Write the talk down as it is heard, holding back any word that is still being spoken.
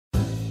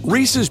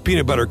Reese's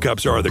peanut butter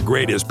cups are the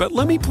greatest, but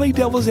let me play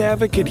devil's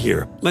advocate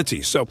here. Let's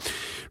see. So,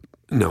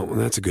 no,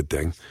 that's a good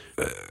thing.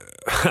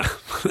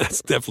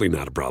 That's definitely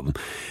not a problem.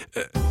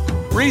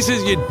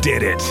 Reese's, you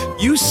did it.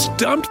 You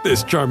stumped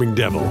this charming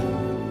devil.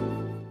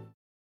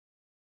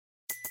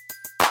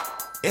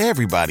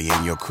 Everybody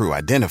in your crew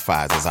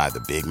identifies as either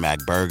Big Mac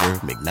Burger,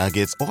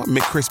 McNuggets, or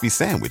McCrispy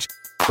Sandwich.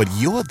 But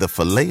you're the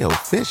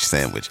Filet-O-Fish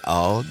Sandwich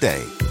all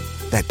day.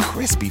 That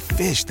crispy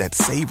fish, that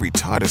savory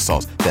tartar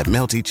sauce, that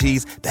melty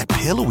cheese, that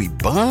pillowy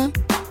bun.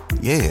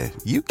 Yeah,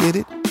 you get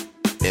it.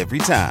 Every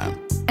time.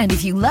 And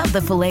if you love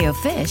the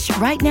Filet-O-Fish,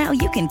 right now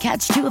you can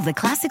catch two of the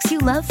classics you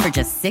love for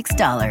just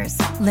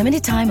 $6.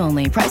 Limited time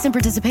only. Price and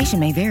participation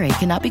may vary.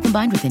 Cannot be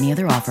combined with any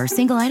other offer.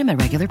 Single item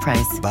at regular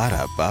price.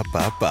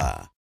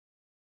 Ba-da-ba-ba-ba.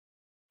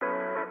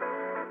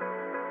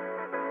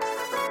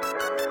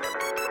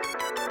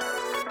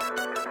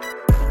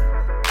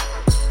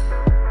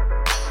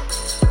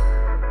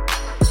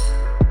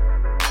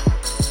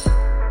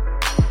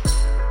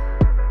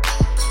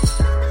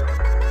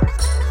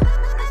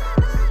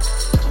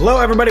 Hello,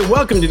 everybody.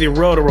 Welcome to the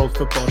Roto-World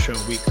Football Show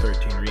Week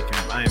 13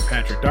 recap. I am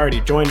Patrick Daugherty,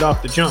 joined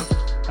off the jump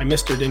by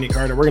Mr. Denny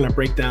Carter. We're going to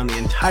break down the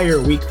entire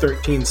Week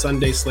 13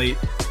 Sunday slate,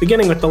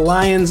 beginning with the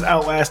Lions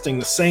outlasting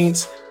the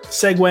Saints,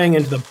 segueing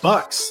into the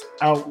Bucs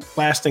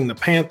outlasting the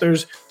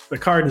Panthers, the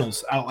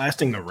Cardinals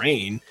outlasting the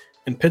Rain,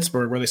 and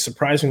Pittsburgh, where they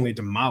surprisingly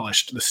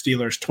demolished the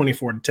Steelers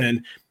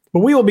 24-10. But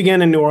we will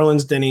begin in New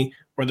Orleans, Denny,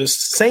 where the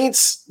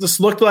Saints, this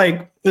looked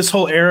like this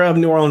whole era of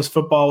New Orleans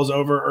football was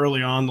over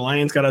early on. The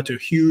Lions got out to a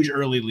huge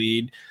early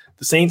lead.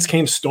 The Saints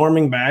came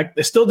storming back.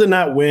 They still did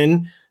not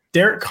win.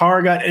 Derek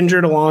Carr got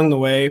injured along the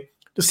way.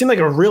 It seemed like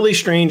a really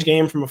strange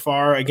game from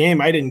afar, a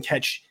game I didn't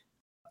catch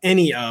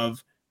any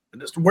of.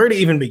 Just where to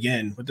even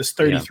begin with this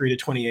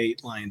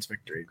 33-28 Lions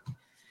victory?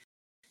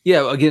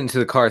 Yeah, I'll get into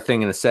the Carr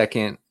thing in a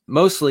second.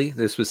 Mostly,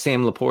 this was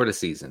Sam Laporta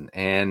season,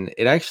 and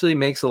it actually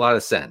makes a lot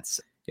of sense.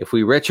 If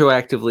we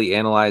retroactively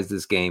analyze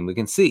this game, we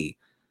can see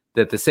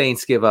that the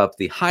Saints give up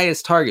the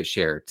highest target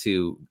share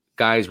to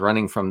guys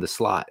running from the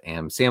slot.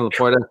 And Sam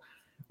Laporta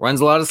runs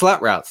a lot of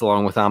slot routes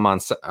along with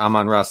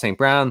Amon-Ra St.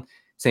 Brown.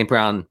 St.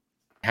 Brown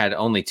had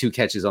only 2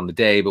 catches on the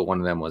day, but one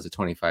of them was a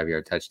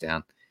 25-yard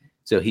touchdown.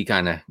 So he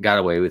kind of got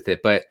away with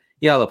it. But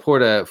yeah,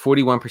 Laporta,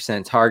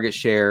 41% target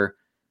share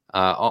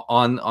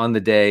on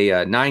the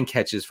day, 9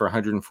 catches for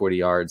 140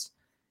 yards,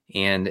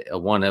 and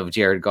one of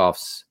Jared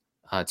Goff's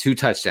 2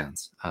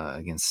 touchdowns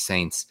against the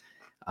Saints.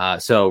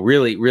 So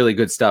really, really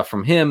good stuff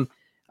from him.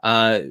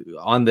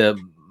 On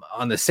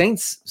the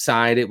Saints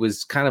side, it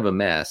was kind of a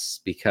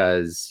mess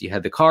because you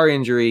had the Carr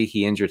injury.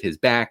 He injured his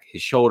back,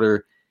 his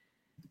shoulder,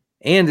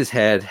 and his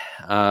head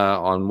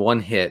on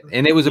one hit.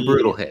 And it was a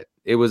brutal hit.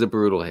 It was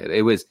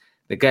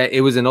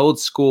an old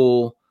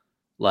school,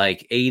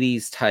 like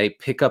 80s type,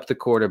 pick up the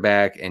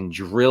quarterback and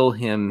drill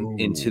him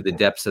into the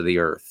depths of the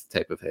earth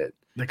type of hit.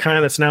 The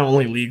kind that's now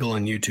only legal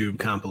in YouTube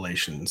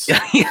compilations.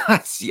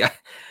 Yes, yeah.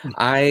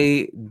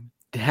 I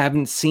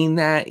haven't seen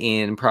that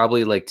in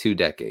probably like 2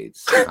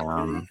 decades.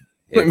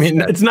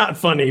 It's not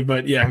funny,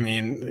 but yeah,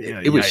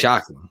 it was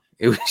shocking.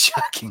 It was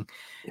shocking.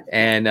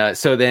 And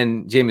so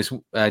then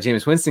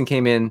Jameis Winston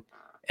came in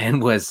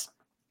and was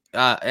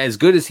as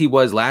good as he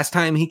was last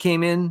time he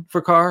came in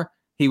for Carr.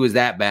 He was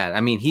that bad. I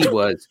mean, he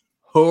was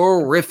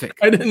horrific.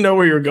 I didn't know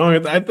where you were going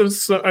with that.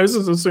 I was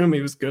just assuming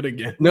he was good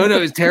again. No, it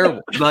was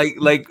terrible.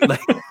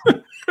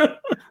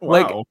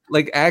 Wow.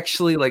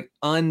 Actually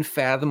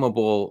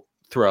unfathomable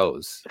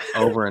throws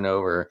over and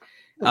over.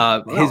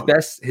 Wow.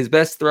 His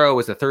best throw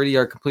was a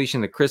 30-yard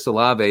completion to Chris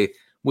Olave,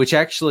 which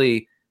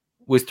actually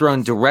was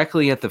thrown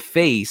directly at the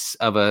face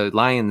of a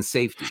Lions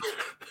safety.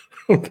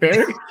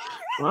 Okay.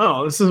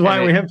 Wow, this is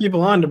why we have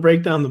people on to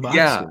break down the box.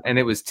 Yeah, and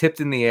it was tipped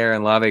in the air,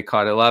 and Olave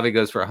caught it. Olave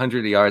goes for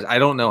 100 yards. I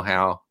don't know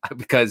how,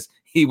 because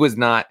he was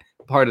not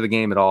part of the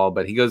game at all,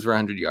 but he goes for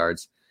 100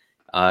 yards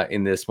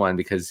in this one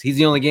because he's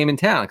the only game in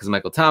town because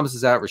Michael Thomas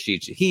is out,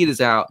 Rashid Shaheed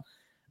is out.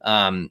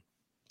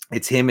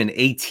 It's him and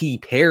A.T.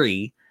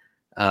 Perry,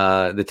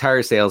 the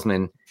tire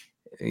salesman.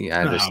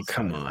 Yeah,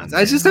 come on.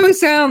 That just always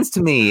sounds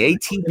to me.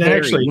 A.T. Perry. It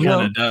actually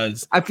kind of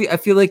does. I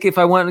feel like if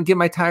I want to get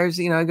my tires,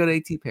 I go to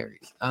A.T.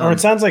 Perry's. Or it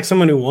sounds like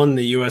someone who won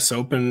the U.S.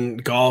 Open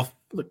golf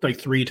like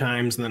 3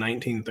 times in the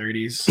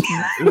 1930s.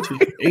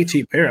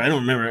 A.T. Perry, I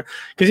don't remember.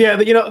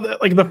 Because,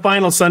 like the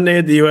final Sunday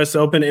at the U.S.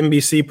 Open,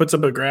 NBC puts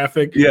up a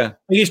graphic. Yeah.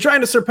 He's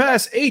trying to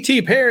surpass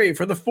A.T. Perry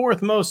for the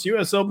 4th most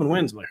U.S. Open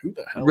wins. I'm like, who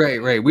the hell?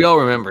 Right. We all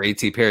remember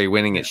A.T. Perry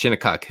winning at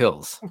Shinnecock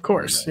Hills. Of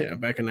course. Yeah,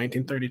 back in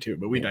 1932.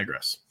 But we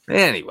digress.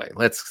 Anyway,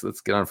 let's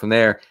get on from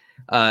there.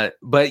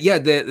 But yeah,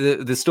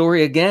 the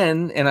story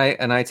again, and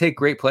I take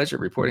great pleasure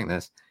reporting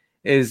this,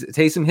 is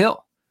Taysom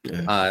Hill.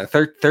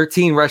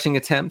 13 rushing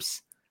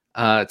attempts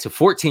to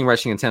 14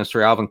 rushing attempts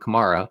for Alvin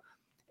Kamara.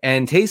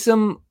 And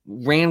Taysom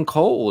ran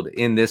cold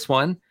in this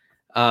one.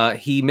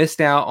 He missed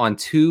out on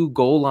 2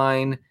 goal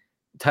line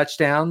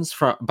touchdowns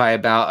by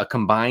about a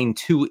combined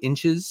 2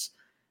 inches.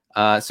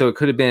 So it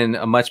could have been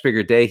a much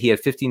bigger day. He had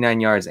 59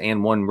 yards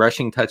and 1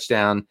 rushing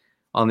touchdown,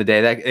 on the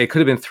day. That it could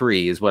have been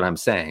 3 is what I'm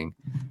saying.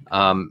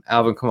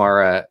 Alvin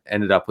Kamara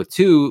ended up with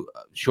 2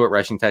 short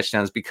rushing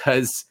touchdowns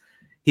because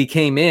he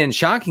came in,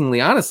 shockingly,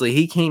 honestly,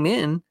 he came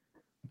in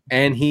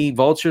and he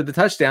vultured the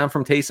touchdown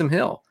from Taysom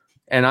Hill.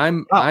 And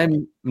I'm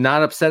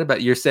not upset about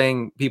it. You're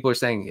saying people are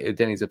saying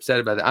Denny's upset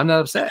about it. I'm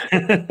not upset.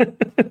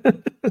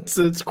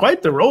 It's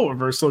quite the role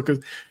reversal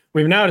because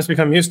we've now just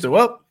become used to,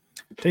 well,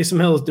 Taysom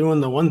Hill is doing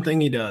the one thing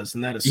he does,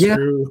 and that is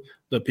screw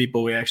the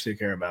people we actually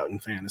care about in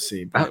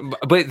fantasy.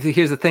 But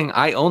here's the thing.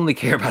 I only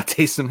care about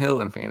Taysom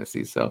Hill in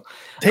fantasy. So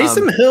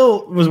Taysom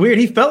Hill was weird.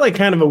 He felt like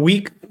kind of a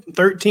week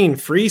 13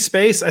 free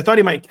space. I thought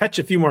he might catch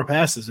a few more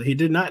passes, but he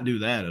did not do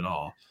that at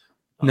all.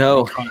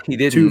 No, he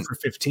didn't. 2 for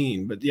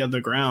 15, but the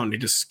other ground, he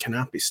just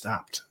cannot be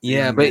stopped.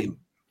 Yeah, but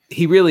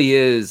he really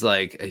is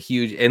like a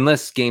huge,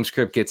 unless game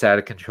script gets out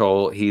of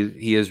control,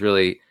 he is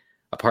really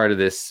a part of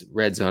this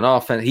red zone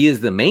offense. He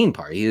is the main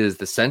part. He is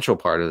the central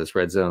part of this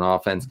red zone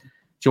offense.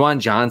 Juwan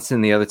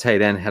Johnson, the other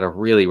tight end, had a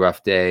really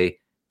rough day.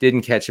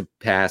 Didn't catch a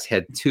pass.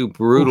 Had 2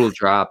 brutal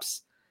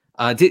drops.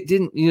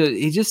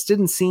 He just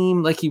didn't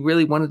seem like he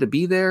really wanted to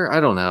be there. I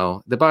don't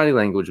know. The body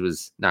language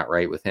was not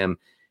right with him.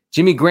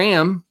 Jimmy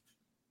Graham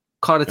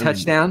caught a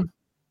touchdown,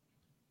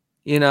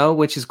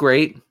 which is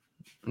great.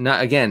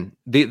 Not again.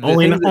 The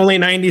only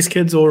 90s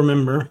kids will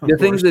remember. The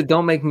things that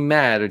don't make me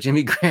mad are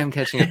Jimmy Graham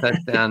catching a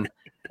touchdown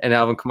and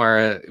Alvin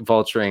Kamara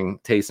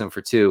vulturing Taysom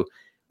for 2.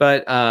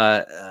 But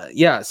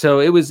so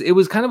it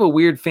was kind of a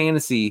weird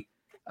fantasy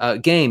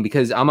game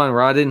because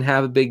Amon-Ra didn't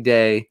have a big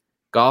day,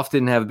 Goff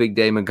didn't have a big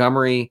day,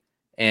 Montgomery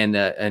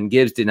and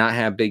Gibbs did not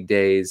have big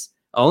days.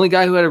 The only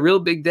guy who had a real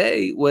big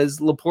day was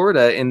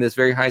Laporta in this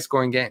very high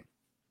scoring game.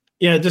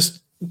 Yeah,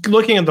 just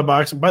looking at the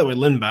box. By the way,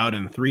 Lynn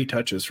Bowden 3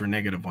 touches for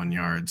 -1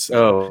 yards.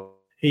 So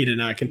he did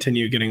not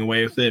continue getting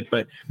away with it.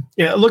 But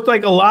yeah, it looked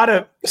like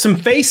some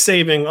face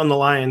saving on the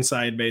Lions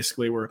side,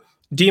 basically, where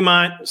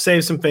Demont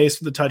saved some face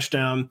for the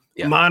touchdown.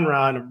 Yeah.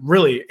 Amon-Ra, in a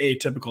really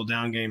atypical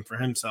down game for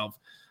himself,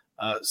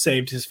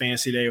 saved his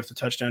fantasy day with the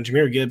touchdown.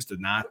 Jahmyr Gibbs did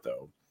not,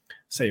 though,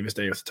 save his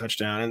day with the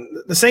touchdown. And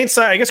the Saints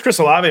side, I guess Chris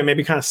Olave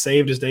maybe kind of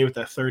saved his day with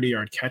that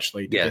 30-yard catch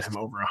late to get him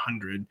over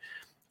 100.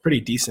 Pretty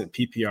decent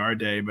PPR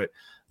day. But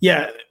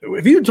yeah,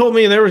 if you told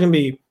me there was going to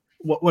be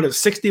what is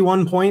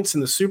 61 points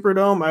in the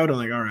Superdome, I would have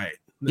like, all right,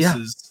 this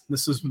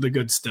is the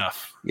good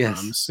stuff.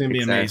 Yes, it's going to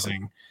be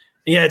amazing.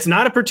 Yeah, it's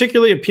not a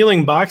particularly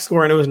appealing box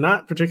score, and it was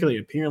not particularly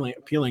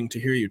appealing to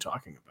hear you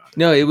talking about it.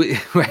 No, it was.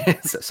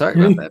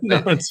 Sorry about that.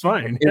 No, it's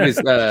fine.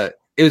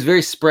 It was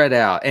very spread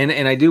out,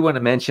 and I do want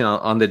to mention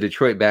on the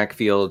Detroit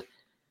backfield,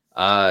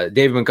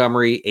 David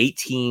Montgomery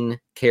 18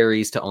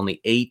 carries to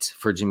only 8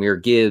 for Jahmyr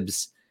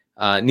Gibbs.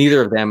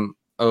 Neither of them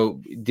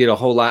did a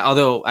whole lot.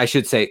 Although I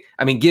should say,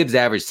 Gibbs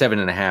averaged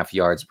 7.5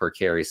 yards per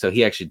carry, so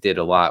he actually did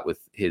a lot with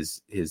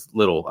his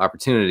little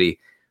opportunity.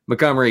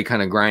 Montgomery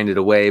kind of grinded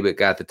away, but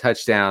got the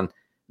touchdown.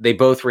 They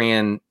both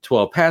ran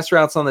 12 pass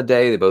routes on the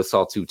day. They both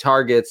saw 2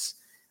 targets.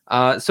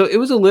 So it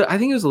was I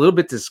think it was a little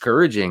bit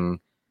discouraging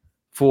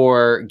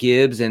for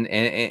Gibbs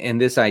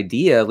and this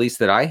idea, at least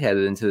that I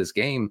headed into this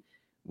game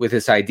with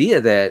this idea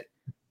that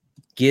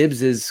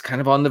Gibbs is kind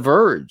of on the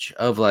verge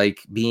of like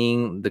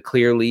being the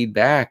clear lead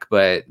back,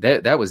 but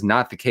that was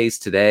not the case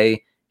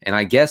today. And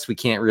I guess we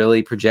can't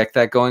really project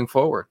that going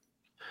forward.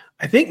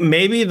 I think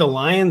maybe the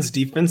Lions'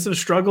 defensive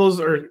struggles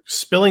are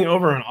spilling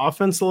over on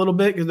offense a little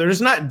bit because they're just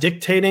not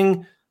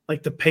dictating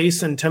like the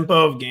pace and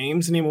tempo of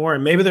games anymore.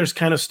 And maybe there's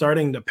kind of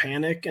starting to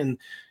panic. And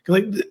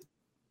like the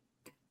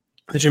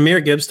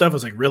Jahmyr Gibbs stuff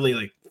was like really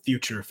like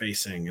future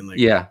facing and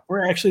like,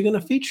 we're actually going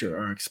to feature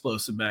our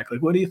explosive back.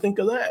 Like, what do you think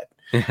of that?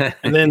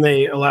 And then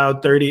they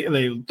allowed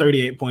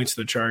 38 points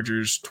to the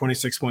Chargers,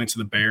 26 points to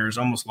the Bears,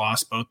 almost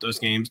lost both those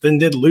games, then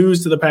did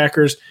lose to the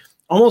Packers,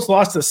 almost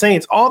lost to the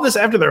Saints. All this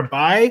after their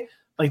bye.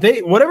 Like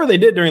whatever they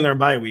did during their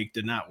bye week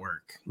did not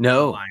work.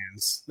 No, the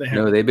Lions.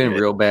 They've been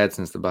real bad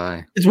since the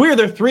bye. It's weird.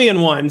 They're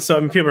 3-1.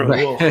 So people are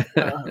like,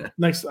 well,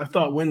 next, I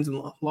thought wins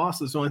and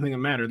losses is the only thing that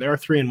matter. They are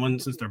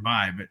 3-1 since their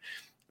bye, but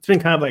it's been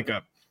kind of like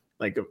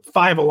a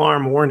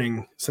 5-alarm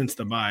warning since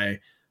the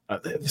bye.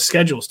 The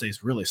schedule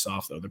stays really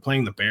soft though. They're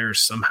playing the Bears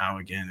somehow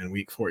again in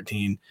week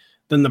 14.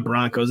 Then the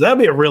Broncos. That'll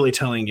be a really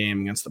telling game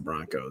against the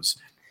Broncos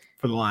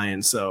for the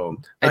Lions. So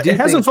it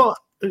hasn't fallen.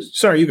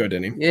 Sorry, you go,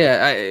 Denny.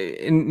 Yeah,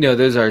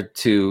 those are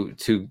two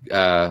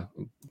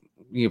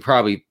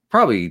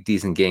probably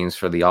decent games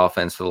for the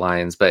offense for the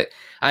Lions. But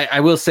I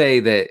will say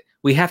that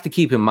we have to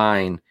keep in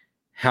mind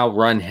how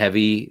run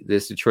heavy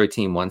this Detroit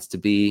team wants to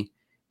be.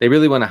 They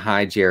really want to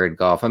hide Jared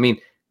Goff.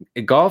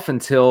 Goff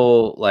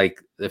until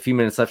like a few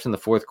minutes left in the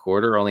fourth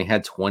quarter only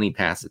had 20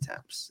 pass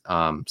attempts.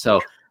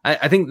 So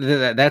I think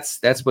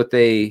that's what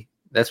they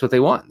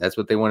want. That's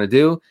what they want to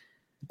do.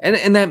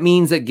 And that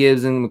means that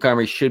Gibbs and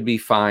Montgomery should be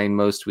fine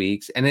most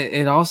weeks. And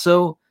it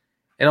also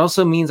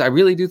means, I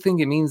really do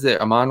think it means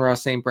that Amon-Ra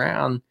St.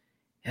 Brown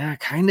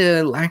kind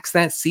of lacks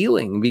that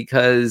ceiling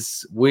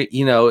because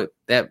he's not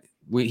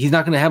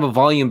going to have a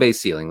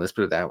volume-based ceiling. Let's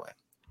put it that way.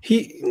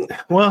 I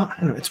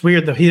don't know, it's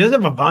weird though. He does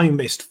have a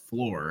volume-based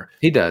floor.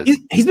 He does.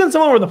 He's been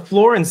somewhere where the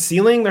floor and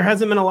ceiling, there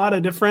hasn't been a lot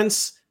of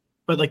difference,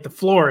 but like the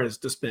floor has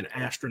just been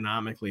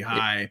astronomically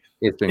high.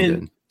 It's been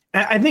good.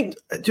 I think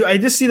I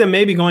just see them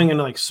maybe going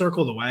into like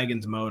circle the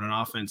wagons mode on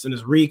offense and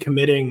is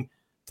recommitting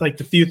to like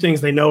the few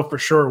things they know for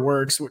sure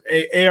works.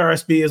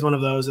 ARSB is one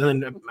of those,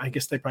 and then I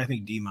guess they probably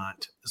think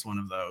Demont is one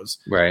of those.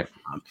 Right.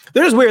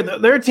 They're just weird.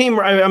 They're a team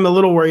where I'm a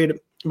little worried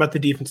about the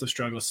defensive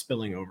struggle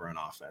spilling over on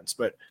offense,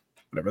 but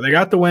whatever. They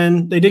got the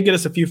win. They did get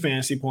us a few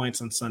fantasy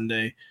points on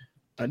Sunday.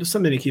 Just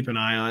something to keep an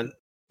eye on.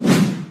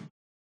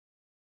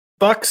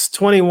 Bucks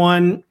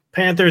 21,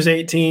 Panthers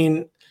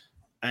 18.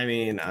 I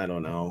mean, I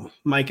don't know.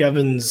 Mike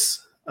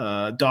Evans'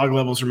 dog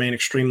levels remain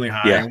extremely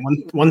high. Yeah.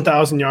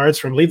 1,000 yards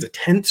for, I believe, the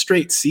 10th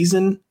straight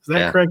season. Is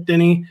that correct,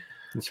 Denny?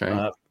 That's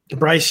right.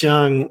 Bryce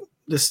Young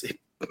just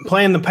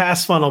playing the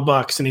pass funnel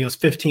Bucks, and he was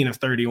 15 of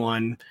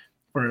 31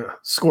 for a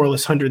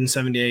scoreless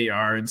 178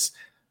 yards,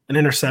 an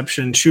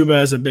interception. Chuba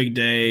has a big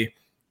day.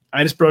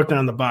 I just broke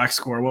down the box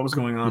score. What was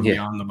going on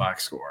beyond the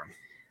box score?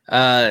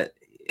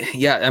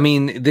 Yeah, I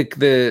mean,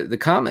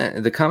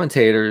 the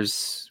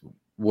commentators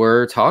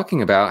were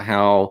talking about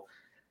how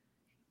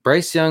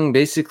Bryce Young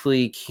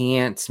basically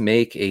can't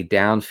make a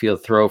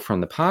downfield throw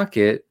from the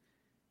pocket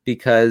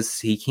because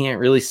he can't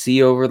really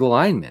see over the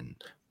lineman.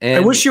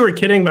 And I wish you were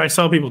kidding, but I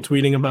saw people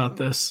tweeting about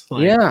this.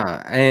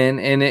 Yeah,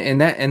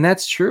 and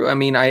that's true. I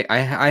mean, I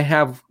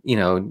have,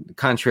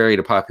 contrary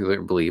to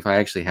popular belief, I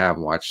actually have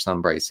watched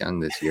some Bryce Young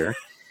this year.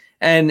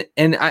 And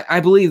I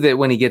believe that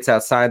when he gets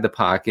outside the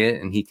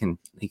pocket and he can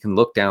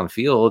look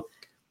downfield,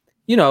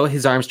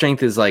 his arm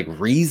strength is like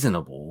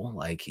reasonable.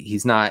 Like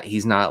he's not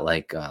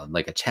like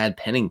a Chad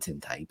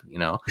Pennington type,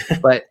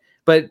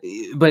 but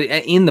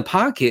in the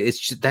pocket,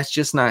 that's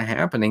just not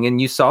happening.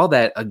 And you saw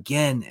that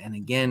again and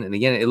again and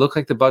again. It looked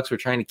like the Bucs were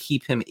trying to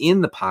keep him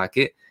in the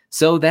pocket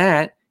so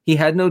that he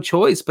had no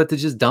choice but to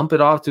just dump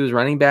it off to his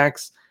running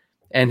backs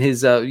and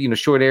his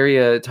short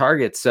area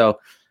targets. So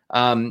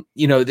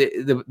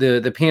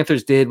the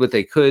Panthers did what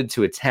they could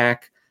to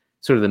attack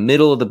sort of the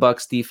middle of the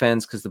Bucs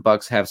defense because the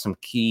Bucs have some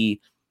key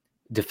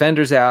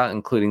defenders out,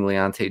 including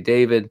Leonte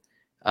David,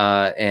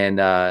 and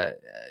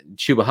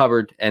Chuba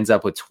Hubbard ends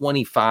up with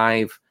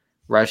 25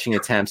 rushing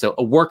attempts, so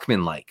a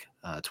workman-like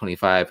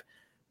 25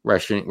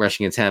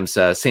 rushing attempts.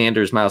 Miles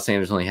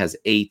Sanders only has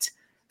 8.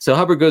 So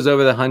Hubbard goes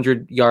over the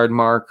 100-yard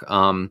mark.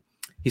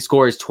 He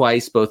scores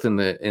twice, both in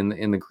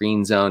the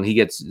green zone. He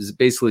gets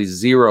basically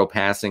 0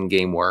 passing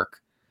game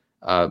work.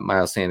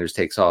 Miles Sanders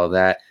takes all of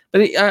that.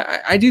 But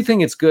I do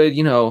think it's good.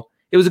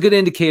 It was a good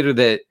indicator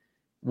that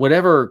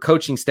whatever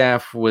coaching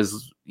staff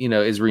was,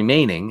 is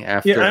remaining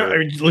after. Yeah,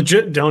 I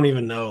legit don't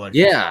even know. I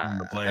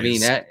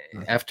mean,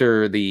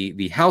 after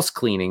the house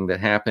cleaning that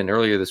happened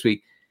earlier this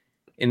week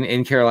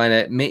in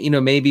Carolina,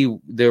 maybe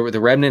the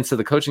remnants of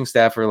the coaching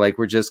staff are like,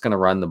 we're just going to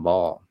run the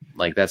ball.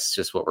 Like, that's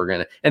just what we're going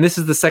to. And this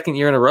is the second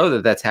year in a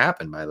row that's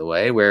happened, by the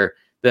way, where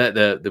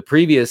the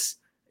previous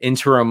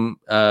interim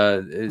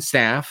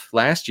staff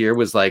last year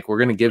was like, we're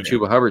going to give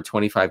Chuba Hubbard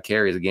 25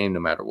 carries a game no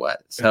matter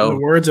what. So in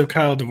the words of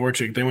Kyle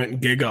Dvorchak, they went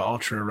giga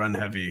ultra run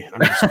heavy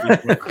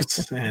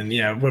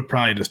and we'll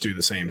probably just do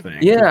the same thing.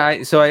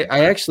 I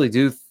actually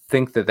do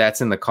think that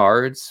that's in the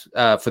cards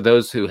for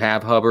those who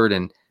have Hubbard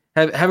and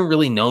haven't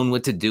really known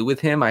what to do with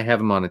him. I have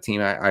him on a team.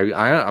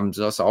 I'm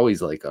just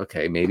always like,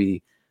 okay,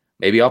 maybe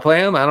I'll play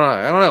him. I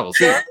don't know. We'll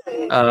see.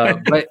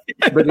 But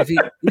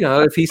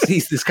if he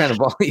sees this kind of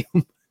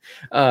volume,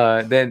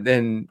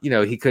 then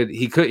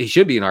he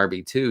should be an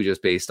RB2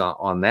 just based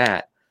on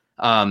that.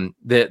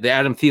 The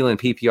Adam Thielen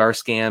PPR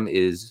scam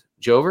is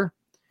Jover.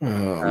 Oh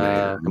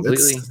man,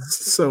 completely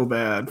it's so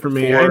bad for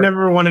me. I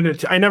never wanted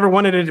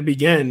it to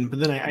begin, but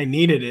then I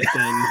needed it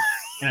then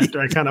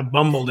after I kind of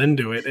bumbled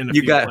into it.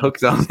 You got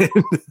hooked on it.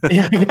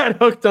 Yeah, I got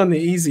hooked on the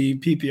easy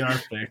PPR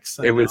fix.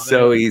 It was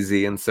so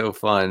easy and so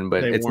fun,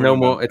 but it's no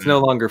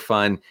longer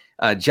fun.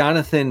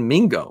 Jonathan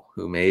Mingo,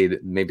 who made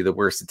maybe the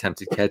worst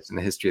attempted catch in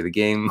the history of the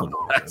game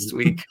last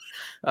week,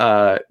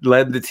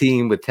 led the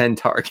team with 10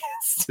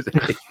 targets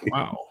today.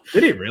 Wow.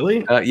 Did he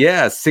really?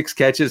 6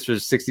 catches for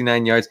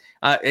 69 yards.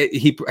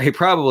 He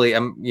probably,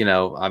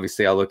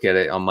 obviously I'll look at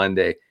it on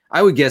Monday.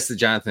 I would guess that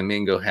Jonathan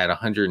Mingo had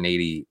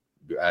 180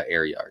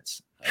 air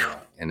yards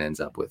and ends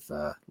up with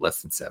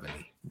less than 70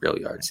 real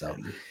yards. So,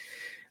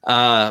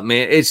 man,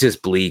 it's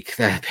just bleak.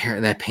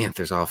 That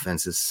Panthers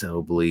offense is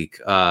so bleak.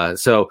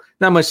 So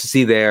not much to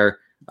see there.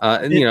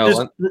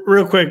 Just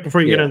real quick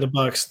before you get into the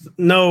Bucs,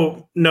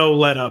 no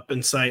let up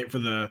in sight for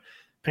the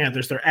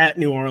Panthers. They're at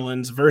New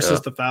Orleans versus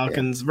the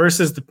Falcons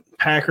versus the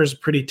Packers.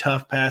 Pretty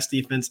tough pass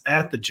defense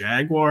at the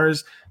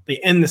Jaguars. They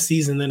end the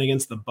season then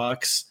against the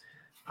Bucs.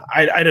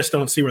 I just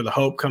don't see where the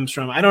hope comes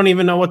from. I don't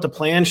even know what the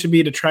plan should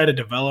be to try to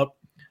develop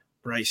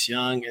Bryce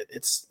Young.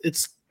 It's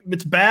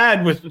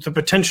bad with the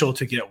potential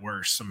to get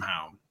worse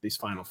somehow these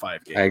final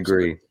 5 games. I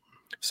agree.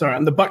 Sorry,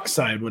 on the Bucs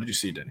side, what did you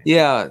see, Denny?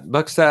 Yeah,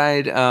 Bucs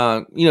side,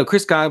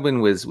 Chris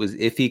Godwin was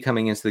iffy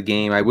coming into the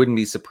game. I wouldn't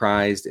be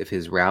surprised if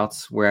his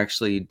routes were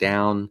actually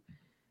down.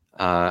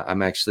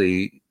 I'm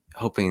actually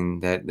hoping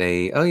that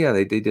they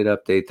did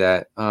update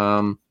that.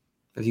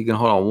 If you can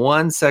hold on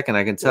 1 second,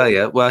 I can tell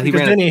you. Well,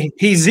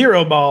 he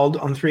zero balled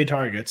on 3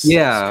 targets.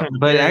 Yeah,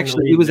 but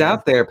actually he was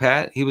out there,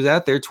 Pat. He was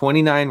out there,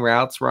 29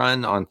 routes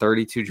run on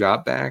 32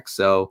 dropbacks.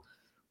 So,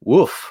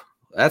 woof,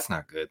 that's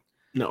not good.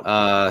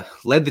 No.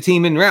 Led the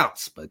team in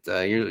routes, but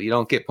you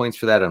don't get points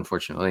for that,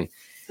 unfortunately.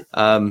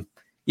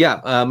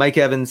 Mike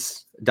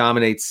Evans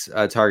dominates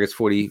targets,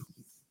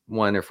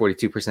 41 or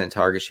 42%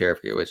 target share, I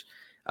forget which.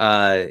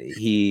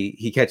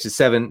 He catches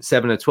 7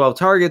 of 12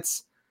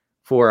 targets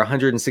for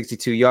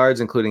 162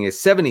 yards, including a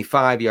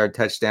 75-yard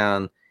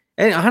touchdown.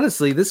 And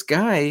honestly, this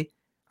guy,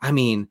 I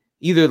mean,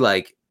 either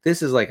like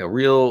this is like a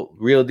real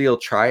deal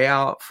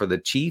tryout for the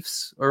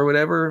Chiefs or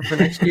whatever for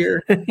next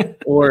year,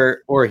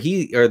 or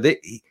he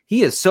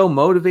is so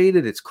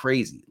motivated, it's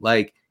crazy.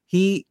 Like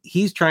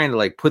he's trying to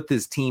like put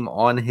this team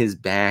on his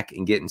back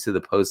and get into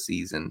the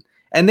postseason.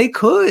 And they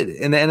could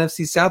in the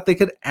NFC South, they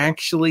could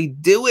actually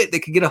do it. They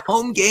could get a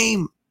home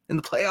game in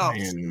the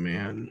playoffs.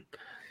 Man.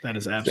 That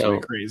is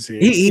absolutely crazy.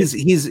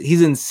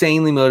 He's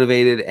insanely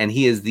motivated, and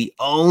he is the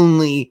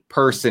only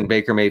person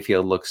Baker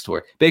Mayfield looks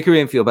toward. Baker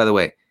Mayfield, by the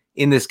way,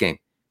 in this game,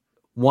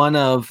 one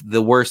of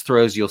the worst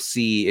throws you'll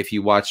see if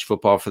you watch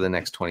football for the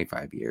next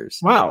 25 years.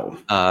 Wow.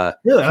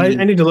 Really?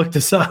 I need to look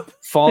this up.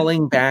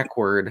 Falling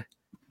backward,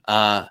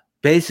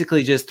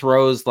 basically just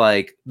throws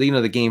like,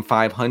 the game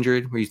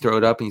 500 where you throw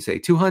it up and you say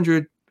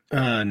 200. No,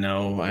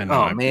 I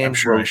know. Oh, man. I'm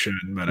sure I should,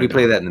 but we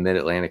play that in the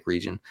Mid-Atlantic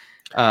region.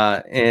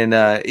 So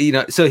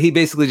he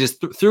basically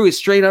just threw it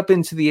straight up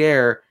into the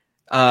air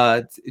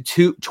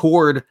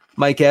toward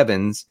Mike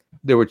Evans.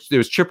 There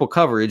was triple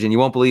coverage, and you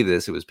won't believe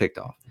this. It was picked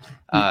off.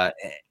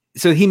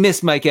 So he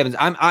missed Mike Evans.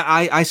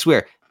 I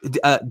swear,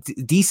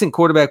 decent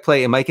quarterback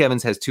play, and Mike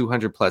Evans has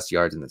 200 plus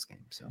yards in this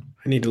game. So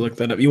I need to look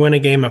that up. You win a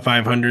game of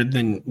 500,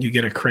 then you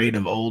get a crate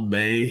of Old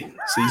Bay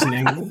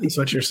seasoning. That's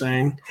what you're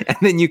saying. And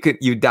then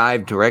you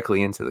dive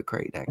directly into the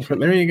crate. Actually,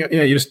 there you go.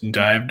 Yeah, you just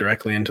dive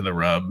directly into the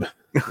rub.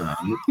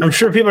 I'm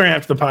sure people are gonna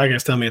after the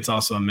podcast tell me it's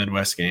also a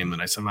Midwest game,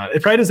 and it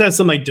probably just has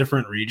some like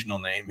different regional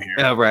name here.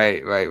 Oh,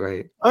 right.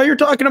 Oh, you're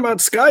talking about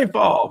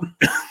Skyfall.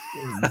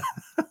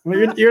 Well,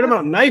 you're hearing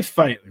about Knife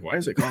Fight. Why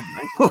is it called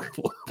Knife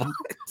Fight?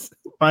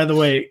 By the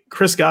way,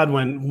 Chris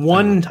Godwin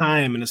one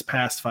time in his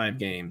past 5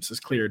 games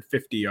has cleared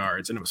 50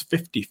 yards, and it was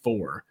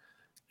 54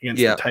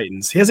 against the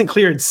Titans. He hasn't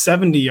cleared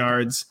 70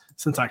 yards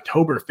since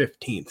October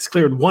 15th. He's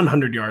cleared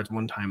 100 yards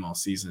one time all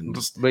season.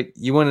 But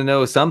you want to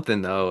know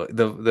something, though.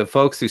 The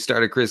folks who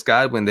started Chris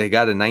Godwin, they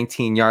got a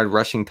 19-yard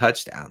rushing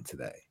touchdown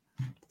today.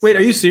 Wait,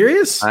 are you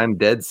serious? I'm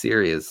dead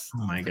serious.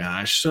 Oh my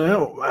gosh!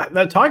 So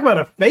talk about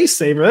a face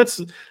saver.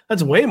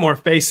 That's way more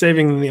face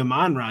saving than the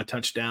Amon-Ra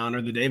touchdown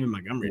or the David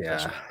Montgomery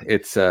touchdown.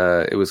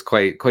 It was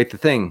quite the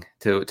thing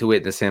to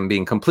witness him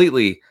being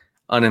completely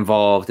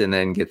uninvolved and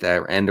then get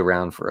that end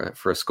around for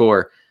a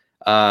score.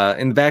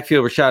 In the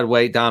backfield, Rachaad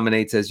White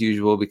dominates as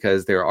usual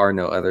because there are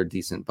no other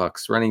decent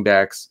Bucs running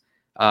backs.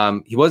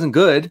 He wasn't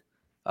good,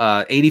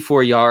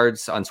 84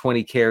 yards on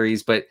 20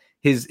 carries, but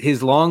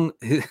his long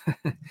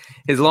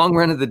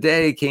run of the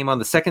day came on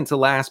the second to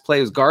last play.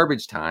 It was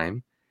garbage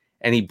time,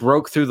 and he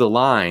broke through the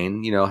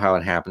line. You know how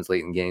it happens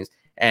late in games,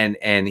 and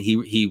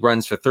he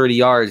runs for 30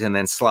 yards and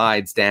then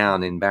slides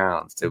down in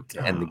bounds to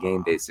end the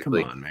game,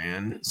 basically. Come on,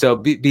 man. So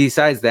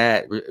besides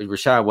that,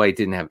 Rachaad White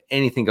didn't have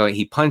anything going.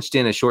 He punched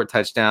in a short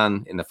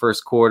touchdown in the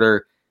first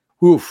quarter.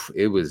 Oof,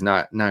 it was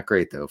not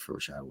great though for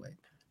Rachaad White.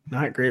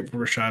 Not great for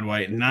Rachaad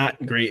White.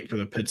 Not great for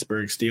the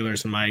Pittsburgh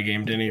Steelers in my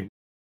game, didn't he?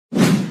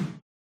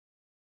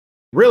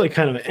 Really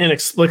kind of an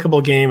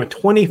inexplicable game, a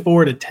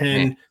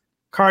 24-10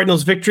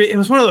 Cardinals victory. It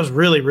was one of those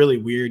really, really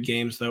weird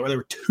games, though, where there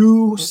were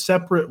 2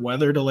 separate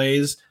weather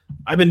delays.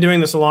 I've been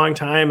doing this a long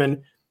time,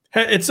 and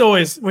it's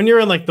always, when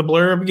you're in like the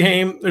blurb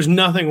game, there's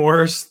nothing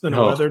worse than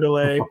a weather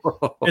delay.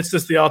 It's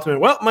just the ultimate,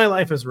 well, my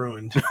life is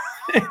ruined.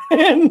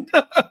 and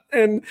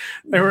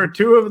there were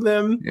 2 of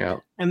them. Yeah.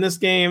 And this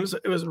game,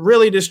 it was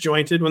really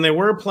disjointed. When they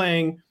were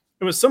playing,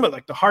 it was some of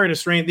like the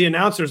hardest rain. The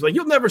announcers like,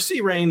 you'll never see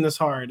rain this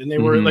hard. And they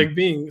were like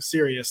being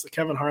serious.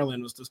 Kevin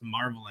Harlan was just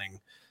marveling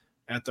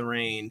at the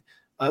rain.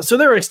 So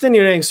there were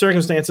extenuating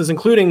circumstances,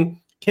 including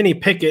Kenny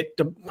Pickett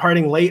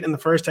departing late in the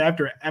first half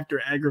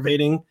after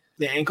aggravating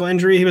the ankle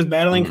injury he was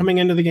battling coming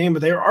into the game.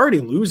 But they were already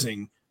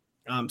losing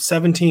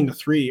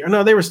 17-3. Or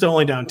no, they were still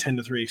only down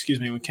 10-3, excuse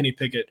me, when Kenny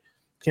Pickett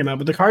came out.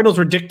 But the Cardinals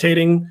were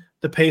dictating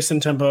the pace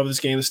and tempo of this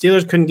game. The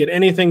Steelers couldn't get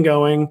anything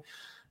going.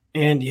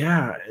 And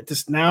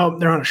just now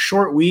they're on a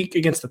short week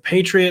against the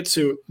Patriots,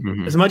 who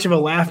as much of a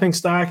laughing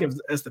stock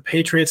as the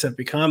Patriots have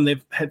become.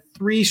 They've had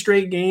 3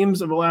 straight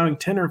games of allowing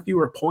 10 or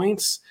fewer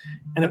points.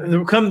 And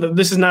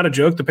this is not a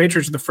joke. The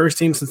Patriots are the first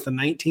team since the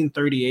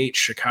 1938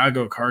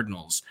 Chicago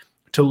Cardinals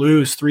to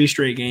lose 3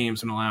 straight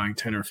games and allowing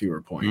 10 or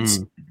fewer points.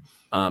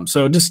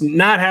 So just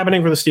not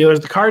happening for the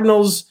Steelers. The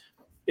Cardinals,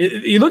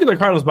 you look at the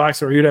Cardinals box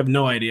score, you'd have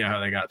no idea how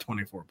they got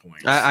 24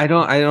 points. I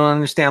don't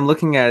understand. I'm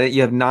looking at it.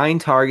 You have 9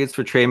 targets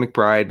for Trey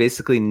McBride,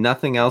 basically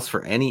nothing else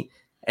for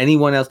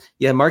anyone else.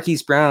 Yeah,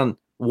 Marquise Brown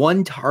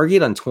 1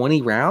 target on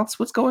 20 routes.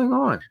 What's going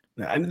on?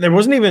 There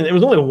wasn't even, it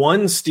was only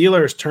one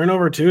Steelers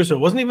turnover too. So it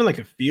wasn't even like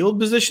a field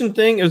position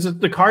thing. It was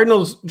the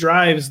Cardinals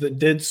drives that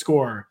did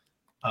scored.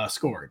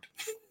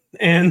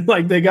 And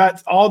like they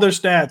got all their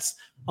stats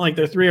on like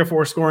their 3 or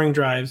 4 scoring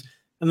drives.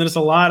 And then it's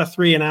a lot of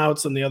 3 and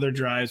outs on the other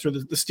drives where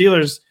the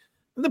Steelers,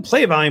 the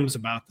play volume was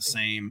about the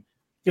same.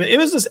 It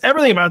was just,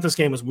 everything about this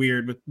game was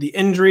weird with the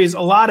injuries,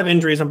 a lot of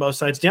injuries on both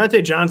sides.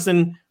 Deontay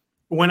Johnson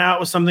went out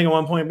with something at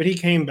one point, but he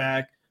came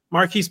back.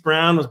 Marquise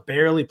Brown was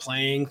barely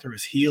playing through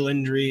his heel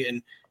injury,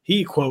 and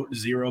he, quote,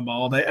 zero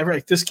balled.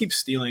 This keeps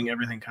stealing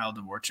everything Kyle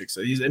Dvorak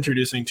said. He's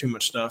introducing too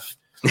much stuff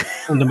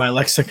into my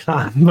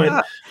lexicon.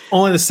 But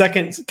only the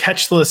second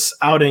catchless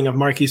outing of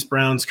Marquise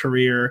Brown's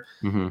career.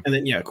 Mm-hmm. And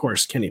then, of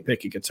course, Kenny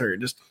Pickett gets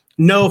hurt. Just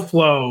no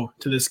flow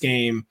to this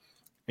game.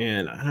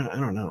 And I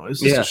don't know.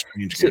 It's just a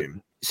strange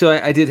game. So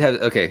I did have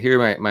 – okay,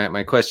 here are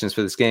my questions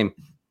for this game.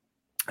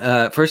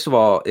 First of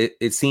all,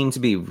 it seemed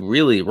to be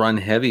really run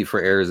heavy for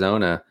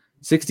Arizona.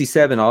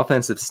 67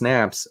 offensive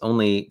snaps,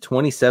 only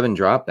 27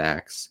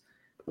 dropbacks.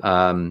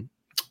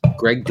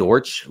 Greg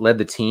Dortch led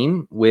the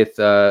team with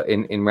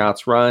in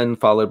routes run,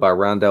 followed by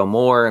Rondale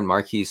Moore and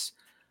Marquise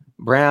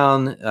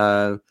Brown.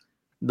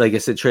 Like I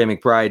said, Trey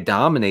McBride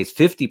dominates,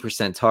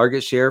 50%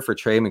 target share for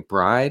Trey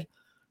McBride.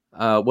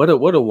 What a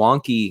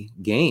wonky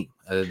game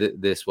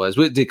this was.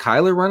 Did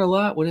Kyler run a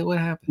lot? What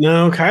happened?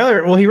 No,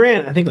 Kyler. Well, he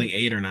ran I think like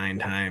 8 or 9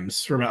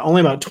 times for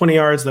only about 20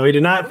 yards though. He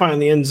did not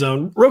find the end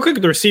zone. Real quick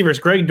with the receivers,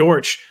 Greg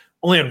Dortch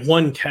only had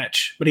 1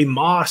 catch, but he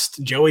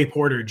mossed Joey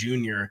Porter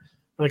Jr.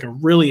 like a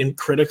really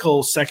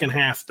critical second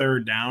half,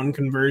 third down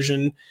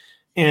conversion.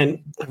 And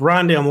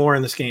Rondale Moore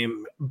in this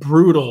game,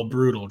 brutal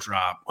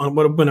drop on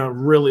what would have been a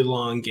really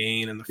long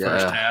gain in the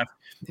first half.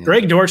 Yeah.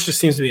 Greg Dortch just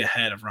seems to be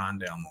ahead of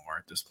Rondale Moore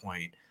at this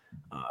point.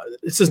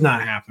 This is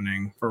not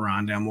happening for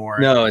Rondale Moore.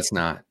 No, it's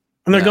not.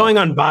 And they're going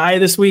on bye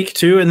this week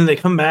too, and then they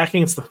come back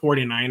against the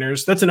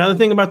 49ers. That's another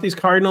thing about these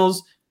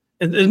Cardinals.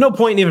 There's no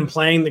point in even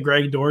playing the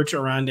Greg Dortch or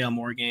Rondale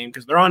Moore game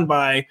because they're on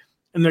bye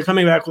and they're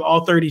coming back with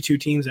all 32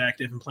 teams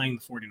active and playing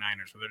the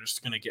 49ers, where they're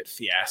just going to get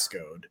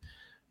fiascoed,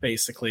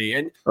 basically.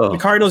 And the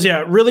Cardinals,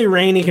 really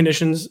rainy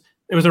conditions.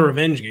 It was a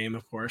revenge game,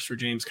 of course, for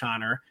James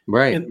Conner.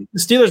 Right. And the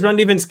Steelers' run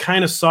defense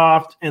kind of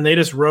soft, and they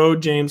just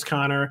rode James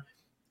Conner.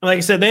 Like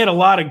I said, they had a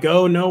lot of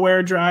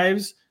go-nowhere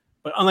drives,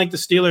 but unlike the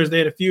Steelers, they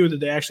had a few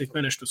that they actually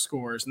finished with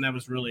scores, and that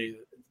was really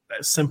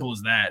as simple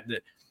as that.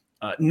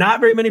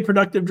 Not very many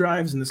productive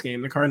drives in this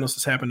game. The Cardinals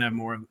just happen to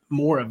have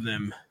more of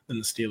them than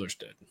the Steelers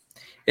did.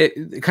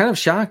 It kind of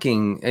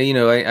shocking.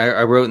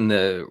 I wrote in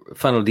the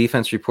Funnel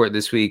Defense report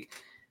this week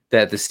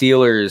that the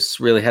Steelers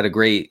really had a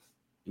great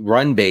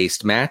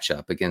run-based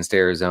matchup against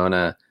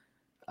Arizona.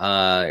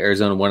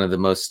 Arizona, one of the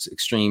most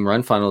extreme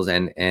run funnels,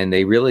 and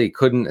they really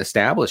couldn't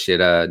establish it.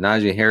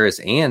 Najee Harris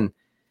and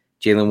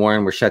Jaylen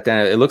Warren were shut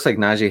down. It looks like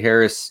Najee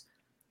Harris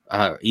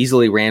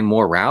easily ran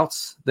more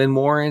routes than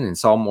Warren and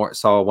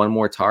saw one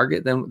more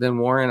target than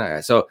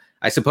Warren. So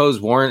I suppose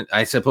Warren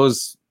is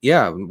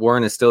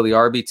still the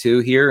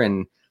RB2 here,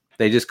 and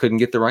they just couldn't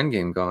get the run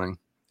game going.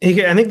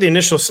 I think the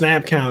initial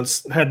snap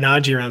counts had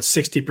Najee around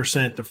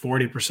 60% to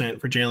 40%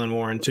 for Jaylen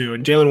Warren too.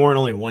 And Jaylen Warren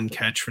only 1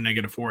 catch for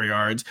 -4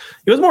 yards.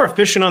 He was more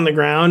efficient on the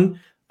ground.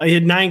 He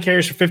had 9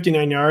 carries for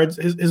 59 yards.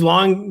 His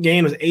long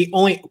gain was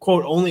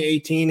only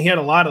 18. He had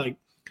a lot of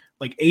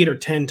like 8 or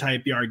 10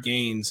 type yard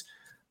gains.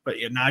 But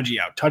Najee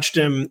out-touched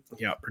him,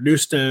 he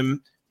out-produced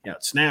him, he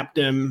out-snapped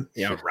him,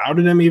 he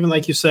out-routed him, even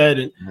like you said.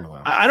 And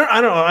I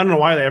don't know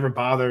why they ever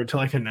bothered to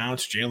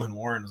announce Jaylen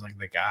Warren as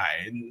the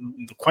guy.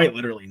 And quite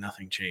literally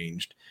nothing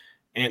changed.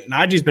 And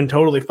Najee's been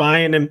totally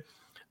fine. And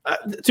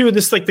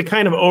this the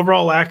kind of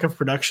overall lack of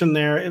production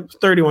there. It was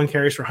 31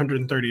 carries for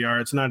 130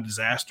 yards, not a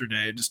disaster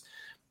day. Just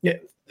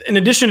in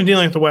addition to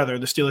dealing with the weather,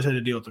 the Steelers had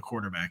to deal with the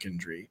quarterback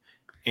injury,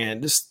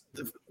 and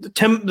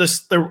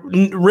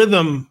the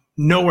rhythm.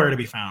 Nowhere to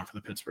be found for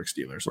the Pittsburgh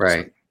Steelers.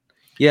 Right.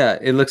 Yeah,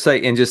 it looks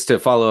like, and just to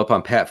follow up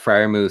on Pat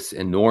Freiermuth's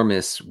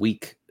enormous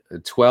Week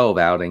 12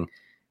 outing,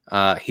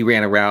 he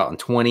ran a route on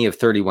 20 of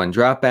 31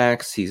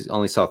 dropbacks. He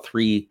only saw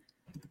 3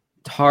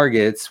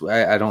 targets.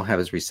 I don't have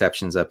his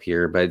receptions up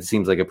here, but it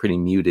seems like a pretty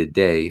muted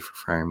day for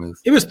Freiermuth.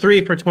 It was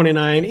 3 for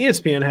 29.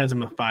 ESPN has him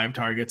with 5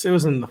 targets. It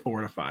was in the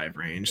 4 to 5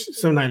 range.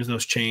 Sometimes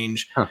those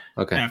change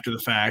after the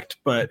fact,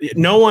 but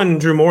no one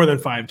drew more than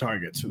 5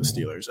 targets for the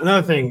Steelers.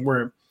 Another thing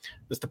where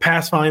the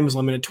pass volume was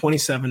limited,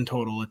 27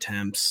 total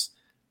attempts.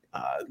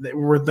 They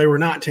were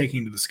not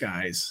taking to the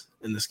skies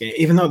in this game,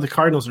 even though the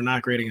Cardinals are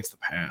not great against the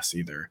pass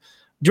either.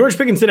 George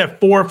Pickens did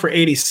have 4 for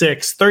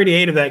 86.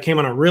 38 of that came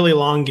on a really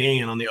long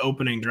gain on the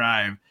opening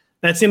drive.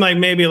 That seemed like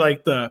maybe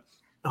the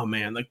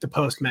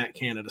post Matt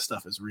Canada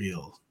stuff is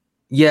real.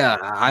 Yeah,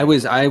 I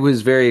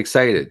was very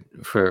excited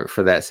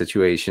for that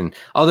situation.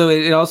 Although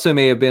it also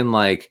may have been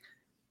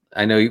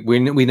I know we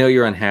know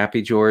you're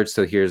unhappy, George.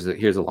 So here's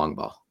a long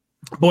ball.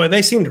 Boy,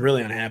 they seemed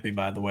really unhappy,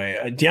 by the way.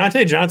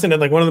 Deontay Johnson had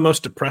one of the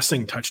most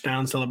depressing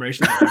touchdown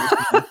celebrations I've ever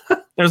seen.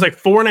 There was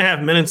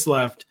 4.5 minutes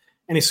left,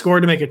 and he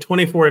scored to make it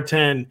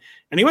 24-10.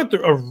 And he went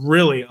through a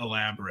really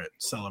elaborate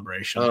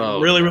celebration.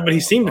 But he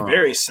seemed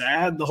very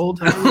sad the whole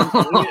time.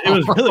 It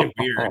was really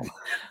weird.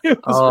 It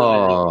was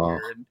really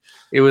weird.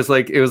 It was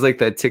like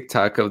that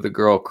TikTok of the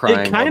girl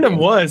crying. It kind of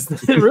was.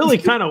 It really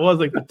kind of was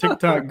like the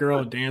TikTok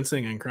girl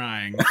dancing and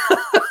crying.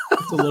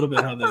 That's a little bit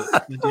how the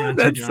Deontay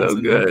That's Johnson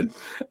so good.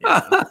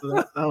 Yeah,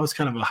 so that was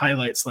kind of a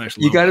highlight /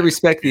 You got to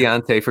respect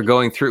Deontay for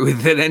going through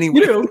with it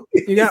anyway. You do.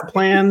 You got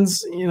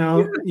plans. You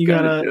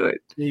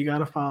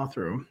gotta follow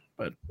through.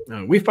 But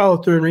we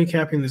followed through in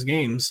recapping these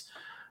games.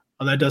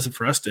 Well, that does it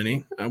for us,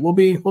 Denny.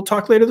 We'll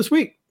talk later this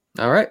week.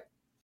 All right.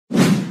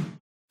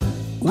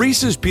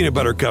 Reese's peanut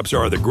butter cups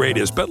are the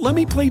greatest, but let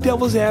me play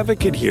devil's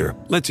advocate here.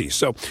 Let's see.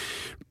 So,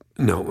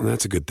 no,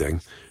 that's a good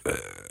thing.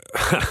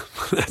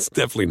 That's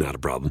definitely not a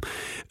problem.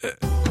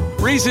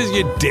 Reese's,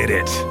 you did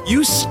it.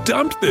 You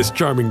stumped this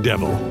charming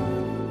devil.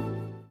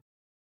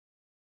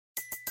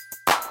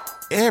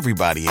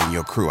 Everybody in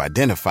your crew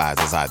identifies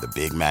as either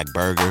Big Mac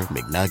Burger,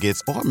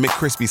 McNuggets, or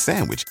McCrispy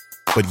Sandwich.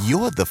 But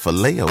you're the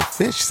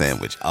Filet-O-Fish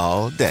Sandwich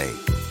all day.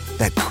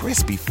 That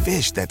crispy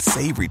fish, that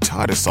savory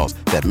tartar sauce,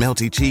 that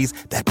melty cheese,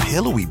 that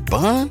pillowy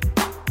bun.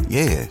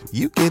 Yeah,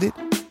 you get it.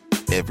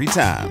 Every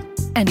time.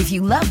 And if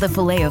you love the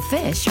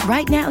Filet-O-Fish,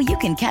 right now you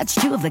can catch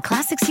 2 of the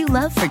classics you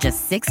love for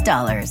just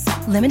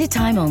 $6. Limited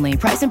time only.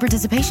 Price and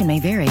participation may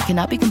vary.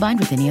 Cannot be combined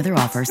with any other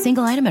offer.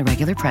 Single item at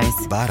regular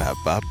price.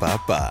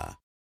 Ba-da-ba-ba-ba.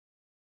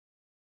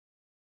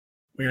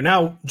 We are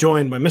now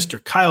joined by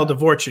Mr. Kyle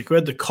Dvorchak, who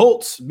had the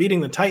Colts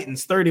beating the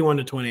Titans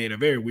 31-28. A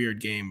very weird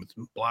game with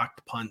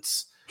blocked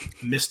punts,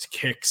 missed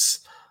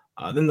kicks.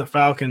 Then the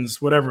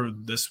Falcons, whatever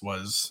this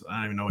was, I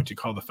don't even know what you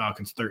call the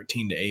Falcons,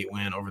 13-8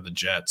 win over the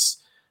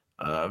Jets.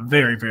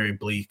 Very, very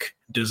bleak,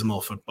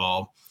 dismal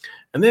football.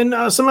 And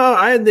then somehow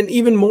I had an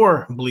even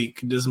more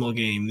bleak, dismal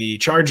game. The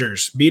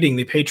Chargers beating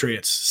the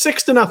Patriots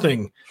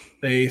 6-0.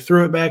 They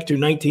threw it back to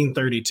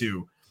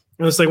 1932.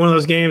 And it's like one of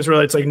those games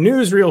where it's like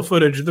newsreel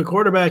footage of the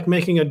quarterback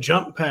making a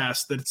jump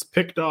pass that's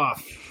picked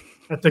off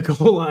at the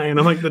goal line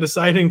on like the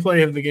deciding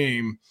play of the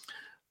game.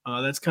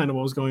 That's kind of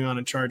what was going on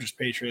in Chargers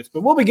Patriots.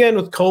 But we'll begin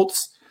with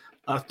Colts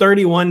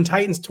 31,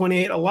 Titans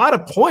 28. A lot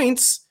of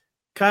points.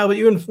 Kyle, but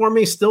you informed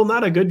me still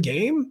not a good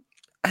game.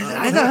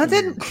 I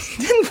didn't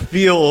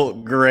feel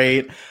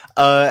great.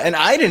 And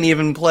I didn't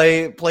even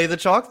play the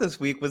chalk this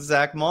week with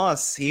Zach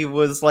Moss. He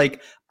was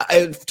like,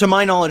 to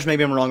my knowledge,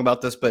 maybe I'm wrong about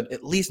this, but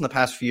at least in the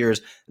past few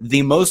years,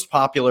 the most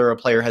popular a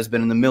player has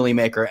been in the Millie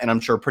Maker, and I'm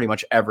sure pretty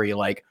much every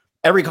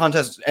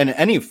contest in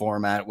any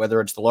format, whether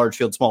it's the large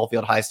field, small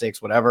field, high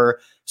stakes, whatever,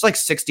 it's like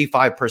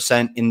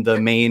 65% in the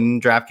main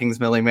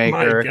DraftKings Millie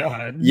Maker. My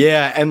God.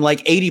 Yeah, and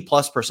like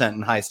 80+%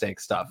 in high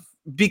stakes stuff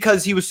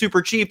because he was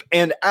super cheap.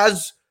 And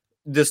as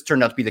this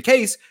turned out to be the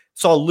case,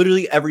 saw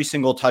literally every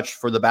single touch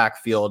for the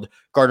backfield.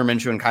 Gardner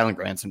Minshew and Kylan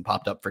Granson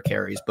popped up for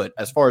carries. But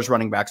as far as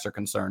running backs are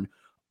concerned,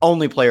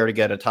 only player to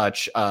get a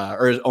touch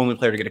or only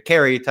player to get a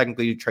carry,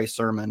 technically Trey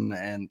Sermon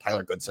and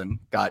Tyler Goodson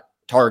got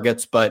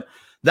targets. But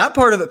that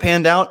part of it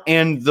panned out.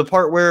 And the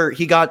part where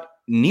he got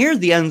near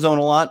the end zone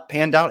a lot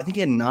panned out. I think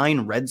he had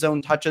 9 red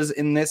zone touches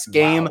in this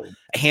game, wow.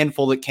 A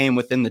handful that came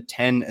within the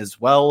 10 as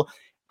well.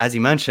 As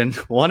you mentioned,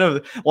 one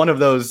of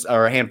those,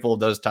 or a handful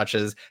of those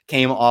touches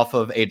came off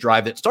of a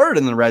drive that started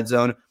in the red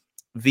zone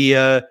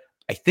via,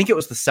 I think it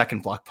was the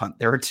second block punt.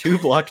 There were 2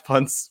 blocked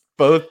punts,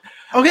 both.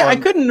 Okay, I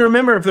couldn't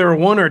remember if there were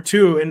 1 or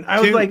 2, and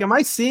I was like, am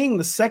I seeing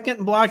the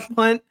second blocked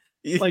punt?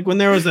 Like when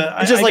there was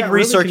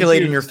recirculating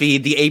really your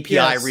feed, the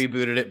API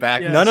rebooted it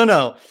back. Yes.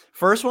 No.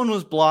 First one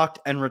was blocked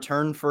and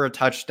returned for a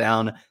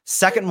touchdown.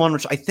 Second one,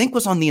 which I think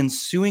was on the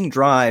ensuing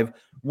drive,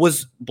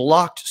 was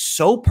blocked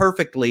so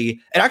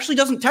perfectly. It actually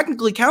doesn't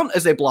technically count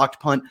as a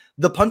blocked punt.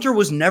 The punter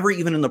was never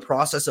even in the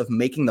process of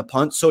making the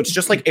punt. So it's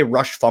just like a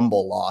rush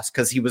fumble loss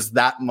because he was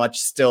that much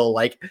still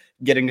like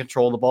getting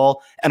control of the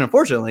ball. And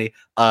unfortunately,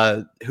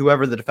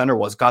 whoever the defender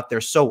was got there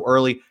so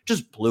early,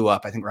 just blew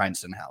up. I think Ryan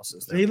Stenhouse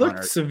is there. He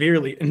looked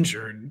severely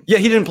injured. Yeah,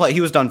 he didn't play.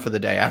 He was done for the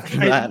day after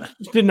that.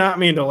 I did not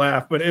mean to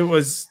laugh, but it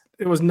was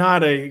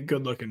not a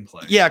good looking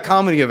play. Yeah,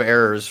 comedy of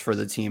errors for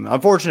the team.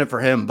 Unfortunate for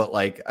him, but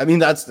like, I mean,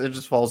 it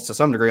just falls to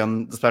some degree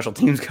on the special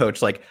teams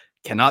coach. Like,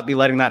 cannot be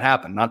letting that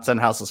happen. Not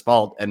Stenhouse's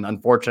fault, and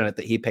unfortunate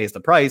that he pays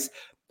the price.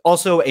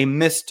 Also, a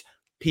missed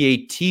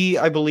PAT,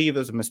 I believe. It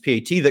was a missed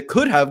PAT that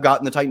could have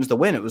gotten the Titans the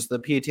win. It was the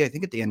PAT, I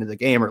think, at the end of the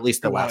game, or at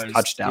least the last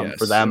touchdown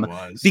for them.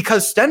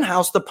 Because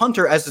Stenhouse, the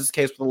punter, as is the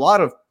case with a lot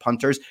of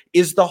punters,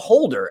 is the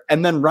holder.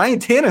 And then Ryan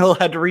Tannehill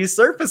had to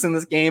resurface in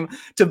this game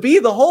to be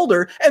the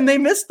holder, and they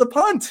missed the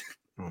punt.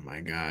 Oh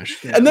my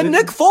gosh. Yeah, and then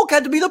Nick Folk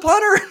had to be the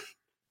punter.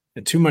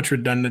 Too much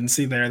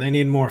redundancy there. They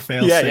need more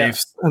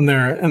fail-safes in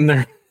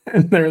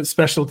their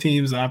special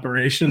teams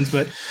operations.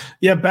 But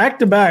yeah,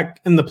 back-to-back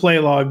in the play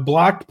log,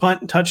 blocked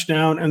punt,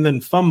 touchdown, and then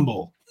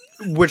fumble.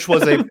 Which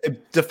was a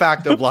de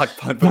facto blocked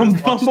punt.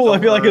 Fumble, I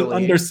feel like it's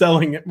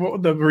underselling it.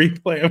 The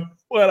replay of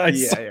what I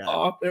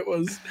saw. It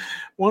was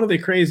one of the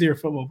crazier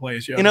football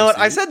plays. You know what?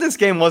 I said this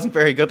game wasn't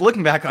very good.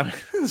 Looking back on it,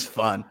 it was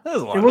fun.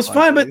 It was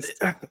fun, but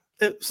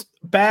it's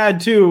bad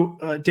too.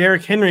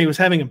 Derrick Henry was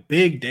having a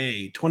big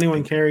day,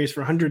 21 carries for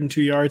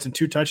 102 yards and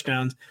 2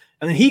 touchdowns,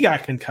 and then he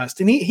got concussed,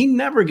 and he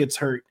never gets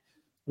hurt.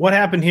 What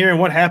happened here and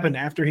what happened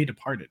after he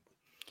departed?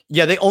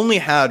 Yeah, they only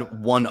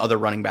had one other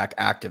running back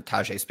active,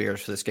 Tyjae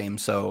Spears, for this game.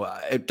 So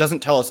it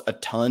doesn't tell us a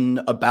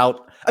ton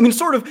about, I mean,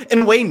 sort of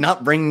in a way,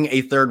 not bringing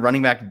a third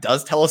running back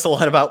does tell us a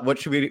lot about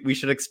what we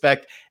should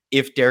expect.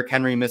 If Derrick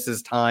Henry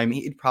misses time,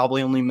 he'd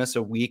probably only miss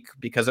a week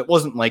because it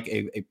wasn't like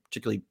a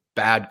particularly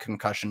bad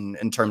concussion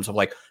in terms of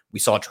like we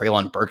saw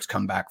Treylon Burks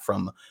come back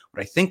from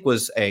what I think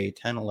was a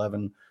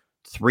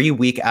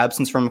 3-week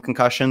absence from a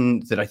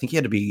concussion that I think he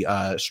had to be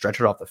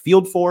stretchered off the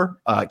field for.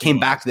 Came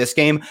back this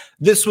game.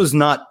 This was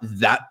not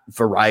that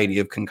variety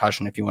of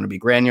concussion if you want to be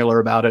granular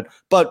about it,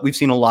 but we've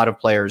seen a lot of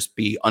players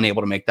be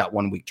unable to make that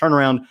 1-week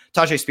turnaround.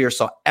 Tyjae Spears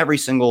saw every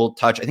single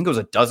touch. I think it was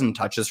a dozen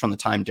touches from the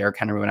time Derrick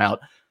Henry went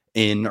out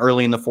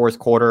early in the fourth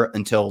quarter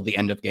until the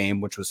end of game,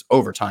 which was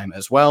overtime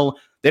as well.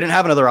 They didn't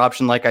have another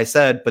option, like I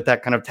said, but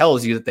that kind of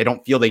tells you that they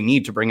don't feel they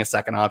need to bring a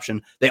second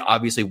option. They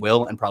obviously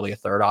will, and probably a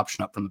third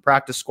option up from the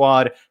practice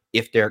squad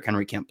if Derrick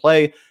Henry can't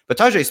play. But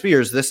Tyjae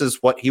Spears, this is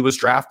what he was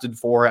drafted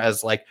for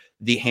as like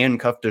the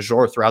handcuff du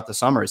jour throughout the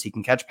summers. He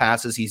can catch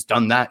passes. He's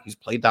done that. He's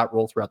played that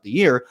role throughout the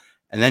year.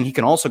 And then he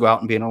can also go out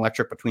and be an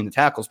electric between the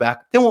tackles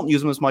back. They won't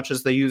use him as much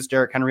as they use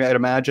Derrick Henry, I'd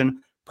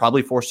imagine.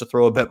 Probably forced to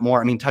throw a bit more.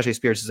 I mean, Tyjae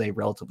Spears is a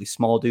relatively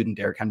small dude, and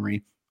Derrick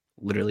Henry,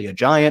 literally a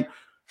giant.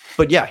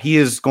 But yeah, he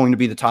is going to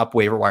be the top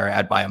waiver wire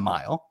ad by a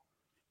mile.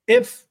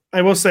 If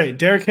I will say,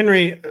 Derrick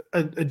Henry,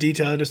 a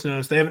detail I just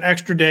noticed, they have an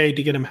extra day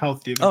to get him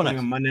healthy. They're playing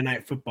on Monday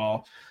Night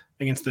Football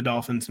against the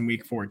Dolphins in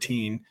Week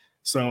 14.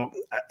 So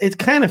it's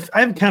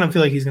I kind of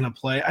feel like he's going to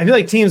play. I feel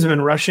like teams have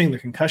been rushing the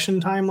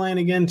concussion timeline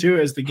again too,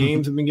 as the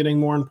games have been getting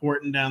more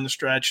important down the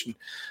stretch. And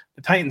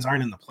the Titans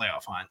aren't in the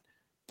playoff hunt,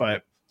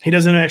 but he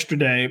does an extra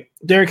day.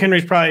 Derrick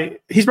Henry's probably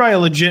a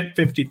legit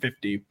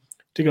 50-50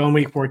 to go in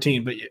Week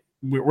 14, but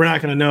we're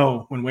not going to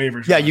know when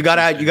waivers. Yeah, you got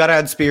to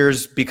add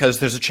Spears because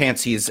there's a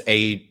chance he's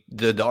the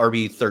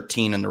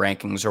RB13 in the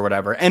rankings or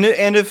whatever. And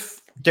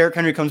if Derrick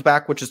Henry comes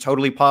back, which is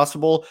totally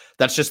possible,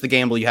 that's just the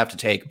gamble you have to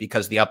take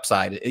because the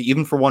upside,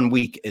 even for 1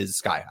 week, is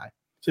sky high.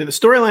 So the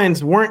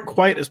storylines weren't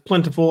quite as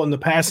plentiful in the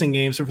passing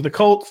game. So for the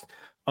Colts,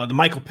 the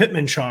Michael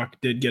Pittman chalk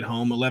did get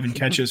home, 11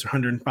 catches,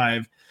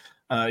 105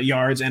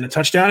 yards and a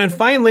touchdown. And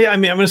finally, I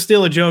mean, I'm going to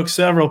steal a joke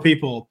several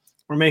people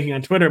were making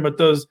on Twitter, but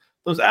those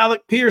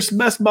Alec Pierce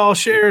best ball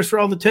shares for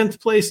all the 10th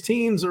place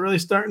teams are really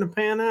starting to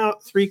pan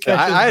out. 3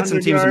 catches. I had some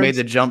teams that made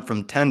the jump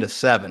from 10 to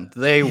 7.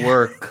 They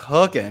were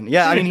cooking.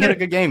 Yeah, I mean, he had a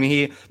good game.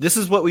 This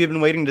is what we've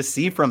been waiting to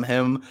see from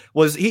him.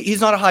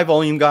 He's not a high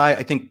volume guy.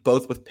 I think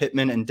both with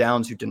Pittman and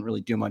Downs, who didn't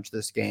really do much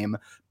this game,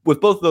 with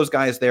both of those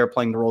guys there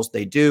playing the roles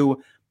they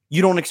do,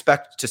 you don't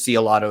expect to see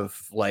a lot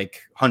of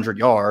like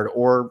 100-yard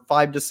or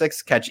 5 to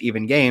 6 catch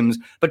even games.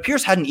 But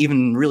Pierce hadn't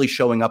even really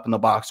showing up in the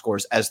box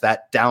scores as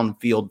that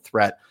downfield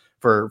threat.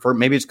 For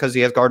maybe it's because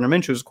he has Gardner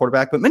Minshew as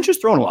quarterback, but Minshew's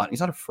throwing a lot.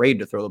 He's not afraid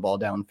to throw the ball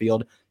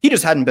downfield. He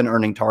just hadn't been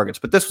earning targets.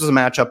 But this was a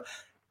matchup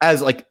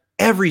as like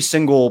every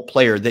single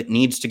player that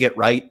needs to get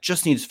right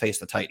just needs to face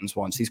the Titans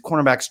once. These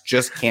cornerbacks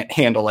just can't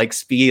handle like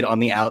speed on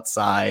the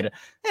outside.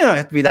 You don't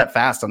have to be that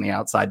fast on the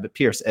outside, but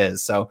Pierce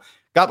is. So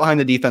got behind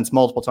the defense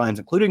multiple times,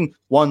 including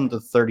one the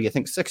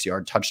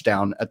 6-yard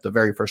touchdown at the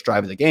very first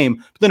drive of the game,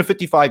 but then a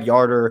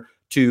 55-yarder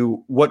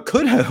to what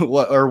could have,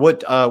 or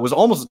what was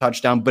almost a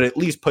touchdown, but at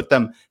least put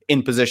them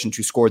in position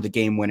to score the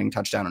game-winning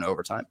touchdown in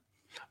overtime.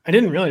 I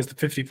didn't realize the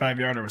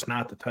 55-yarder was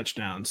not the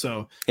touchdown.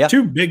 So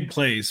 2 big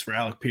plays for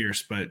Alec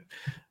Pierce, but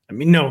I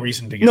mean, no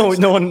reason to get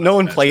no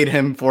one played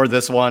him for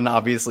this one.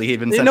 Obviously, he'd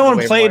been sent no one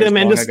played him,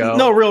 and just ago.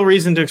 No real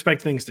reason to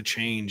expect things to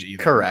change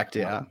either. Correct.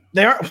 Yeah,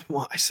 they are.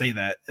 Well, I say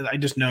that. I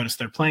just noticed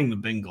they're playing the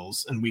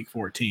Bengals in Week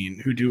 14,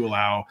 who do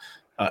allow,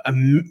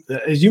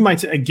 as you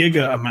might say, a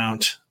giga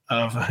amount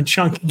of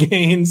chunk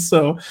gains.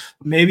 So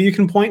maybe you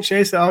can point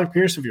chase Alec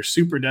Pierce if you're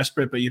super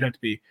desperate, but you'd have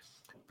to be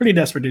pretty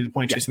desperate to do the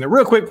point chasing.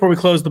 Real quick before we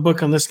close the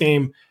book on this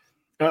game,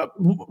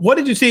 what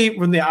did you see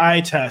from the eye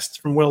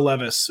test from Will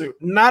Levis?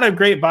 Not a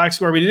great box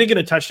score. We didn't get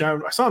a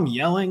touchdown. I saw him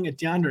yelling at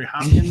DeAndre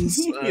Hopkins.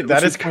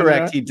 That is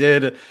correct. He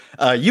did.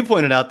 You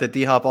pointed out that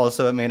D-Hop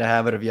also made a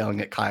habit of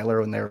yelling at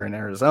Kyler when they were in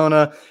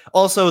Arizona.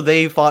 Also,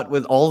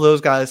 all those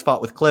guys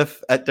fought with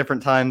Cliff at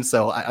different times.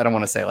 So I don't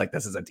want to say like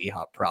this is a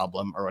D-Hop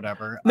problem or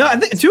whatever. No, I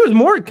think too, it was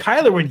more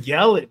Kyler would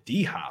yell at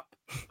D-Hop.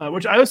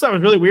 Which I always thought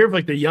was really weird,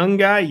 like the young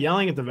guy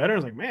yelling at the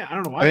veterans. Like, man, I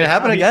don't know why. I mean, it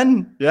happened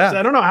again. Yeah,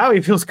 I don't know how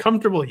he feels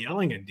comfortable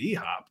yelling at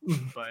D-Hop,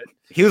 but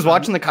he was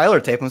watching the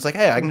Kyler tape and was like,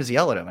 "Hey, I can just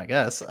yell at him, I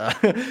guess."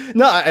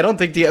 No, I don't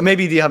think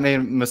maybe D-Hop made a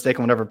mistake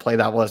on whatever play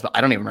that was, but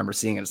I don't even remember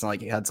seeing it. It's not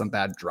like he had some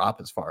bad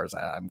drop as far as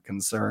I'm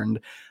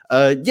concerned.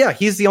 Yeah,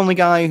 he's the only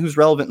guy who's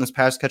relevant in this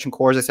pass catching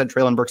core. As I said,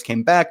 Treylon Burks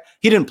came back.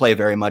 He didn't play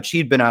very much.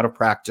 He'd been out of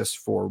practice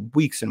for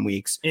weeks and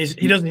weeks. He's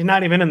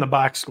not even in the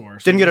box score.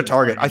 So didn't get a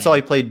target. I saw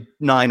he played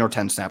 9 or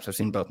 10 snaps. I've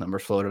seen both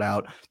numbers floated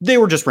out. They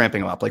were just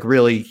ramping him up. Like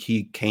really,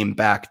 he came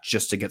back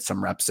just to get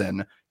some reps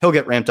in. He'll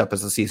get ramped up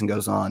as the season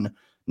goes on.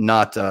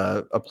 Not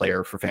a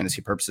player for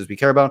fantasy purposes we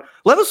care about.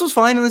 Levis was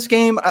fine in this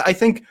game. I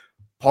think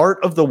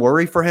part of the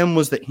worry for him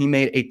was that he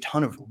made a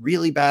ton of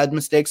really bad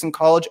mistakes in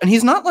college, and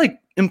he's not like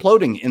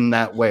imploding in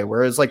that way.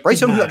 Whereas like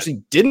Bryce Young, who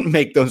actually didn't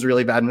make those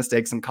really bad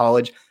mistakes in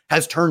college,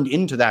 has turned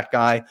into that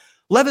guy.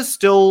 Levis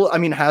still, I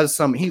mean, has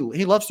some, he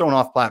loves throwing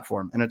off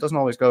platform, and it doesn't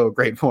always go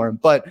great for him,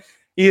 but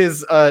he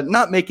is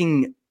not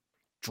making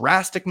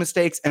drastic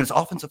mistakes, and his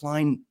offensive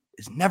line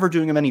is never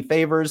doing him any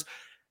favors.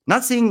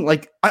 Not seeing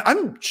like,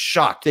 I'm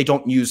shocked they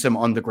don't use him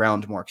on the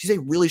ground more. He's a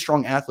really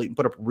strong athlete and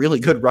put up really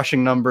good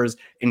rushing numbers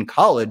in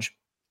college.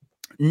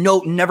 No,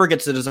 never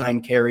gets a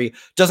design carry,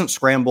 doesn't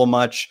scramble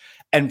much.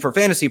 And for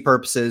fantasy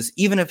purposes,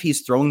 even if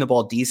he's throwing the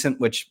ball decent,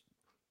 which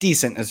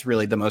decent is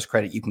really the most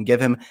credit you can give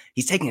him,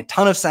 he's taking a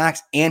ton of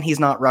sacks and he's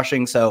not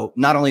rushing. So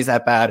not only is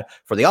that bad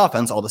for the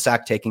offense, all the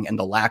sack taking and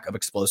the lack of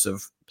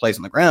explosive plays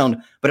on the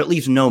ground, but it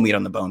leaves no meat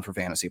on the bone for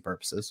fantasy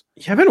purposes.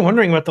 Yeah, I've been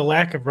wondering about the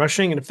lack of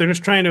rushing and if they're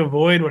just trying to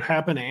avoid what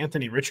happened to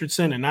Anthony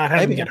Richardson and not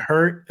having him get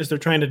hurt as they're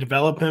trying to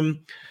develop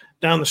him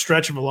down the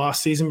stretch of a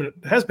lost season. But it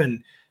has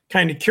been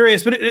kind of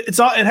curious, but it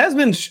has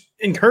been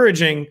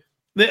encouraging.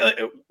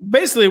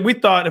 Basically, we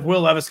thought if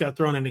Will Levis got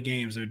thrown into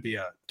games, it would be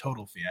a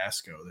total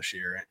fiasco this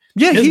year.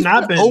 Yeah, he's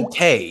not been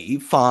okay,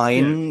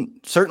 fine. Yeah.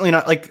 Certainly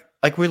not like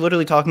we're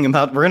literally talking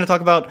about. We're going to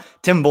talk about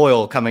Tim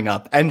Boyle coming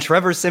up and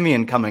Trevor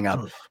Siemian coming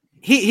up.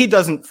 He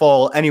doesn't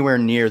fall anywhere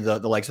near the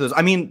likes of those.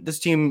 I mean, this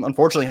team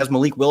unfortunately has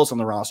Malik Willis on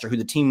the roster, who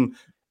the team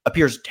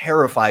appears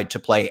terrified to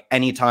play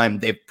anytime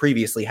they've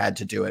previously had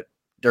to do it.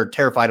 They're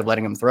terrified of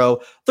letting him throw.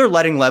 They're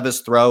letting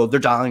Levis throw. They're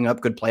dialing up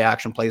good play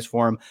action plays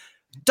for him.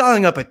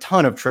 Dialing up a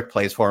ton of trick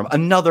plays for him.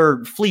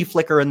 Another flea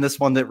flicker in this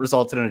one that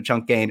resulted in a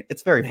chunk gain.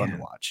 It's very fun to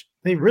watch.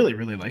 They really,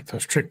 really like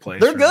those trick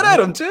plays. They're good at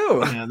them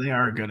too. Yeah, they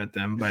are good at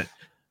them, but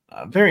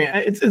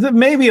it's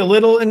maybe a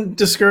little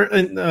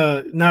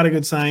not a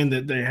good sign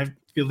that they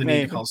feel the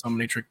need to call so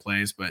many trick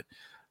plays, but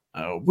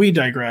we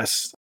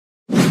digress.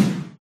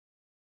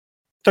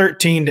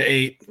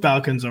 13-8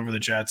 Falcons over the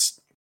Jets.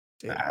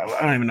 I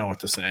don't even know what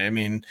to say. I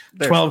mean,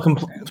 12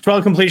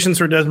 completions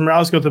for Desmond Ritter.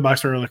 Let's go to the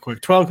box really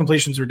quick. 12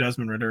 completions for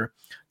Desmond Ritter,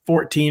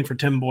 14 for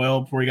Tim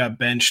Boyle before he got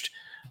benched,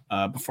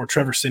 before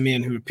Trevor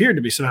Siemian, who appeared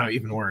to be somehow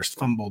even worse,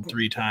 fumbled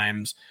 3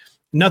 times.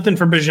 Nothing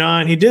for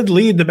Bijan. He did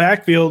lead the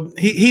backfield.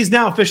 He's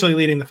now officially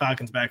leading the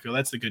Falcons backfield.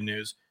 That's the good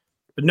news.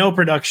 But no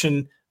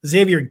production.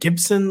 Xavier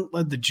Gibson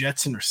led the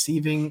Jets in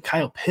receiving.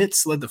 Kyle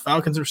Pitts led the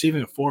Falcons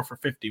receiving, a 4 for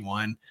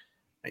 51.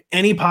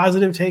 Any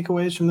positive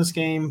takeaways from this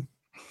game?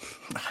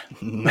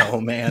 No,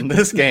 man,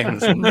 this game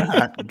is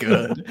not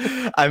good.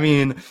 I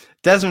mean,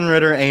 Desmond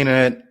Ritter ain't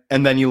it.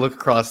 And then you look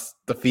across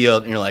the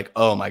field and you're like,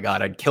 oh my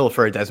God, I'd kill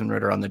for a Desmond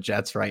Ritter on the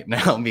Jets right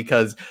now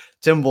because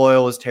Tim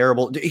Boyle was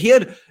terrible.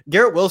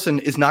 Garrett Wilson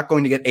is not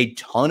going to get a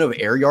ton of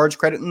air yards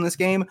credit in this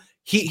game.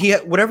 He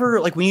had whatever,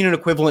 like we need an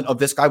equivalent of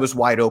this guy was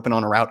wide open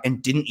on a route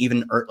and didn't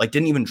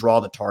even draw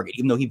the target,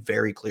 even though he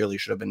very clearly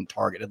should have been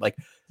targeted. Like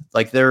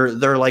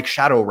they're like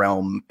Shadow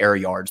Realm air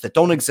yards that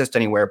don't exist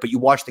anywhere. But you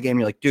watch the game, and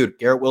you're like, dude,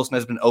 Garrett Wilson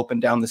has been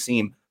open down the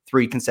seam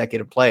 3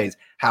 consecutive plays.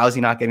 How is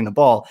he not getting the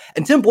ball?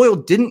 And Tim Boyle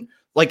didn't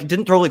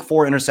throw like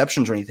 4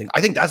 interceptions or anything.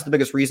 I think that's the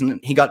biggest reason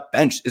he got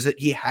benched is that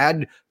he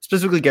had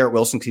specifically Garrett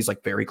Wilson, because he's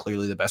like very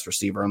clearly the best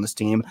receiver on this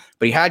team,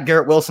 but he had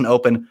Garrett Wilson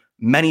open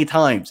many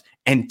times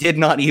and did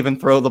not even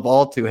throw the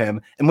ball to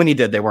him. And when he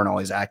did, they weren't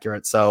always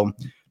accurate. So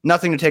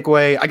nothing to take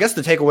away. I guess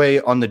the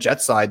takeaway on the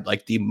Jets side,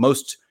 like the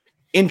most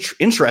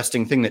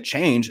interesting thing that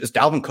changed is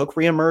Dalvin Cook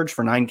reemerged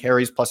for 9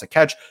 carries plus a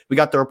catch. We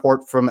got the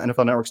report from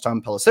NFL Network's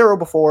Tom Pelissero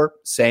before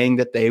saying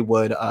that they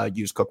would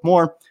use Cook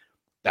more.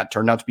 That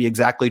turned out to be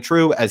exactly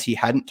true, as he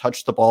hadn't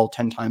touched the ball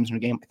 10 times in a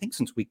game, I think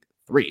since week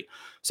 3.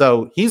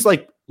 So he's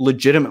like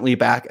legitimately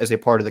back as a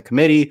part of the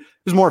committee. He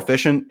was more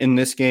efficient in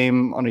this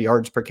game on a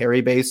yards per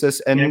carry basis.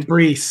 And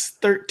Brees,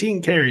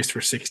 13 carries for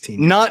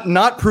 16.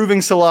 Not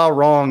proving Salah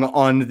wrong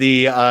on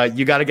the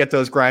you got to get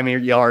those grimy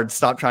yards,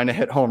 stop trying to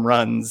hit home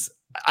runs.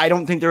 I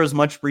don't think there was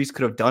much Brees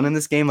could have done in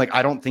this game. Like,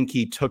 I don't think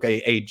he took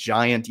a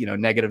giant,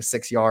 negative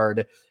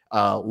 6-yard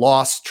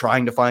loss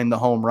trying to find the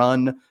home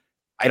run.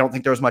 I don't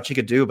think there was much he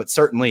could do, but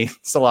certainly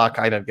Salah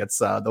kind of gets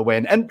the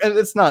win. And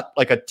it's not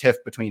like a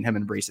tiff between him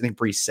and Brees. I think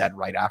Brees said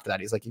right after that,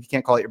 he's like, if you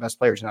can't call it your best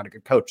players, you're not a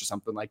good coach or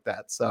something like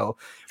that. So,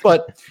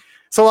 but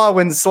Salah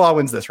wins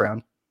this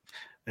round.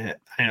 I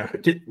know.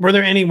 Were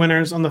there any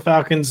winners on the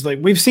Falcons? Like,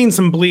 we've seen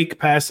some bleak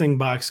passing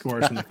box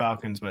scores from the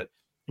Falcons, but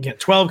again,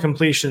 12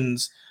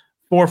 completions,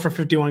 4 for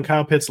 51.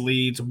 Kyle Pitts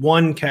leads,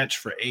 1 catch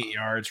for 8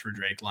 yards for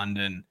Drake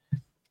London. I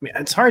mean,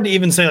 it's hard to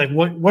even say like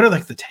what are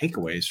like the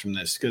takeaways from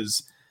this,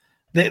 because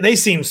they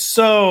seem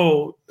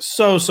so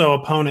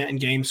opponent and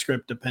game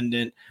script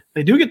dependent.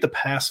 They do get the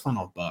pass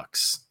funnel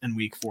Bucks in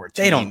week 14.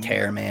 They don't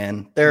care,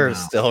 man. They're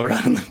still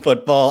running the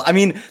football. I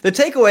mean, the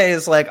takeaway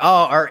is like,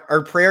 oh,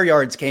 our prayer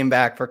yards came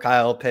back for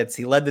Kyle Pitts.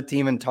 He led the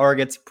team in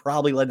targets,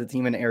 probably led the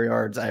team in air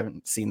yards. I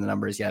haven't seen the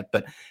numbers yet,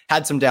 but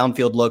had some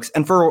downfield looks.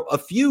 And for a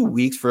few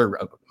weeks, for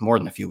more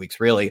than a few weeks,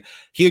 really,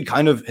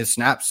 his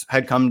snaps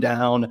had come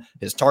down,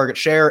 his target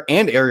share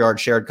and air yard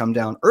share had come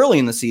down early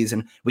in the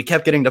season. We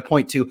kept getting to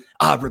point to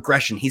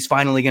regression. He's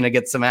finally going to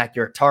get some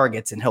accurate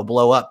targets and he'll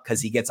blow up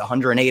because he gets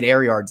 108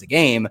 air yards a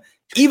game.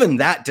 Even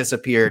that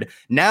disappeared.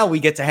 Now we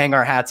get to hang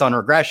our hats on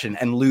regression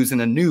and lose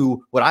in a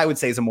new, what I would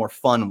say is a more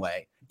fun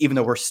way, even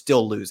though we're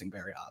still losing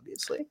very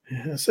obviously.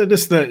 Yeah, so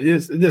this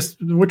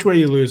which way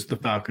you lose the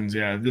Falcons,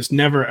 just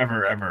never,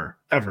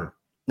 ever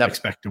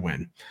expect to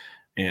win.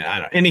 And I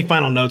don't, any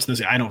final notes on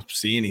this? I don't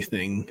see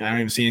anything. I don't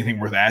even see anything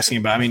worth asking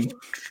about. I mean,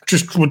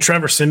 just would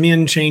Trevor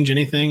Siemian change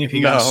anything if he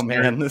got? No,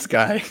 man, this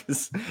guy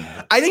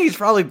I think he's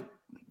probably.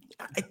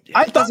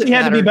 I thought he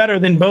had to be better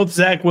than both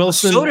Zach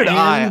Wilson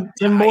and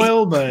Tim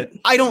Boyle, but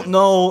I don't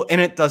know,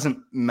 and it doesn't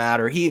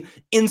matter. He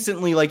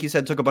instantly, like you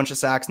said, took a bunch of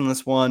sacks in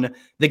this one.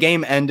 The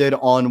game ended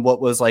on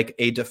what was like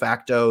a de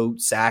facto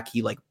sack.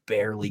 He like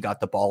barely got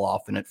the ball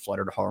off, and it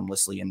fluttered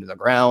harmlessly into the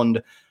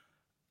ground.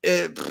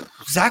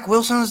 Zach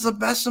Wilson is the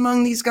best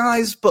among these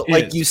guys, but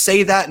you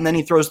say that, and then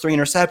he throws 3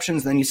 interceptions,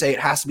 and then you say it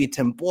has to be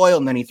Tim Boyle,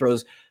 and then he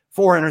throws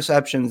 4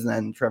 interceptions, and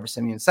then Trevor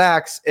Siemian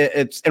sacks.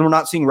 And we're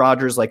not seeing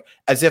Rodgers like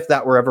as if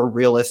that were ever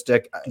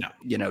realistic,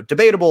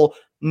 debatable.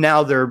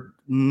 Now they're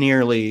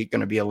nearly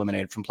going to be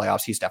eliminated from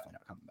playoffs. He's definitely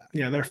not coming back.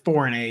 Yeah, they're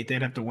 4-8.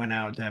 They'd have to win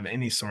out to have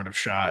any sort of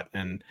shot.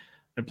 And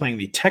they're playing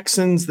the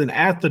Texans, then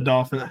at the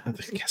Dolphins.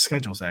 The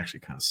schedule's actually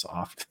kind of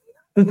soft.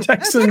 The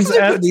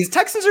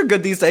Texans are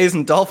good these days,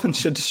 and Dolphins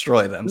should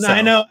destroy them. No, so.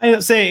 I know. I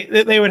say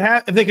they would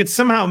have if they could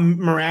somehow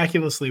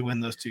miraculously win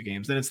those 2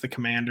 games. Then it's the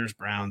Commanders,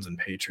 Browns, and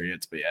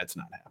Patriots. But it's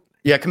not happening.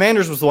 Yeah,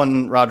 Commanders was the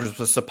one Rodgers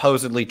was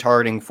supposedly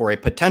targeting for a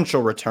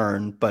potential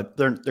return, but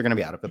they're going to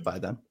be out of it by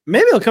then.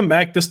 Maybe he'll come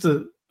back just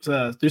to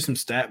do some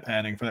stat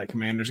padding for that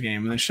Commanders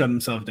game, and then shut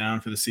himself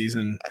down for the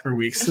season for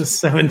weeks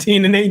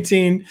 17 and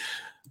 18.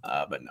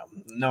 But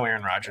no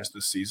Aaron Rodgers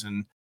this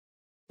season.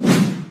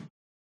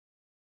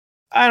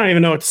 I don't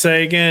even know what to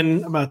say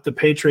again about the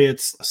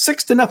Patriots.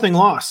 6-0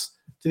 loss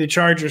to the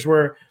Chargers,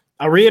 where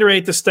I'll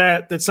reiterate the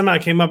stat that somehow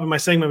came up in my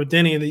segment with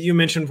Denny that you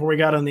mentioned before we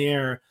got on the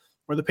air,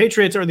 where the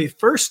Patriots are the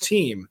first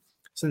team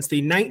since the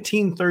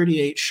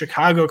 1938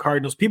 Chicago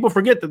Cardinals. People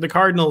forget that the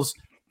Cardinals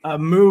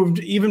moved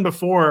even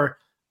before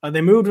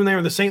they moved when they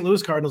were the St.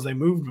 Louis Cardinals. They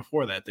moved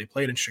before that. They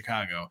played in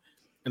Chicago.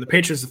 And the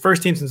Patriots, the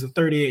first team since the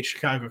 38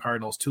 Chicago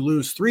Cardinals to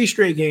lose 3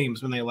 straight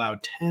games when they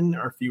allowed 10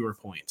 or fewer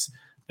points.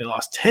 They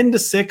lost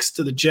 10-6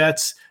 to the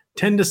Jets,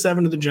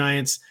 10-7 to the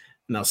Giants,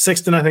 and now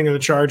 6-0 to the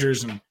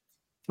Chargers. And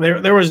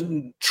there was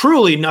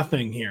truly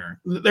nothing here.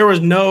 There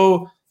was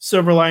no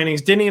silver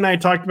linings. Denny and I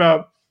talked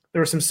about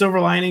there were some silver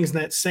linings in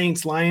that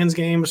Saints-Lions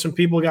game. Some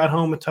people got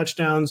home with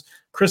touchdowns.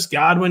 Chris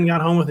Godwin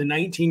got home with a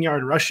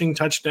 19-yard rushing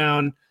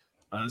touchdown.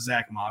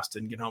 Zach Moss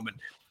didn't get home, but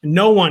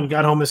no one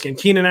got home this game.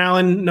 Keenan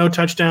Allen, no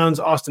touchdowns.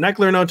 Austin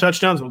Eckler, no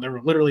touchdowns. Well, there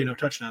were literally no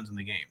touchdowns in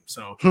the game.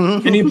 So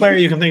any player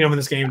you can think of in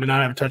this game did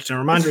not have a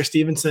touchdown. Ramondre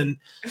Stevenson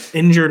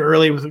injured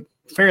early with a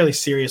fairly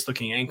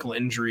serious-looking ankle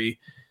injury.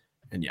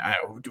 And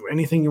do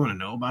anything you want to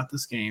know about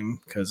this game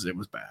because it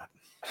was bad.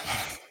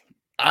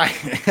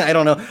 I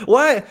don't know.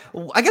 Why?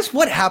 I guess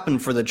what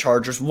happened for the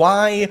Chargers?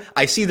 Why?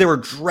 I see they were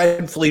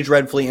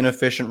dreadfully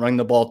inefficient running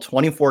the ball,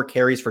 24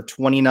 carries for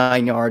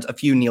 29 yards, a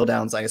few kneel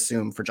downs, I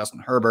assume, for Justin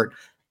Herbert,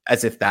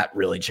 as if that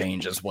really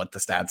changes what the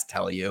stats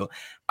tell you.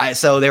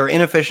 So they were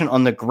inefficient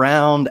on the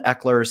ground.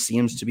 Eckler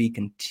seems to be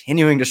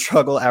continuing to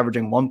struggle,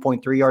 averaging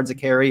 1.3 yards a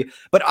carry.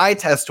 But eye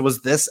test,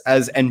 was this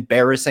as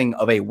embarrassing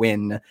of a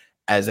win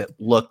as it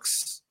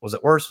looks? Was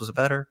it worse? Was it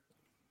better?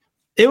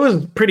 It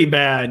was pretty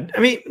bad. I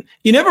mean,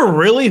 you never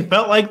really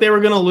felt like they were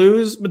going to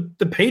lose, but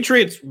the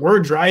Patriots were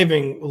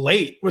driving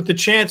late with the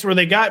chance where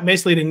they got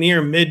basically to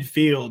near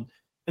midfield,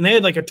 and they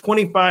had like a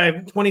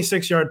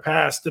 26-yard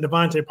pass to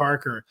Devontae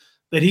Parker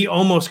that he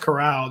almost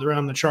corralled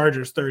around the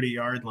Chargers'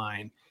 30-yard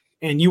line,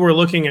 and you were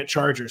looking at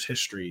Chargers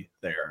history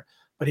there,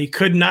 but he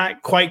could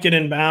not quite get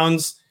in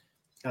bounds,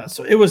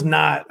 so it was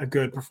not a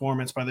good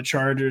performance by the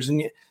Chargers,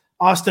 and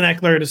Austin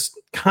Eckler just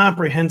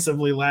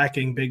comprehensively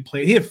lacking big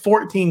play. He had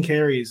 14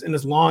 carries, and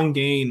his long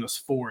gain was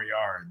 4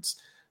 yards.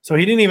 So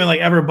he didn't even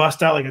ever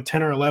bust out a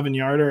 10 or 11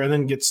 yarder and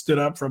then get stood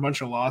up for a bunch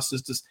of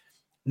losses. Just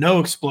no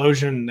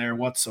explosion there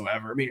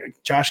whatsoever. I mean,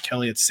 Josh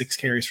Kelly had 6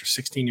 carries for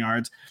 16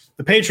 yards.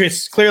 The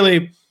Patriots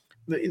clearly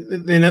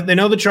they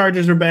know the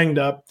Chargers are banged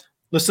up.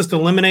 Let's just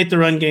eliminate the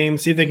run game,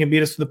 see if they can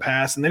beat us to the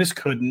pass, and they just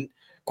couldn't.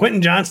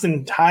 Quentin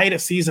Johnston tied a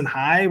season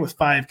high with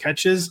 5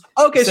 catches.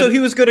 Okay, so he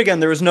was good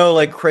again. There was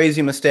no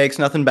crazy mistakes.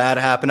 Nothing bad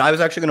happened. I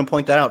was actually going to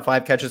point that out.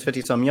 5 catches,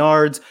 50-some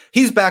yards.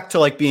 He's back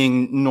to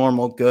being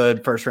normal,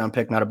 good first-round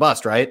pick, not a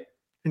bust, right?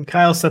 And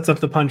Kyle sets up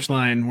the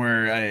punchline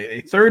where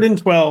a 3rd and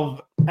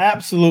 12,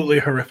 absolutely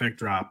horrific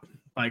drop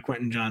by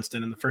Quentin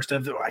Johnston in the first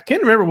half. I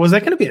can't remember. Was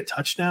that going to be a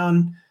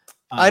touchdown?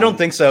 I don't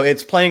think so.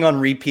 It's playing on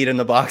repeat in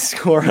the box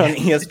score on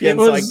ESPN,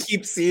 so I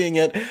keep seeing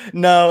it.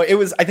 No, it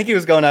was. I think he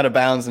was going out of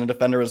bounds, and a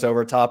defender was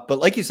over top. But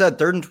like you said,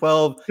 3rd and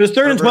 12. It was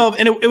 3rd and 12,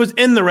 and it was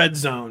in the red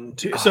zone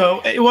too.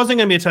 So it wasn't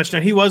going to be a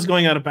touchdown. He was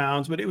going out of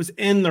bounds, but it was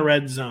in the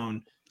red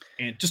zone,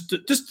 and just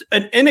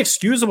an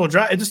inexcusable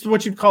drop. It's just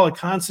what you'd call a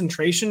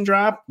concentration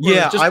drop.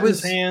 Yeah, I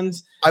was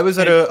hands. I was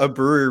at a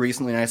brewery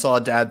recently, and I saw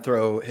a dad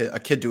throw a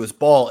kid to his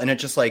ball, and it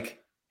just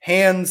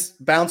hands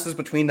bounces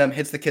between them,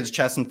 hits the kid's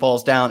chest and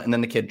falls down, and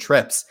then the kid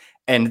trips.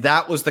 And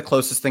that was the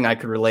closest thing I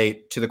could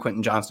relate to the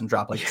Quentin Johnston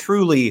drop.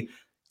 Truly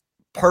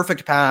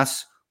perfect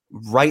pass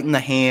right in the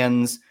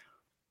hands,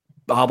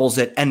 bobbles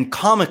it, and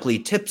comically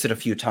tips it a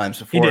few times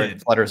before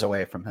it flutters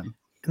away from him.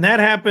 And that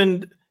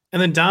happened.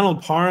 And then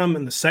Donald Parham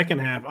in the second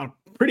half, on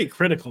a pretty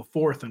critical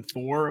 4th and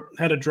 4,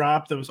 had a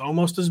drop that was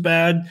almost as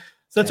bad.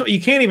 So that's what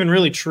you can't even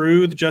really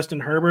truth Justin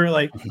Herbert.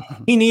 Like,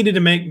 he needed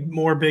to make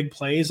more big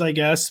plays, I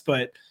guess,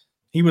 but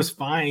he was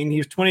fine. He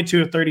was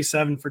 22 of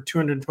 37 for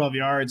 212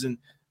 yards, and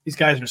these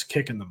guys are just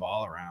kicking the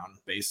ball around,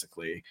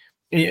 basically.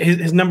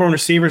 His number one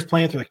receiver is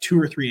playing through like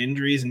 2 or 3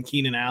 injuries in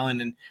Keenan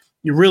Allen, and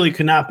you really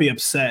could not be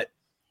upset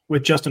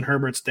with Justin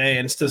Herbert's day.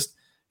 And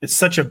it's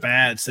such a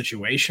bad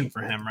situation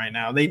for him right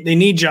now. They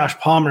need Josh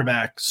Palmer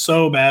back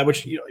so bad,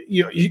 which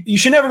you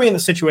should never be in the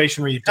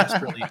situation where you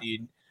desperately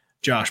need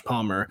Josh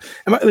Palmer.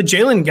 And with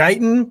Jalen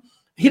Guyton,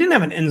 he didn't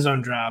have an end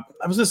zone drop.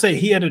 I was going to say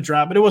he had a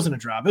drop, but it wasn't a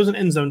drop. It was an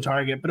end zone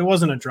target, but it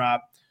wasn't a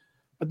drop.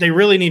 But they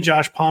really need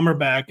Josh Palmer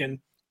back. And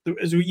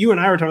as you and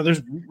I were talking, there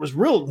was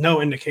real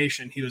no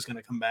indication he was going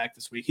to come back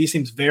this week. He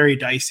seems very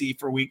dicey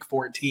for week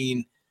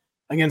 14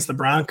 against the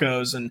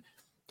Broncos. And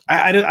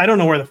I don't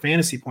know where the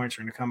fantasy points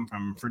are going to come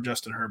from for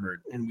Justin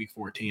Herbert in week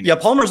 14. Yeah,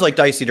 Palmer's like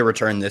dicey to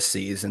return this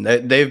season.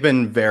 They've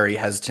been very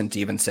hesitant to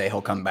even say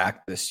he'll come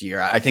back this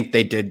year. I think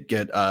they did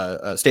get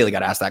Staley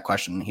got asked that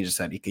question. He just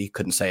said he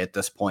couldn't say at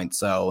this point.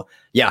 So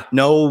yeah,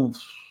 no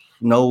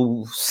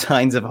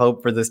signs of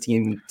hope for this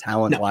team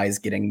talent-wise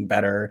getting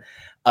better.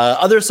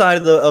 Other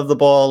side of the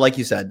ball, like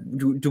you said,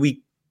 do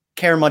we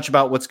care much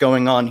about what's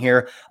going on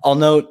here? I'll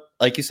note,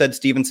 like you said,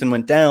 Stevenson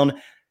went down.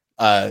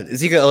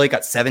 Ezekiel Elliott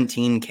got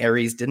 17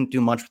 carries, didn't do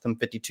much with them,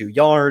 52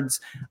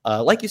 yards.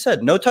 Like you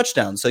said, no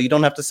touchdowns, so you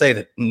don't have to say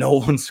that no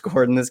one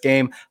scored in this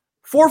game.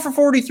 4 for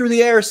 40 through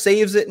the air,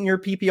 saves it in your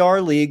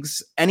PPR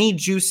leagues. Any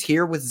juice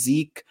here with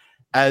Zeke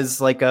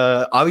as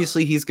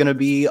obviously he's going to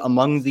be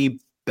among the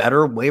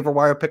better waiver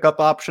wire pickup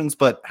options,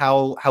 but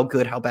how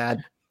good, how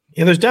bad?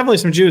 Yeah, there's definitely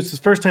some juice. It's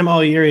the first time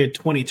all year he had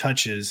 20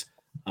 touches.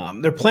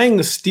 They're playing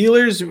the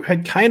Steelers, who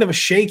had kind of a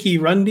shaky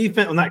run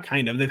defense. Well, not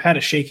kind of. They've had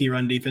a shaky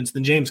run defense.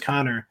 Then James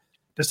Conner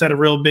just had a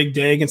real big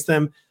day against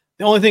them.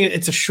 The only thing,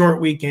 it's a short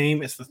week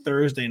game. It's the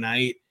Thursday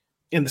night.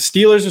 And the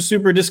Steelers are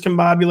super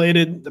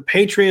discombobulated. The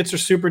Patriots are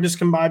super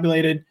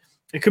discombobulated.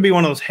 It could be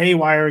one of those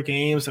haywire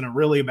games in a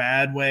really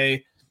bad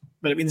way.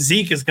 But, I mean,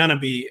 Zeke is going to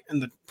be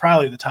in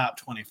probably the top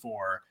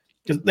 24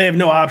 because they have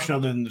no option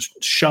other than the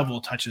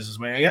shovel touches his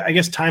way. I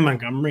guess Ty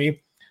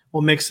Montgomery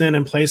will mix in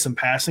and play some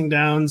passing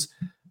downs.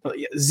 But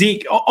yeah,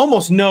 Zeke,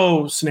 almost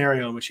no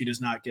scenario in which he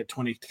does not get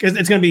 20 because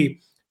it's going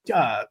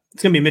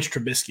to be Mitch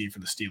Trubisky for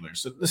the Steelers.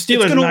 So the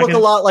Steelers it's going to look a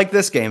lot like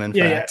this game. In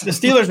fact, yeah, the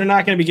Steelers are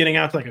not going to be getting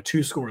out to like a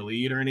 2-score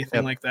lead or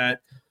anything like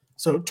that.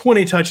 So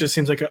 20 touches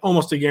seems like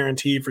almost a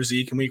guarantee for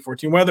Zeke in Week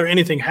 14. Whether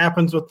anything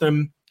happens with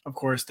them, of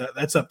course,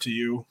 that's up to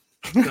you.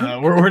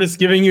 We're just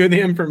giving you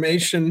the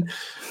information,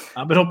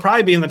 but he'll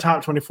probably be in the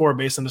top 24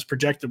 based on this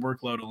projected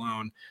workload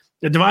alone.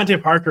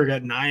 Devontae Parker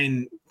got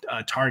 9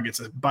 targets,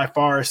 by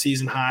far a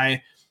season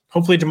high.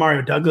 Hopefully,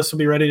 Demario Douglas will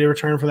be ready to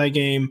return for that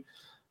game.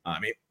 I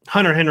mean,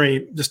 Hunter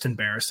Henry, just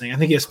embarrassing. I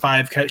think he has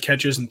 5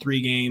 catches in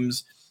 3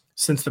 games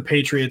since the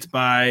Patriots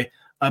bye.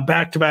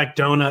 Back-to-back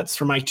donuts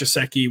for Mike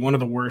Gesicki, one of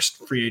the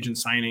worst free agent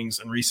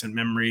signings in recent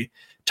memory.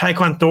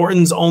 Tyquan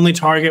Thornton's only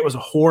target was a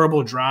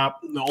horrible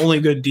drop. The only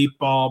good deep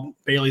ball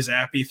Bailey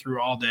Zappi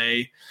threw all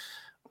day.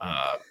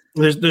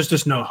 There's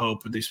just no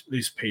hope with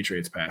these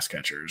Patriots pass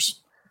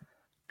catchers.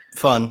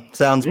 Fun.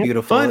 Sounds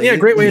beautiful. Fun. Yeah,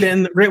 great way to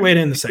end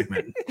the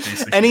segment.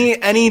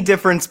 Any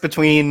difference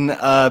between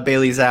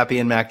Bailey Zappi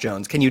and Mac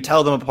Jones? Can you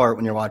tell them apart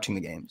when you're watching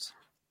the games?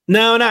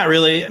 No, not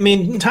really. I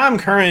mean, Tom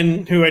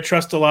Curran, who I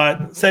trust a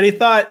lot, said he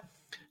thought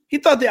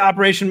the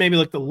operation maybe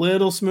looked a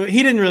little smooth.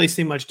 He didn't really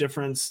see much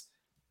difference,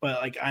 but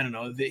like I don't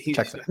know.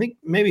 I think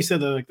maybe he said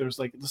that like there was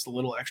like just a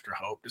little extra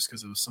hope just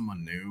because it was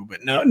someone new,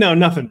 but no,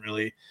 nothing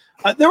really.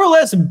 There were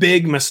less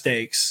big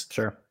mistakes.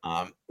 Sure.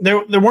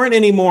 There weren't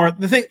any more.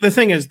 The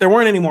thing is, there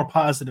weren't any more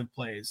positive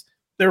plays.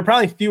 There were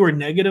probably fewer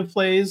negative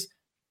plays.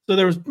 So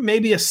there was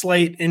maybe a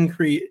slight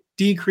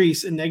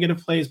decrease in negative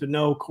plays, but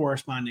no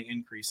corresponding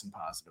increase in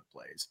positive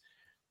plays.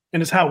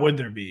 And it's how would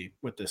there be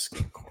with this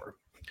core?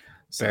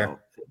 So Fair.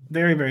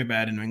 Very, very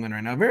bad in New England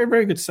right now. Very,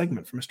 very good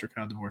segment for Mr.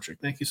 Kyle Dvorak.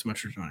 Thank you so much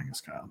for joining us,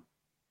 Kyle.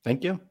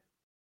 Thank you.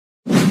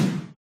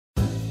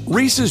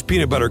 Reese's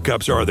peanut butter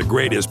cups are the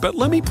greatest, but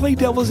let me play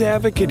devil's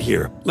advocate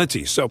here. Let's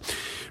see. So,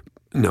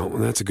 no,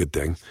 that's a good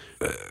thing.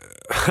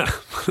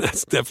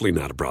 That's definitely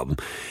not a problem.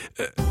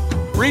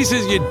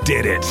 Reese's, you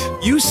did it.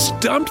 You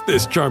stumped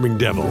this charming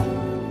devil.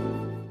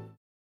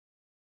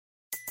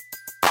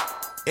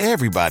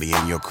 Everybody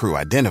in your crew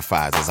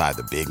identifies as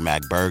either Big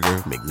Mac Burger,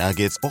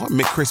 McNuggets, or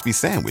McCrispy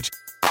Sandwich.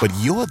 But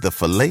you're the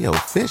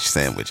Filet-O-Fish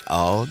Sandwich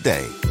all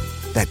day.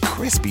 That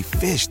crispy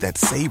fish, that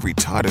savory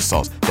tartar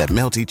sauce, that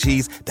melty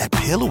cheese, that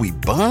pillowy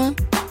bun.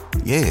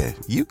 Yeah,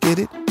 you get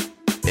it.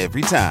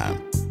 Every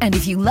time. And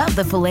if you love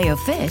the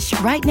Filet-O-Fish,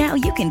 right now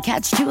you can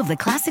catch 2 of the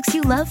classics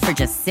you love for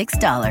just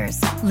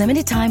 $6.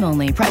 Limited time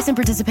only. Price and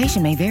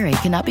participation may vary.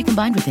 Cannot be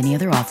combined with any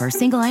other offer.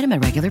 Single item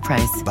at regular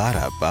price.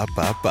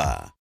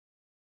 Ba-da-ba-ba-ba.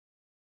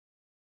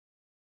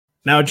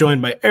 Now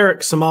joined by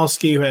Eric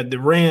Samalski, who had the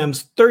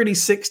Rams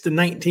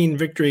 36-19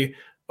 victory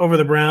over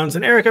the Browns.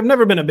 And Eric, I've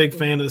never been a big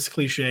fan of this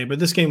cliche, but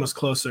this game was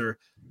closer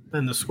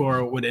than the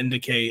score would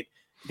indicate.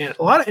 And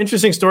a lot of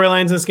interesting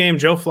storylines in this game.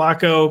 Joe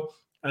Flacco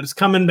just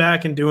coming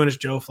back and doing his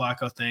Joe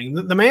Flacco thing.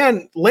 The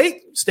man,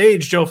 late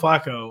stage Joe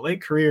Flacco,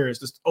 late career, is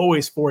just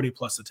always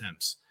 40-plus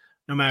attempts,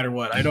 no matter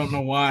what. I don't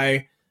know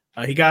why.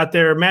 He got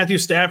there. Matthew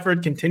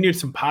Stafford continued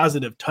some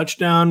positive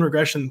touchdown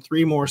regression,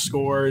 3 more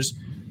scores.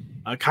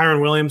 Kyron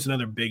Williams,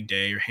 another big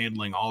day,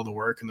 handling all the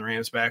work in the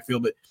Rams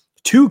backfield. But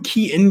 2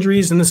 key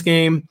injuries in this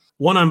game,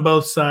 one on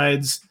both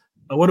sides.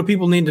 What do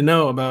people need to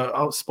know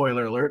about,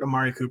 spoiler alert,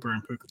 Amari Cooper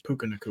and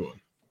Puka Nacua?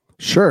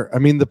 Sure. I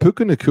mean, the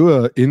Puka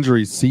Nacua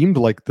injury seemed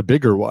like the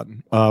bigger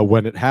one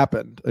when it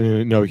happened.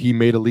 He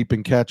made a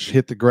leaping catch,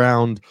 hit the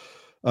ground,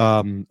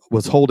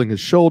 was holding his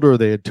shoulder.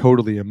 They had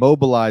totally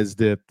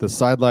immobilized it. The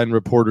sideline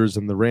reporters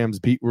and the Rams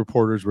beat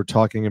reporters were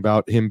talking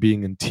about him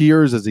being in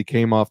tears as he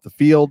came off the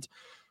field.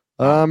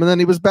 And then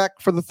he was back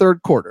for the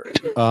third quarter.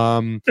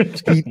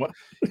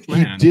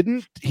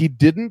 He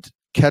didn't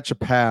catch a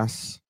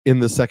pass in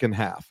the second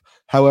half.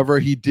 However,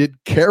 he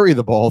did carry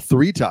the ball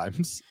 3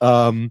 times.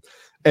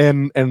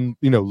 And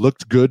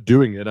looked good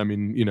doing it. I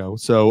mean,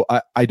 so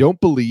I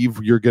don't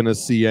believe you're going to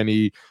see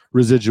any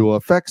residual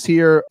effects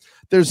here.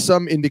 There's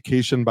some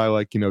indication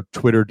by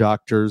Twitter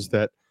doctors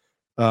that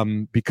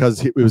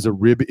because it was a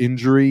rib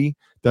injury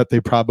that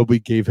they probably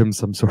gave him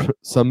some they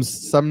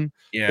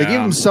gave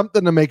him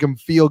something to make him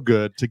feel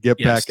good to get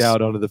back out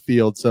onto the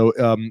field. So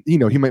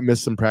he might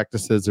miss some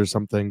practices or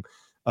something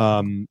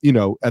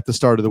at the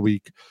start of the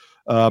week.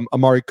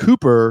 Amari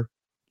Cooper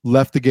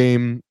left the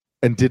game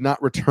and did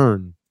not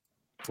return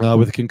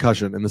with a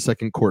concussion in the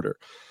second quarter.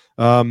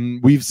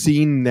 We've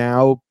seen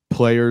now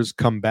players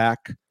come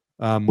back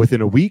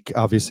within a week.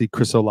 Obviously,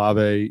 Chris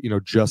Olave,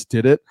 just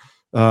did it.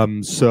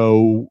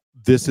 So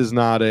this is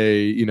not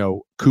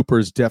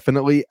Cooper's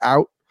definitely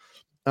out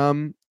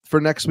for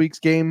next week's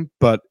game,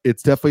 but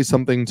it's definitely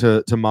something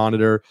to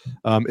monitor.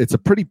 It's a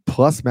pretty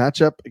plus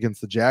matchup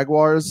against the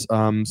Jaguars.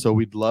 So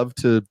we'd love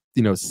to,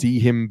 see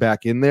him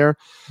back in there.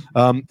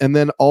 And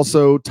then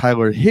also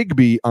Tyler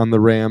Higbee on the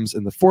Rams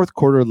in the fourth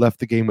quarter left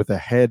the game with a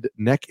head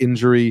neck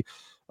injury.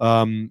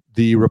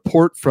 The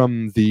report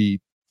from the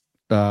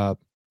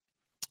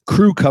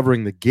crew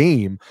covering the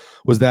game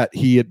was that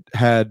he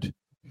had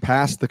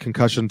passed the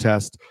concussion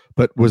test,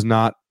 but was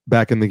not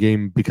back in the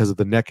game because of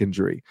the neck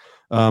injury.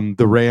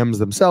 The Rams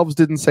themselves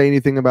didn't say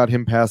anything about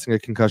him passing a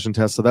concussion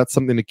test, so that's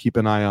something to keep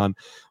an eye on.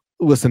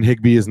 Listen,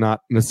 Higbee is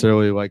not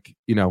necessarily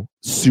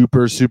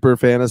super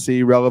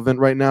fantasy relevant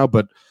right now,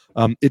 but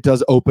it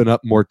does open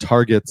up more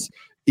targets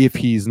if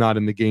he's not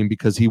in the game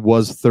because he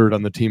was third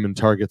on the team in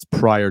targets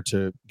prior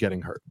to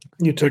getting hurt.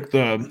 You took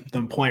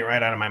the point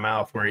right out of my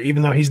mouth where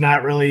even though he's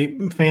not really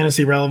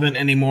fantasy relevant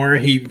anymore,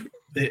 he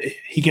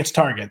gets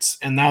targets,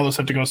 and now they'll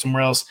have to go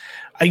somewhere else.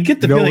 I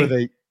get the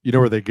feeling. You know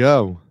where they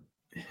go?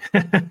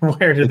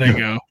 Where did they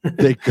go?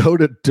 They go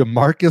to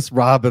DeMarcus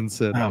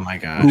Robinson. Oh my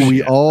gosh! Who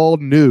we all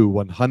knew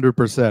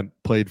 100%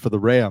 played for the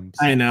Rams.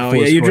 I know.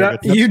 Yeah,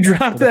 you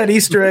dropped that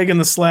Easter egg in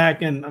the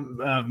Slack, and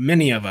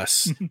many of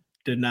us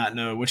did not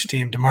know which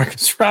team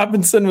DeMarcus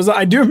Robinson was on.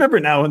 I do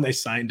remember now when they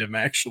signed him,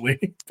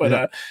 actually,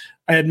 but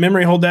I had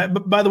memory hold that.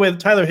 But by the way,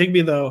 Tyler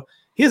Higbee, though,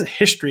 he has a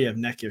history of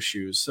neck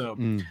issues, so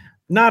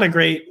not a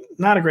great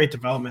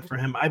development for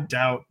him. I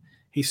doubt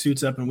he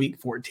suits up in week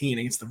 14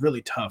 against the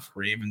really tough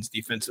Ravens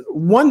defense.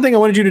 One thing I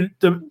wanted you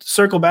to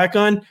circle back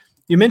on,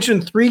 you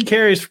mentioned 3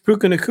 carries for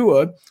Puka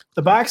Nacua.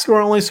 The box score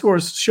only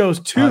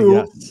shows 2.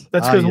 Yes.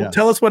 That's because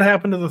tell us what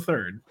happened to the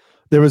third.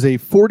 There was a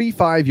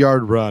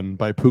 45-yard run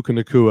by Puka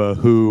Nacua,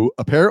 who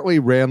apparently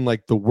ran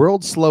like the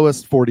world's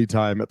slowest 40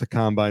 time at the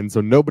combine,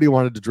 so nobody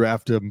wanted to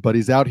draft him, but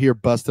he's out here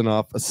busting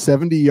off a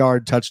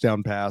 70-yard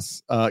touchdown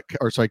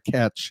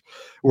catch,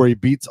 where he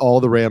beats all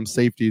the Rams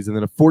safeties, and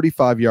then a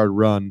 45-yard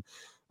run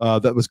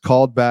that was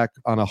called back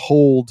on a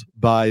hold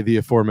by the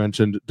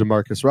aforementioned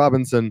DeMarcus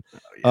Robinson,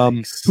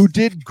 who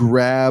did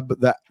grab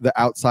the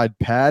outside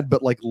pad,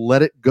 but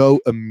let it go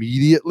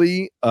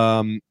immediately.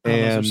 And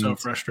those are so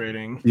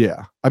frustrating.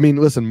 Yeah. I mean,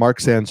 listen, Mark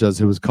Sanchez,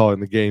 who was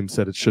calling the game,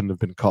 said it shouldn't have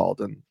been called.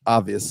 And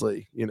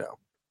obviously,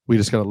 we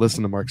just got to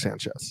listen to Mark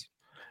Sanchez.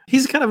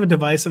 He's kind of a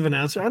divisive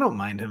announcer. I don't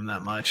mind him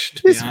that much,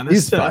 to be honest.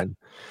 He's fine.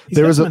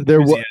 There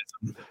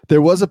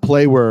was a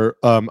play where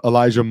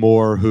Elijah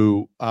Moore,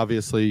 who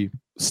obviously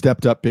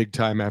stepped up big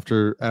time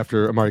after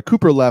Amari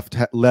Cooper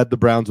led the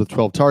Browns with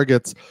 12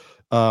 targets.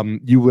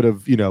 You would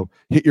have,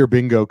 hit your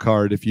bingo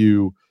card if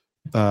you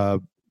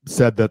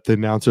said that the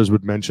announcers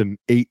would mention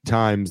 8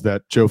 times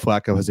that Joe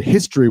Flacco has a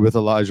history with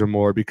Elijah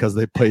Moore because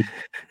they played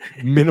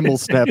minimal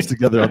snaps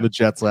together on the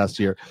Jets last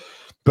year.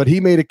 But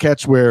he made a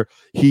catch where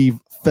he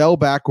fell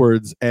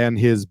backwards and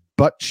his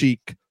butt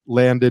cheek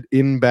landed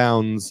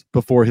inbounds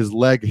before his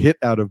leg hit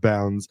out of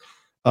bounds.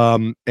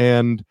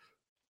 And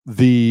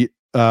the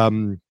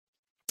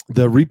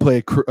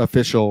replay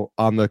official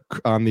on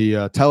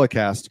the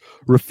telecast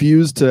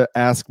refused to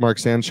ask Mark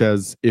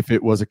Sanchez if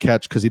it was a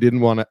catch because he didn't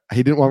want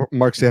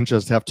Mark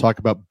Sanchez to have to talk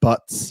about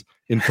butts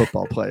in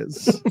football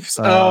plays. There's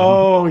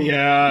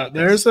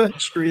a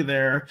history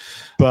there.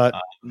 But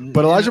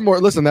Elijah Moore,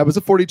 listen, that was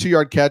a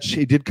 42-yard catch.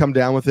 He did come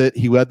down with it.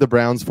 He led the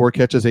Browns, 4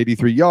 catches,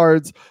 83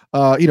 yards.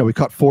 We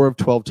caught 4 of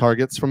 12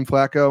 targets from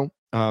Flacco.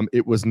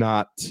 It was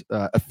not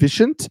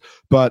efficient,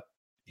 but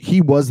he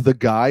was the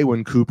guy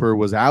when Cooper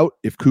was out.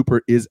 If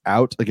Cooper is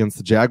out against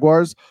the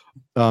Jaguars,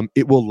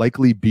 it will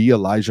likely be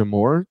Elijah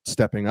Moore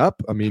stepping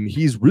up. I mean,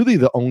 he's really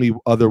the only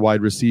other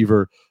wide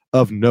receiver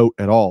of note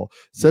at all.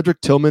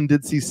 Cedric Tillman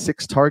did see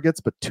 6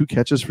 targets, but 2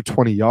 catches for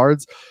 20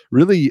 yards.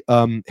 Really,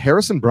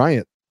 Harrison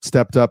Bryant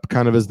stepped up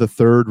kind of as the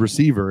third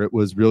receiver. It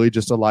was really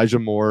just Elijah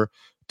Moore,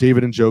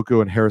 David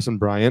Njoku, and Harrison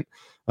Bryant.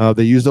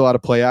 They used a lot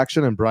of play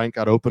action, and Bryant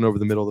got open over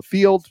the middle of the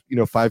field.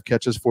 5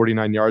 catches,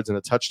 49 yards, and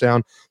a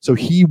touchdown. So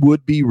he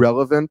would be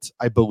relevant,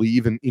 I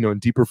believe, in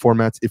deeper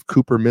formats if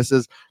Cooper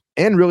misses,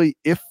 and really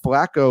if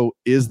Flacco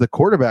is the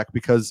quarterback.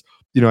 Because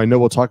I know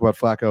we'll talk about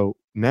Flacco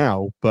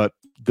now, but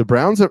the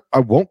Browns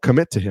won't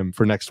commit to him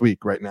for next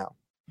week right now.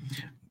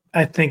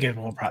 I think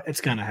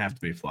it's going to have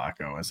to be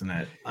Flacco, isn't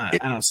it? I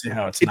don't see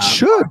how it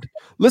should.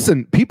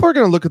 Listen, people are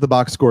going to look at the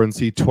box score and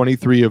see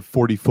 23 of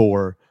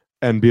 44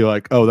 and be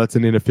like, oh, that's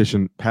an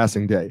inefficient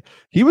passing day.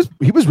 He was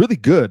really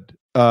good.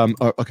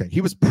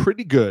 He was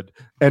pretty good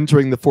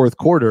entering the fourth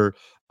quarter.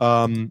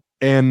 And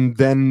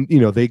then,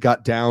 they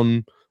got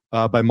down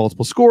by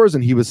multiple scores,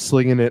 and he was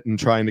slinging it and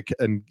trying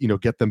to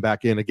get them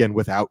back in again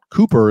without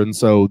Cooper. And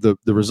so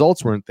the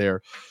results weren't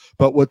there.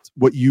 But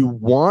what you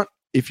want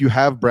if you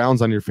have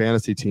Browns on your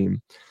fantasy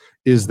team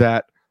is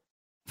that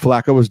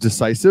Flacco was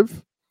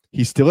decisive.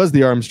 He still has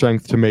the arm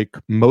strength to make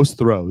most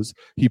throws.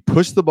 He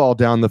pushed the ball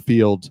down the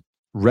field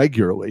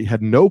regularly,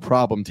 had no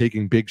problem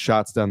taking big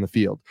shots down the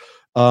field,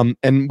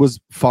 and was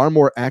far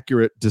more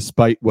accurate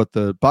despite what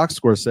the box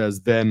score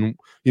says than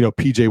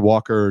PJ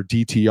Walker,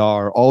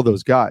 DTR, all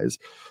those guys.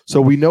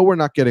 So we know we're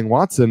not getting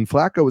Watson.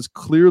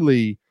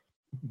 Flacco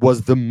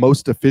was the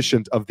most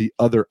efficient of the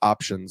other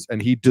options,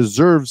 and he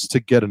deserves to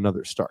get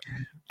another start.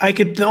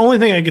 The only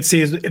thing I could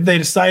see is if they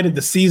decided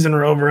the season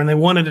were over and they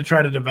wanted to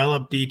try to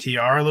develop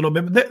DTR a little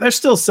bit, but they're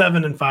still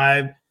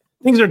 7-5.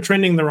 Things are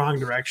trending the wrong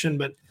direction,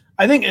 but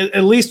I think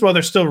at least while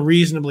they're still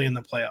reasonably in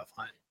the playoff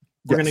hunt,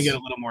 we're going to get a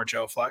little more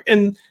Joe Flacco.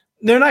 And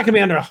they're not going to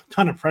be under a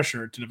ton of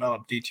pressure to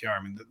develop DTR.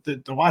 I mean,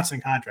 the Watson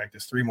contract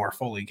is 3 more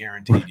fully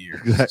guaranteed years.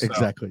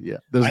 Exactly, yeah.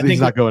 He's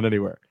not going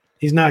anywhere.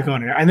 He's not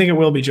going anywhere. I think it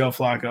will be Joe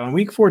Flacco in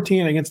week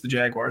 14 against the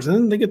Jaguars. And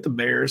then they get the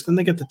Bears. Then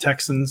they get the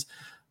Texans.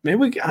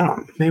 Maybe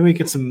we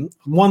get some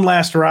one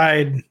last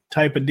ride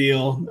type of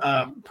deal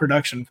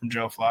production from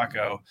Joe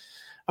Flacco.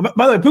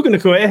 By the way, Puka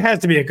Nacua, it has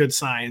to be a good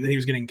sign that he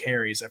was getting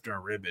carries after a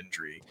rib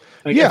injury.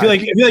 I feel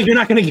like you're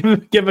not going to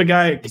give a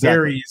guy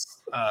carries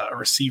a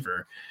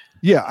receiver.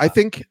 Yeah, I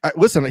think.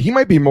 Listen, he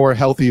might be more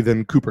healthy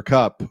than Cooper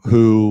Kupp,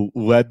 who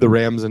led the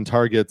Rams in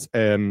targets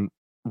and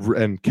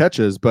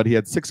catches, but he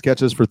had 6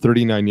 catches for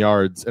 39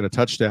 yards and a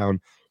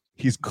touchdown.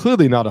 He's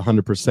clearly not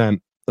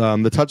 100%.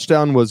 The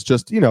touchdown was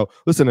just,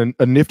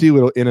 a nifty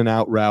little in and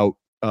out route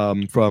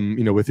from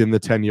within the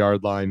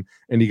 10-yard line,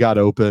 and he got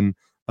open.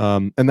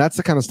 And that's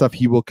the kind of stuff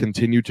he will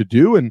continue to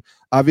do. And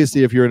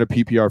obviously, if you're in a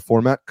PPR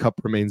format,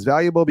 Kupp remains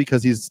valuable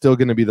because he's still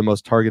going to be the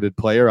most targeted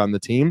player on the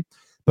team.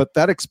 But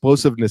that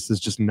explosiveness is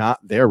just not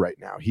there right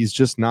now. He's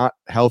just not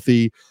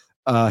healthy.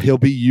 He'll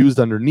be used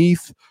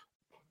underneath.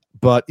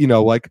 But,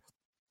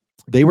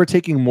 they were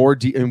taking more,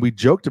 and we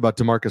joked about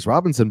Demarcus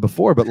Robinson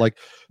before, but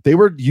they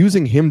were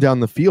using him down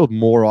the field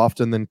more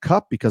often than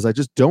Kupp because I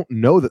just don't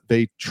know that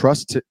they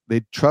trust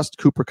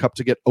Cooper Kupp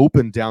to get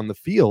open down the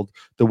field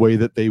the way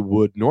that they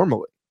would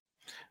normally.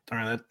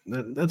 Darn,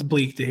 that's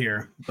bleak to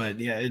hear, but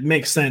yeah, it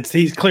makes sense.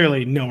 He's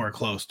clearly nowhere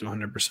close to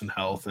 100%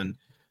 health, and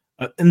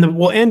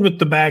we'll end with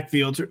the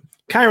backfield.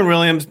 Kyron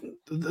Williams,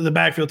 the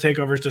backfield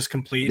takeover is just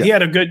complete. Yeah.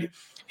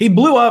 He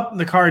blew up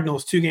the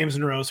Cardinals 2 games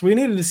in a row, so we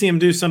needed to see him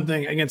do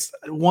something against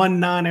one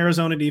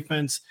non-Arizona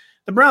defense.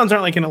 The Browns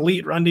aren't like an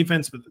elite run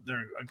defense, but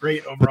they're a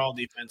great overall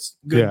defense.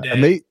 Good day.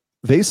 And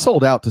they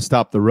sold out to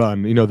stop the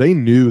run. They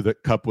knew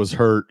that Kupp was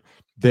hurt.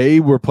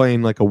 They were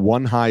playing like a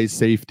one-high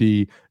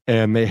safety,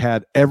 and they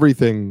had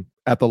everything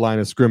at the line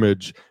of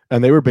scrimmage,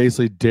 and they were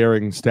basically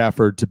daring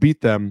Stafford to beat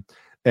them.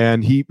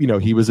 And he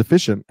was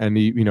efficient, and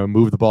he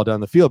moved the ball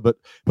down the field. But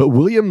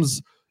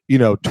Williams,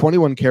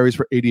 21 carries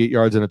for 88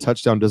 yards and a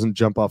touchdown doesn't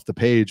jump off the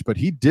page, but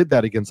he did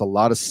that against a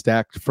lot of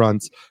stacked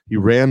fronts. He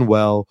ran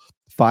well,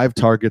 5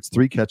 targets,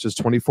 3 catches,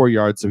 24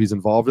 yards. So he's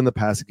involved in the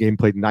passing game,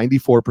 played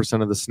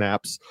 94% of the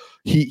snaps.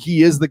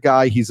 He is the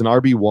guy. He's an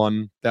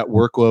RB1. That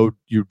workload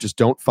you just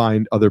don't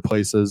find other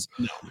places.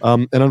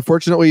 And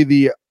unfortunately,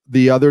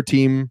 the other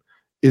team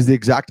is the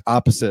exact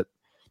opposite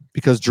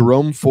because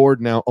Jerome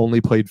Ford now only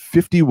played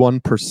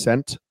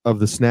 51% of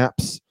the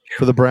snaps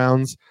for the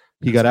Browns.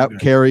 He got out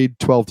carried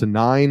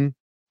 12-9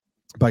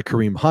 by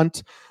Kareem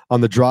Hunt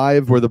on the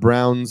drive where the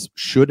Browns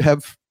should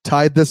have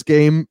tied this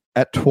game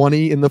at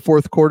 20 in the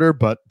fourth quarter,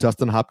 but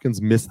Dustin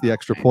Hopkins missed the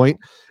extra point.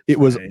 It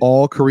was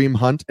all Kareem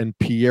Hunt and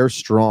Pierre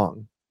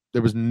Strong.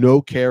 There was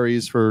no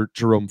carries for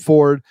Jerome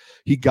Ford.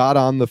 He got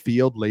on the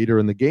field later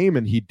in the game,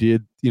 and he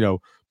did,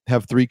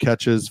 have 3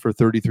 catches for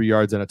 33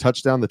 yards and a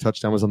touchdown. The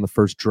touchdown was on the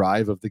first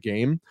drive of the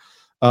game.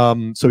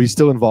 So he's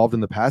still involved in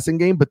the passing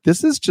game, but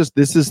this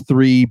is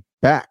 3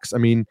 backs. I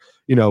mean,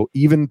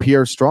 even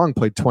Pierre Strong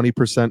played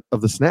 20%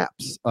 of the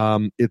snaps.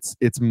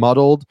 It's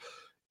muddled.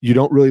 You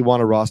don't really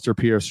want to roster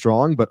Pierre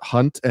Strong, but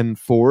Hunt and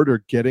Ford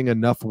are getting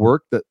enough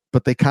work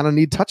but they kind of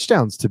need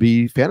touchdowns to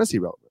be fantasy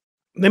relevant.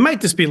 They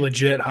might just be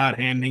legit hot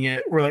handing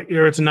it.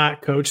 Where it's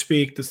not coach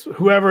speak.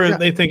 Whoever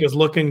they think is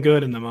looking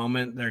good in the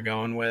moment, they're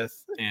going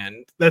with,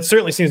 and that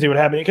certainly seems to be what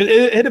happened, because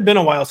it had been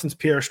a while since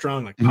Pierre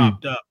Strong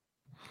popped up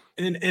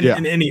in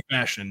any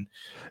fashion,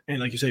 and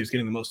like you say, he was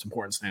getting the most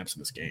important snaps in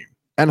this game.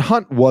 And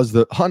Hunt was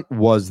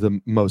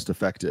the most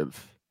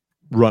effective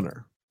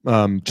runner.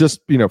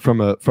 Just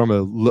from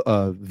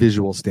a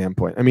visual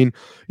standpoint. I mean,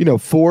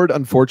 Ford,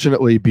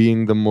 unfortunately,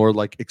 being the more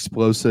like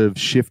explosive,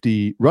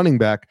 shifty running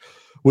back,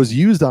 was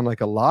used on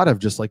like a lot of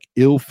just like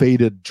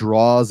ill-fated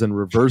draws and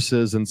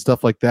reverses and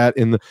stuff like that.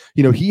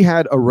 He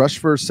had a rush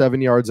for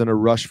 7 yards and a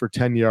rush for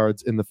 10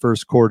 yards in the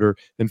first quarter,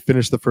 and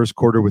finished the first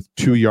quarter with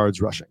 2 yards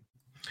rushing.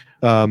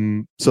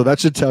 So that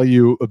should tell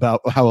you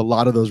about how a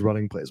lot of those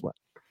running plays went.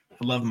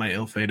 I love my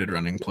ill-fated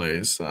running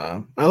plays.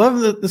 I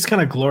love this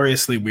kind of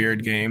gloriously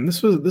weird game.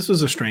 This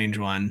was a strange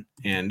one,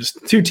 and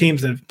just 2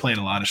 teams that have played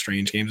a lot of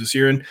strange games this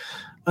year, and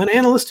an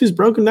analyst who's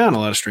broken down a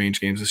lot of strange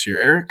games this year.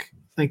 Eric,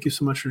 thank you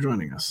so much for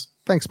joining us.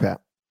 Thanks,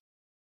 Pat.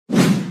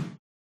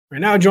 We're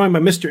now joined by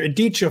Mr.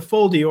 Aditya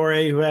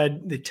Foldiore, who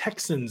had the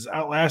Texans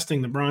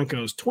outlasting the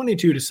Broncos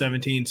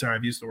 22-17. Sorry,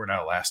 I've used the word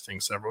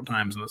outlasting several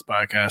times in this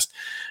podcast.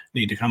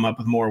 Need to come up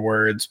with more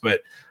words,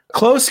 but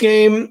close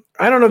game.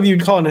 I don't know if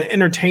you'd call it an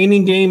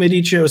entertaining game,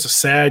 Aditya. It was a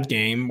sad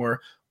game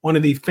where one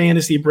of the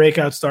fantasy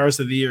breakout stars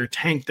of the year,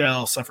 Tank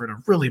Dell, suffered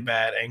a really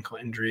bad ankle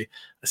injury,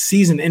 a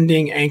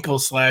season-ending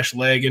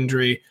ankle/leg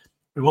injury.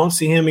 We won't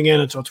see him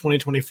again until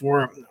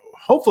 2024.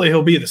 Hopefully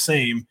he'll be the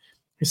same.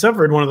 He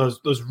suffered one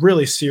of those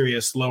really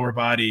serious lower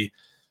body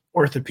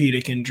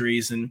orthopedic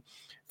injuries, and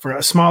for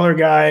a smaller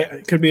guy,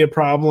 it could be a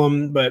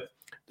problem, but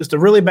just a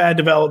really bad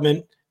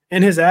development.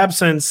 In his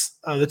absence,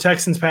 the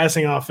Texans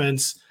passing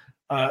offense,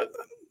 I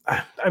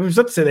was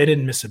about to say they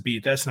didn't miss a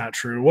beat. That's not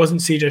true. It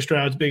wasn't CJ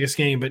Stroud's biggest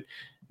game, but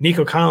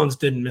Nico Collins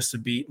didn't miss a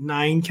beat.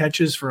 9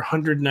 catches for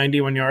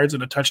 191 yards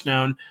and a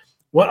touchdown.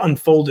 What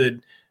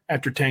unfolded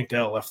after Tank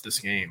Dell left this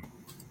game?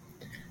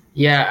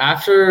 Yeah,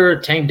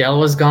 after Tank Dell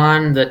was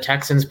gone, the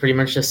Texans pretty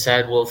much just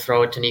said, we'll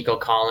throw it to Nico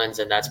Collins,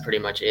 and that's pretty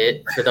much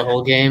it for the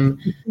whole game.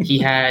 He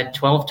had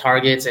 12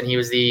 targets, and he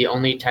was the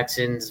only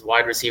Texans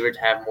wide receiver to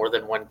have more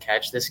than 1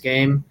 catch this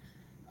game.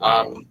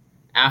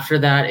 After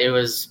that, it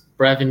was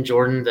Brevin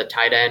Jordan, the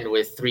tight end,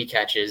 with 3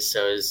 catches.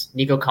 So it was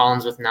Nico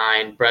Collins with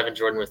 9, Brevin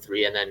Jordan with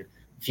 3, and then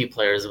a few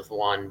players with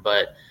 1.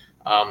 But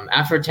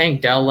after Tank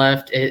Dell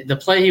left, the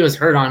play he was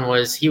hurt on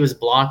was he was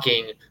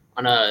blocking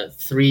on a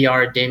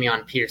 3-yard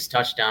Dameon Pierce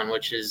touchdown,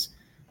 which is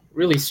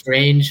really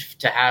strange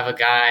to have a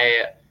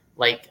guy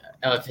like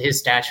of his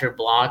stature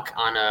block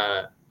on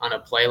a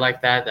play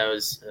like that. That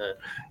was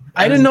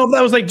I didn't know if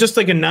that was just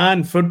a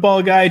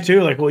non-football guy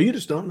too. Like, well, you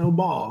just don't know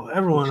ball.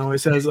 Everyone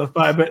always says a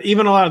 5, but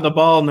even a lot of the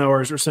ball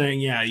knowers were saying,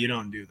 yeah, you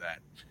don't do that.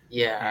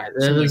 Yeah,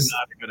 it was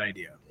not a good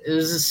idea. It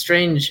was a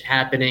strange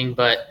happening,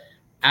 but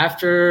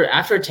after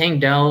Tank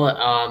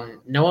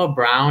Dell, Noah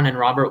Brown and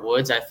Robert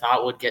Woods, I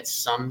thought would get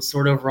some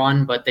sort of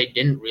run, but they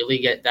didn't really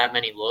get that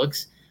many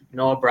looks.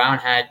 Noah Brown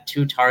had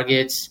 2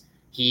 targets.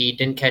 He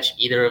didn't catch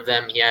either of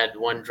them. He had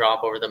 1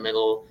 drop over the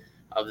middle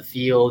of the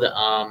field.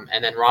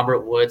 And then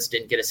Robert Woods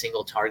didn't get a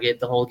single target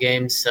the whole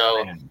game.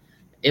 So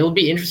it'll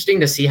be interesting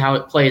to see how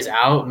it plays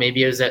out.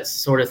 Maybe it was that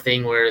sort of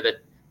thing where the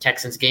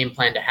Texans game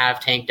plan to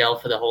have Tank Dell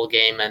for the whole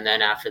game, and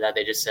then after that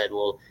they just said,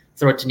 we'll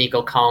throw it to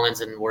Nico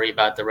Collins and worry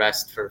about the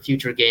rest for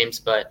future games.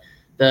 But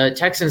the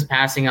Texans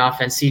passing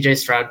offense, CJ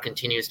Stroud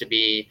continues to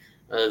be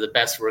the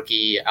best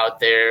rookie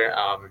out there.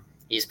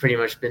 He's pretty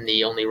much been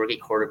the only rookie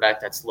quarterback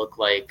that's looked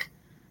like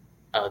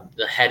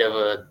the head of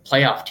a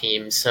playoff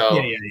team.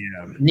 So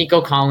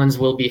Nico Collins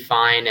will be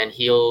fine, and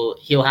he'll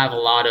have a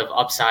lot of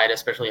upside,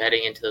 especially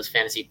heading into those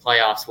fantasy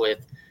playoffs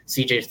with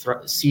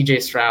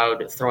CJ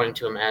Stroud throwing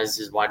to him as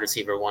his wide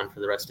receiver 1 for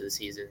the rest of the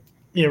season.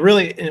 Yeah,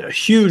 really a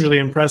hugely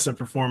impressive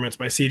performance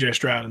by CJ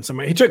Stroud in some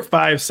way. He took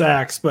 5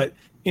 sacks, but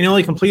he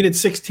only completed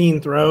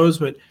 16 throws,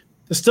 but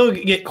to still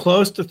get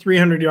close to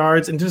 300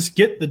 yards and just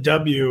get the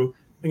W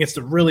against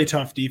a really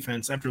tough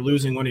defense after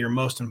losing one of your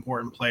most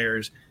important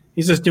players.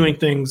 He's just doing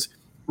things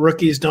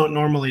rookies don't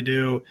normally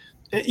do.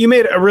 You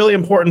made a really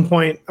important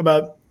point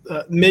about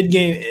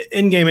mid-game,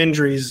 in-game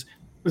injuries.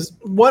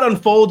 What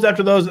unfolds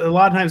after those, a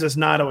lot of times it's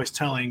not always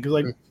telling,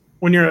 because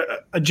when you're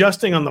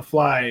adjusting on the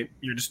fly,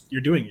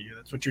 you're doing it.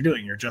 That's what you're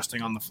doing. You're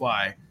adjusting on the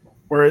fly.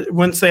 Where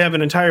once they have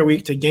an entire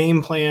week to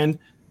game plan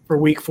for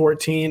week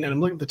 14, and I'm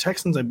looking at the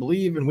Texans, I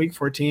believe, in week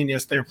 14,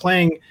 yes, they're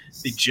playing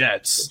the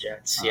Jets.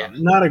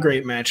 Not a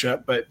great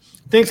matchup, but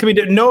things can be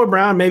different. Noah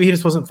Brown, maybe he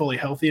just wasn't fully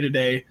healthy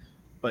today,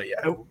 but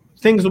yeah,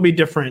 things will be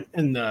different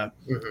in the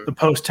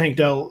post-Tank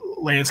Dell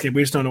landscape.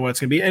 We just don't know what it's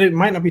going to be, and it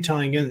might not be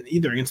telling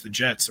either against the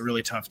Jets, a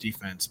really tough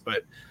defense,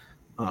 but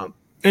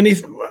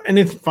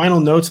Any final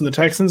notes on the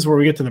Texans before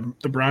we get to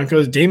the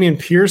Broncos? Dameon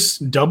Pierce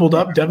doubled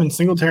up Devin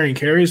Singletary in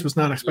carries. Was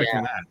not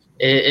expecting that.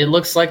 It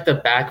looks like the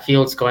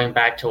backfield's going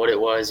back to what it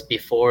was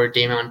before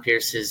Dameon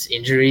Pierce's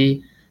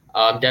injury.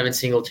 Devin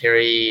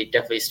Singletary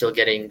definitely still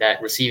getting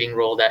that receiving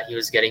role that he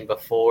was getting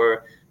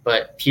before,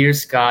 but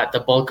Pierce got the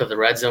bulk of the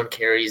red zone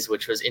carries,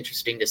 which was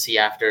interesting to see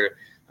after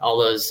all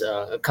those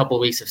a couple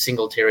of weeks of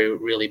Singletary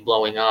really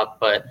blowing up.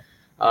 But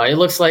it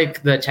looks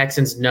like the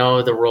Texans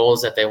know the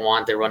roles that they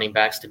want their running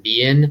backs to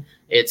be in.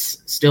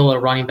 It's still a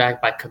running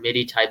back by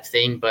committee type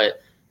thing,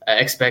 but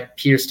expect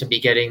Pierce to be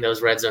getting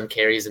those red zone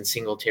carries and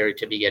Singletary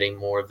to be getting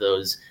more of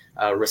those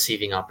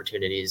receiving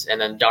opportunities. And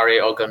then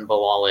Dare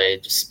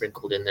Ogunbowale just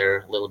sprinkled in there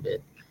a little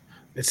bit.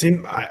 It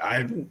seemed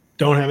I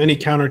don't have any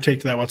counter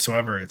take to that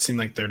whatsoever. It seemed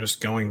like they're just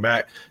going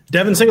back.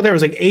 Devin Singletary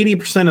was like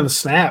 80% of the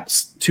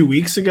snaps 2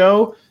 weeks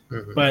ago,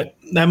 but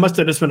that must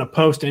have just been a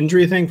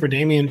post-injury thing for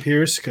Dameon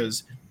Pierce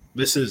because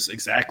this is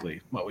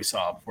exactly what we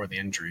saw before the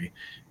injury.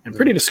 And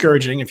pretty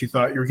discouraging if you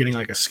thought you were getting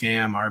like a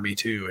scam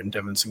RB2 and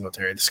Devin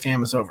Singletary. The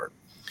scam is over,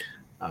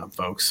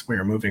 folks. We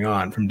are moving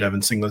on from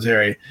Devin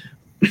Singletary.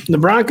 The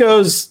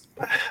Broncos,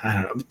 I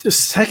don't know, the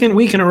second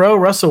week in a row,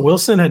 Russell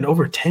Wilson had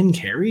over 10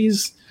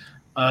 carries.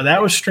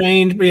 That was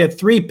strange. We had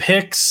 3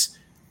 picks.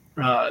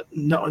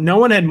 No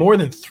one had more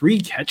than 3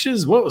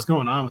 catches. What was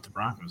going on with the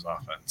Broncos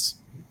offense?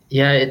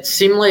 Yeah, it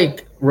seemed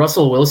like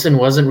Russell Wilson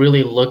wasn't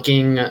really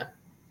looking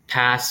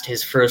past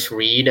his first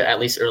read, at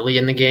least early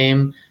in the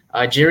game.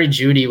 Jerry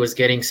Jeudy was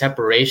getting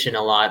separation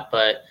a lot,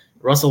 but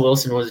Russell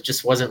Wilson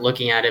wasn't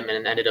looking at him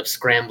and ended up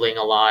scrambling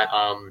a lot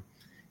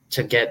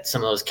to get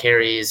some of those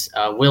carries.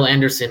 Will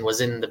Anderson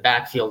was in the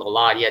backfield a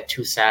lot. He had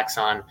 2 sacks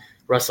on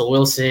Russell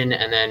Wilson,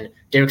 and then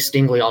Derek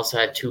Stingley also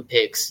had 2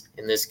 picks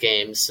in this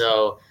game.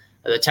 So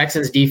the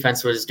Texans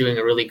defense was doing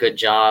a really good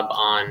job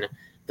on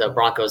the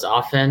Broncos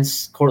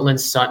offense.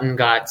 Courtland Sutton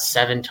got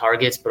 7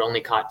 targets, but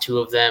only caught 2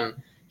 of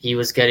them. He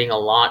was getting a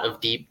lot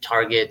of deep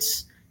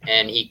targets,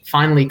 and he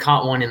finally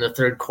caught one in the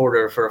third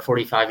quarter for a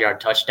 45-yard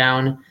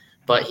touchdown,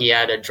 but he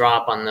had a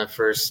drop on the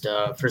first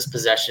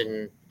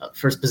possession of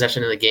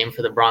the game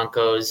for the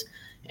Broncos,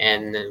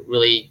 and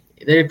really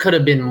there could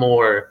have been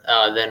more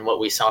than what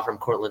we saw from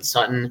Courtland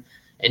Sutton.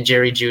 And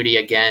Jerry Jeudy,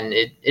 again,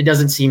 it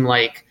doesn't seem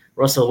like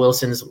Russell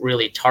Wilson's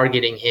really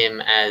targeting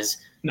him as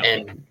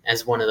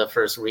one of the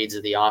first reads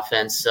of the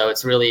offense. So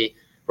it's really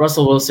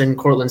Russell Wilson,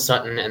 Courtland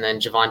Sutton, and then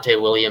Javonte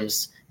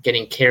Williams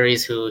getting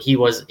carries, who he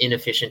was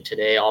inefficient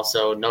today.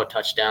 Also, no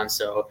touchdown,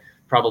 so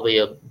probably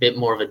a bit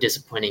more of a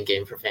disappointing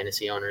game for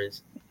fantasy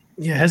owners.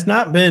 Yeah, it has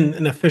not been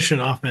an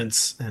efficient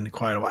offense in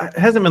quite a while. It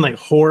hasn't been like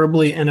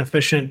horribly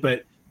inefficient,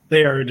 but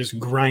they are just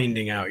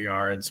grinding out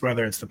yards,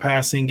 whether it's the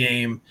passing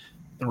game,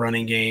 the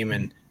running game,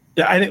 and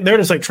I think they're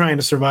just like trying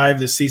to survive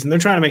this season. They're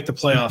trying to make the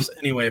playoffs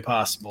any way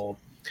possible.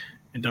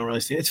 And don't really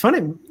see it. It's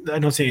funny. I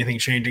don't see anything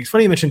changing. It's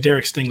funny you mentioned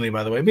Derek Stingley,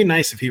 by the way. It'd be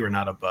nice if he were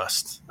not a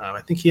bust.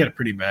 I think he had a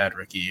pretty bad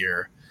rookie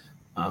year.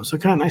 So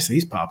kind of nice that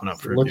he's popping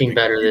up. Looking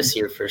better this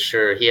year for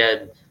sure. He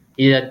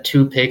had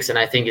 2 picks, and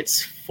I think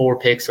it's 4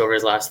 picks over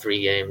his last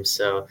 3 games.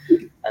 So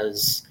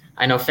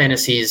I know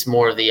fantasy is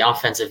more of the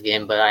offensive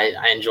game, but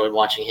I enjoyed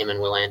watching him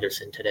and Will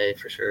Anderson today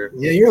for sure.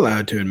 Yeah, you're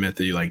allowed to admit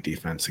that you like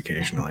defense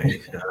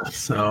occasionally.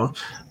 So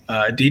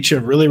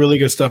Deecha, really, really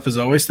good stuff as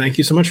always. Thank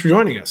you so much for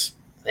joining us.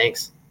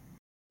 Thanks.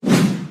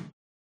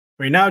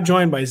 We're now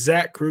joined by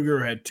Zach Kruger,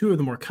 who had 2 of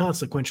the more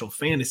consequential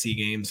fantasy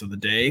games of the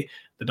day.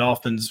 The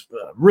Dolphins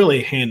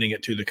really handing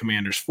it to the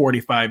Commanders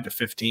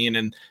 45-15,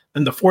 and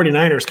then the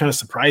 49ers kind of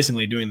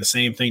surprisingly doing the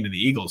same thing to the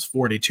Eagles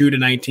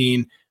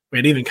 42-19. We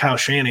had even Kyle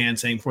Shanahan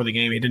saying before the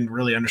game he didn't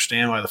really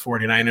understand why the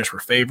 49ers were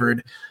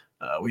favored.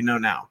 We know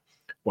now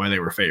why they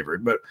were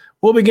favored. But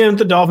we'll begin with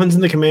the Dolphins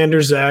and the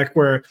Commanders, Zach,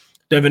 where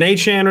Devin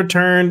Achane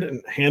returned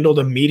and handled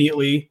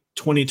immediately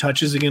 20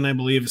 touches again, I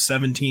believe,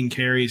 17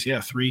 carries. Yeah,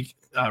 3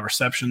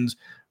 receptions,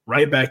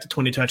 right back to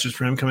 20 touches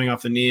for him coming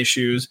off the knee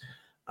issues.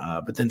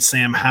 But then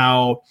Sam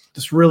Howell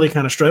just really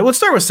kind of struggled. Let's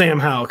start with Sam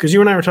Howell, because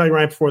you and I were talking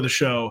right before the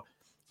show.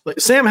 Like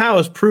Sam Howell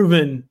has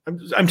proven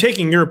 – I'm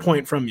taking your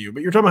point from you,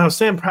 but you're talking about how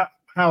Sam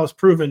Howell has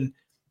proven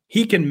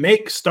he can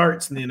make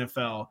starts in the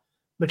NFL,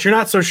 but you're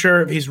not so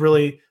sure if he's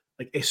really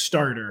like a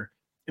starter.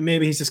 And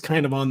maybe he's just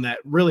kind of on that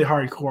really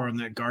hardcore on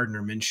that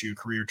Gardner Minshew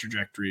career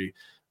trajectory.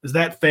 Is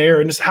that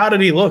fair? And just how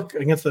did he look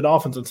against the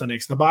Dolphins on Sunday?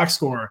 Because the box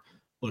score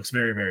looks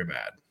very, very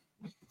bad.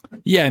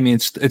 Yeah, I mean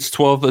it's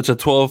 12. It's a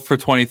 12 for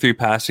 23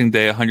 passing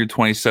day,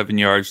 127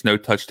 yards, no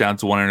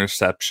touchdowns, 1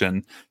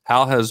 interception.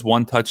 Hal has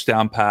 1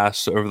 touchdown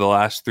pass over the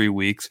last 3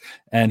 weeks,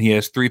 and he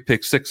has 3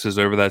 pick sixes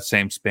over that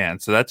same span.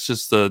 So that's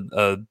just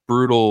a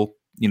brutal,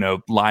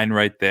 line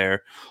right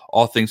there.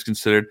 All things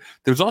considered,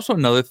 there's also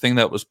another thing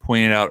that was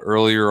pointed out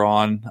earlier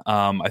on.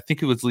 I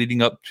think it was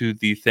leading up to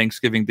the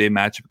Thanksgiving Day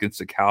matchup against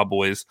the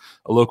Cowboys.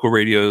 A local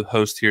radio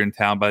host here in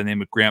town by the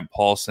name of Grant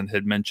Paulson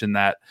had mentioned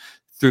that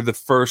through the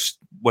first,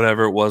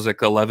 whatever it was,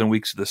 like 11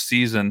 weeks of the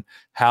season,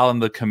 Hal and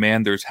the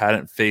Commanders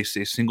hadn't faced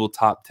a single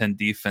top 10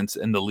 defense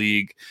in the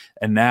league.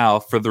 And now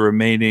for the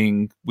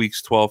remaining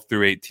weeks 12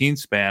 through 18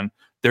 span,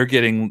 they're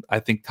getting, I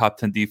think, top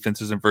 10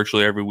 defenses in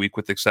virtually every week,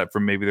 with except for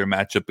maybe their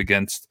matchup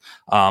against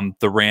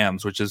the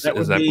Rams, which is I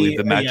believe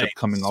the matchup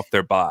coming off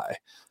their bye.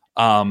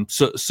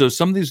 So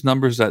some of these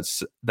numbers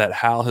that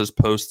Hal has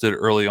posted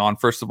early on,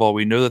 first of all,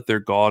 we know that they're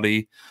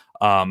gaudy.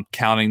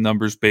 Counting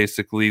numbers,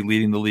 basically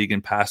leading the league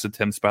in pass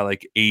attempts by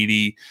like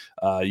 80,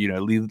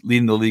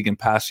 leading the league in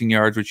passing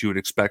yards, which you would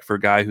expect for a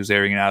guy who's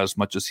airing it out as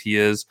much as he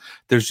is.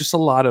 There's just a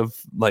lot of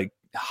like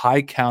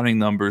high counting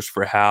numbers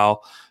for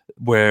Hal,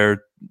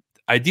 where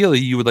ideally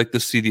you would like to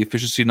see the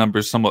efficiency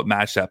numbers somewhat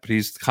match that, but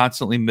he's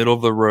constantly middle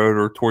of the road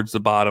or towards the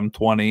bottom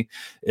 20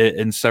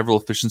 in several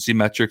efficiency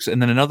metrics.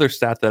 And then another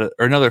fact that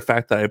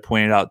I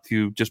pointed out to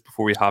you just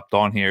before we hopped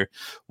on here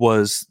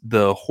was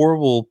the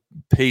horrible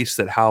pace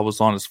that Hal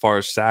was on as far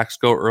as sacks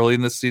go early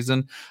in the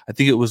season. I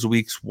think it was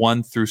weeks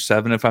 1 through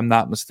 7, if I'm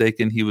not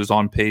mistaken. He was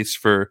on pace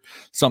for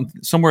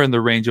somewhere in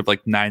the range of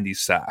like 90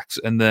 sacks.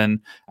 And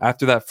then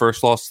after that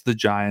first loss to the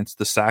Giants,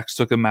 the sacks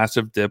took a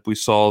massive dip. We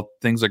saw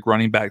things like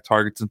running back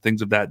targets and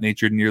things of that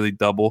nature nearly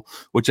double,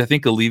 which I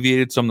think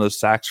alleviated some of those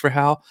sacks for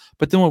Hal.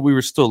 But then what we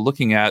were still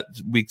looking at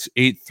weeks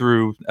 8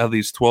 through at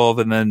least 12,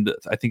 and then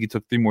I think he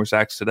took 3 more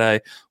sacks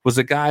today, was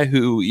a guy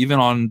who, even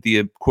on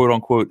the quote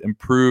unquote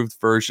improved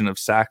version of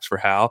sacks for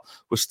Hal,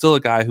 was still a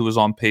guy who was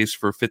on pace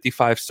for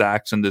 55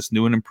 sacks in this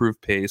new and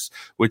improved pace,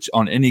 which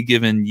on any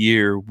given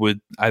year would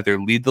either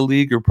lead the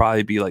league or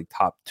probably be like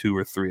top 2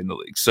 or 3 in the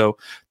league. So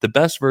the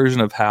best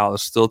version of Hal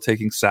is still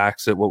taking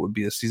sacks at what would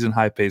be a season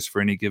high pace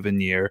for any given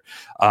year.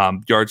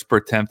 Yards per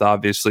attempt,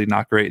 obviously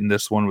not great in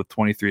this one with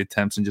 23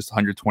 attempts and just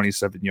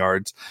 127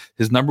 yards.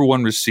 His number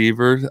one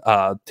receiver,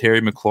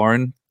 Terry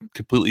McLaurin,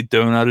 completely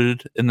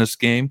donutted in this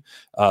game.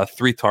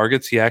 3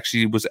 targets. He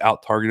actually was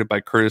out targeted by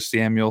Curtis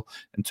Samuel,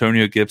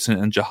 Antonio Gibson,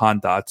 and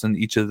Jahan Dotson.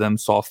 Each of them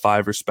saw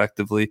 5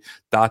 respectively.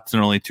 Dotson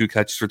only 2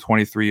 catches for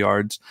 23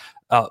 yards.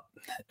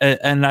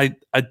 And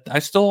I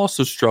still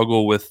also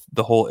struggle with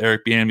the whole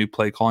Eric Bieniemy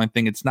play calling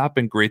thing. It's not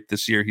been great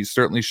this year. He's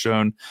certainly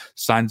shown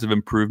signs of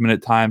improvement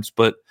at times,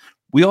 but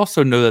we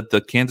also know that the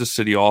Kansas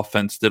City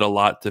offense did a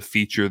lot to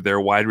feature their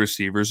wide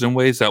receivers in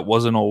ways that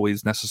wasn't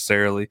always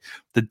necessarily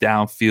the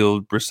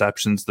downfield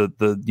receptions, the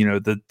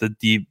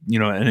deep,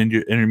 and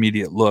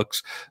intermediate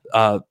looks.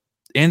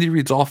 Andy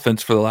Reid's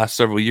offense for the last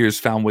several years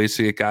found ways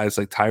to get guys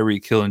like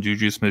Tyreek Hill and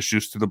Juju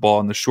Smith-Schuster through the ball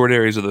in the short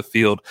areas of the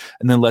field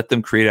and then let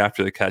them create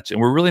after the catch.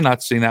 And we're really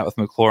not seeing that with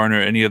McLaurin or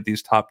any of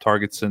these top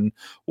targets in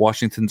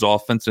Washington's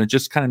offense. And it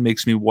just kind of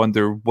makes me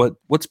wonder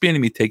what's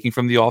Bieniemy taking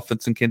from the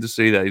offense in Kansas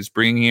City that he's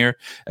bringing here,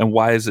 and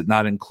why does it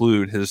not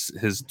include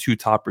his 2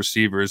 top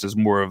receivers as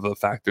more of a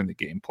factor in the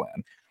game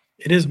plan?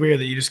 It is weird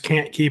that you just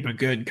can't keep a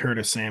good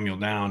Curtis Samuel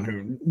down,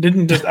 who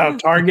didn't just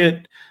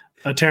out-target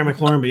Terry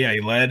McLaurin, but yeah, he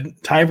led,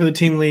 tied for the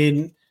team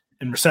lead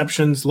in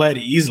receptions, led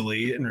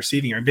easily in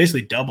receiving yards,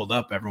 basically doubled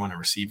up everyone in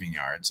receiving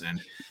yards.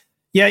 And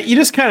yeah, you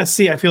just kind of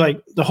see, I feel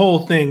like the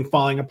whole thing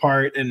falling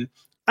apart. And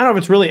I don't know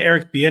if it's really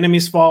Eric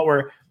Bieniemy's fault,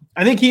 where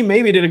I think he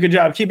maybe did a good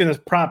job keeping this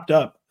propped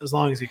up as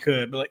long as he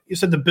could. But like you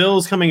said, the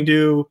Bills coming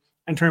due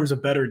in terms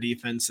of better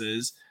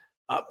defenses.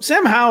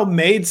 Sam Howell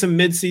made some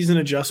midseason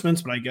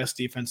adjustments, but I guess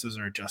defenses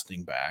are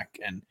adjusting back.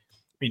 And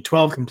I mean,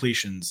 12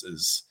 completions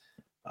is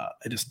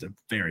just a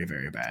very,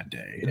 very bad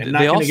day. And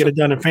not going to get it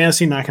done in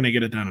fantasy, not going to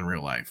get it done in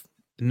real life.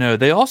 No,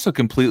 they also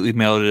completely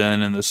mailed it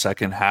in the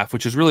second half,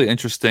 which is really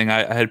interesting.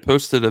 I had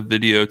posted a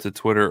video to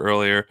Twitter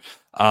earlier,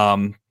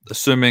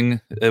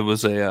 assuming it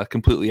was a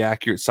completely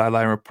accurate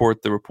sideline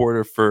report. The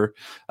reporter for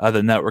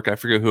the network, I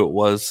forget who it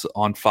was,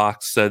 on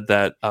Fox, said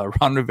that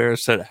Ron Rivera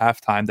said at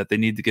halftime that they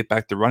need to get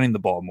back to running the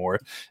ball more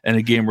in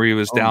a game where he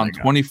was down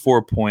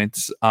 24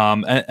 points.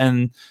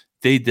 And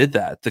they did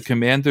that. The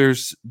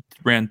Commanders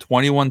ran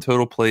 21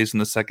 total plays in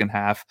the second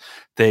half.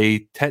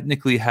 They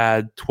technically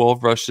had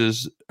 12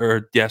 rushes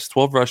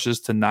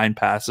to 9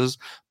 passes,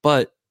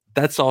 but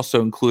that's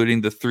also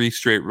including the 3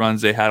 straight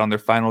runs they had on their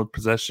final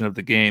possession of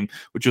the game,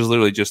 which was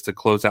literally just to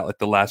close out like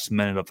the last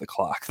minute of the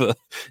clock.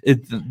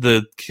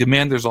 The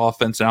Commanders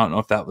offense, I don't know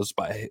if that was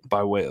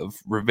by way of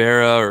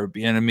Rivera or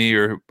Bieniemy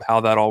or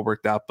how that all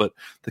worked out, but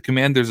the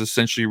Commanders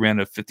essentially ran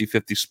a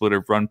 50-50 split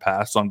of run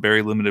pass on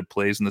very limited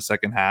plays in the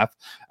second half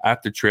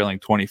after trailing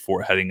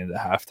 24 heading into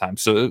halftime.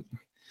 So,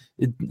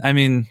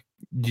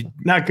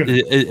 not good.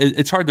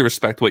 It's hard to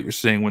respect what you're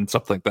seeing when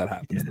something like that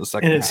happens in the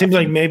second half. And it seems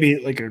like maybe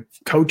like a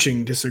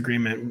coaching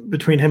disagreement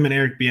between him and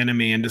Eric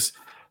Bieniemy, and just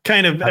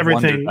kind of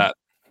everything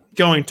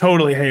going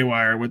totally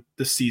haywire with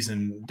the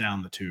season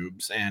down the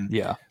tubes. And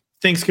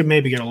things could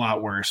maybe get a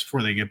lot worse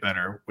before they get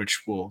better,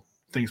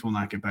 things will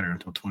not get better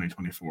until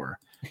 2024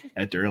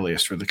 at the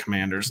earliest for the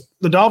Commanders.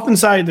 The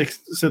Dolphins side,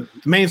 the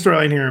main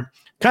storyline here,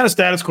 kind of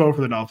status quo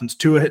for the Dolphins.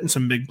 Tua hitting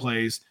some big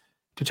plays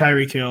to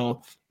Tyreek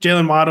Hill.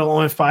 Jalen Waddle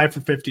only 5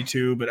 for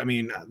 52, but I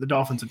mean, the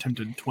Dolphins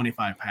attempted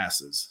 25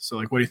 passes. So,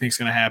 like, what do you think is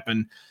going to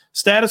happen?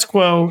 Status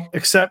quo,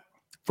 except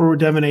for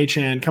Devin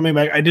Achane coming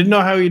back. I didn't know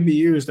how he'd be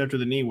used after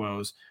the knee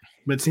woes,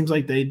 but it seems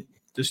like they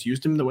just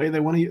used him the way they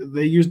want to.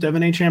 They used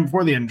Devin Achane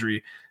before the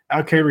injury.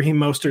 Out-carried Raheem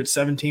Mostert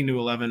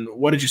 17-11.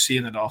 What did you see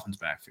in the Dolphins'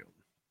 backfield?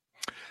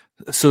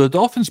 So the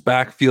Dolphins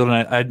backfield,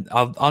 and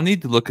I'll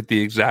need to look at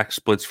the exact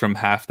splits from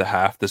half to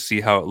half to see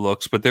how it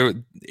looks. But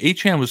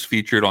Achane was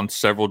featured on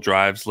several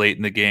drives late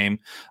in the game.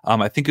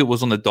 I think it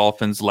was on the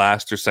Dolphins'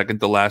 last or second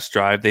to last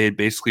drive. They had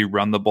basically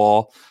run the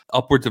ball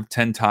upwards of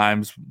 10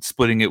 times,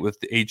 splitting it with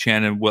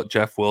Achane and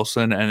Jeff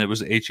Wilson. And it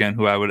was Achane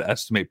who I would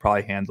estimate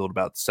probably handled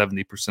about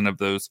 70% of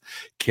those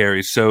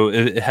carries. So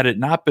had it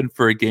not been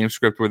for a game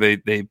script where they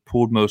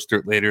pulled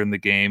Mostert later in the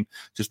game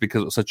just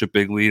because it was such a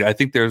big lead, I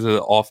think there's an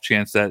off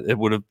chance that it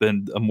would have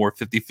been a more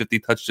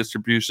 50-50 touch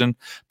distribution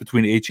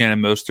between Achane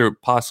and Mostert,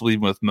 possibly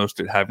even with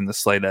Mostert having the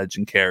slight edge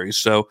in carries.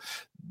 So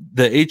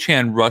the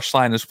Achane rush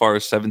line, as far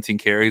as 17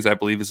 carries, I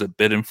believe is a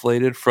bit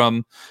inflated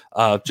from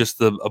just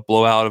a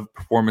blowout of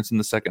performance in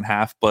the second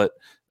half. But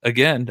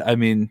again, I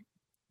mean,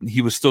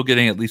 he was still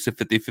getting at least a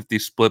 50-50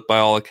 split by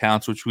all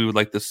accounts, which we would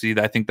like to see.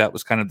 I think that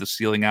was kind of the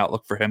ceiling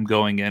outlook for him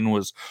going in,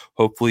 was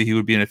hopefully he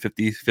would be in a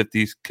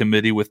 50-50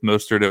 committee with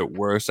Mostert at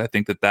worst. I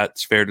think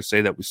that's fair to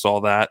say that we saw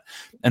that.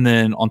 And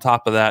then on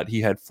top of that, he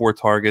had 4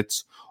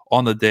 targets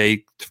on the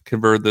day to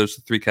convert those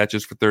to 3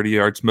 catches for 30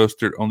 yards.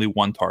 Mostert only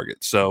 1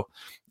 target. So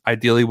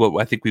ideally, what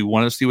I think we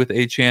want to see with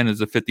Achane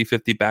is a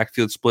 50-50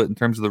 backfield split in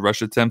terms of the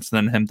rush attempts, and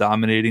then him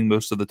dominating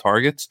most of the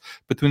targets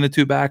between the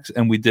two backs.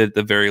 And we did at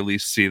the very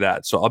least see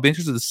that. So I'll be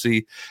interested to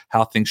see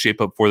how things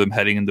shape up for them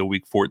heading into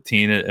week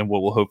 14 and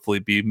what will hopefully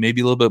be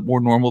maybe a little bit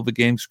more normal of a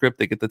game script.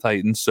 They get the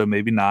Titans, so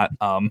maybe not.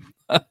 You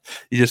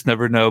just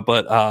never know.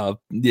 But by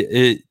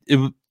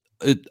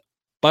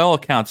all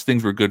accounts,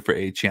 things were good for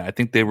Achane. I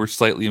think they were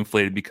slightly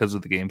inflated because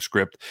of the game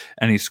script,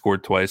 and he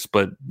scored twice,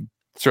 but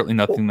certainly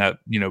nothing that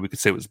we could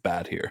say was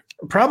bad here.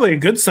 Probably a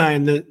good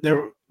sign that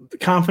they're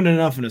confident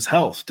enough in his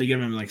health to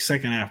give him like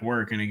second half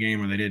work in a game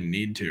where they didn't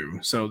need to.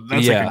 So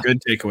that's like a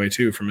good takeaway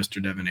too for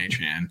Mr. Devin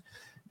Achane.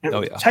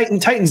 Oh yeah,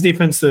 Titans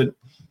defense that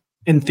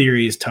in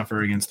theory is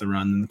tougher against the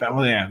run.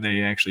 Well, yeah,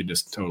 they actually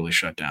just totally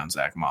shut down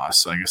Zach Moss.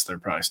 So I guess they're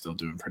probably still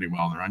doing pretty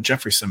well in the run.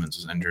 Jeffrey Simmons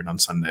was injured on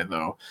Sunday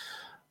though.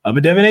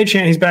 But Devin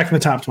Achane, he's back in the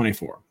top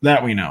 24.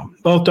 That we know.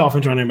 Both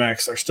Dolphins running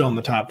backs are still in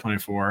the top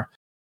 24.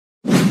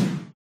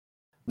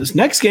 This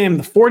next game,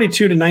 the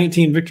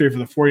 42-19 victory for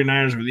the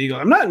 49ers over the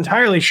Eagles. I'm not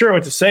entirely sure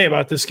what to say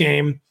about this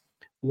game.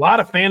 A lot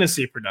of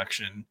fantasy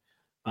production,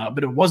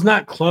 but it was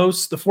not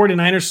close. The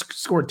 49ers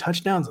scored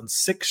touchdowns on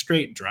 6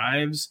 straight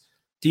drives.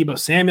 Deebo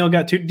Samuel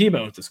got 2.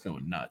 Deebo was just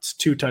going nuts.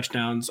 2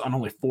 touchdowns on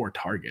only 4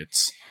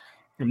 targets.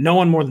 No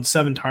one more than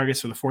 7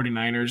 targets for the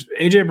 49ers.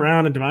 A.J.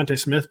 Brown and Devontae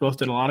Smith both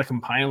did a lot of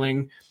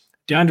compiling.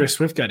 DeAndre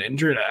Swift got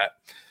injured. I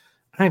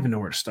don't even know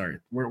where to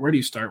start. Where do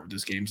you start with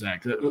this game,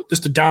 Zach?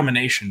 Just a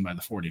domination by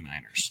the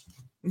 49ers.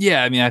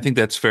 Yeah, I mean, I think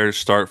that's fair to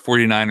start.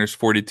 49ers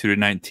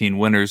 42-19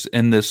 winners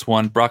in this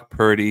one. Brock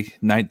Purdy,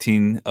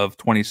 19 of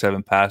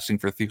 27 passing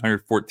for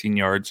 314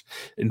 yards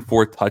and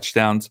 4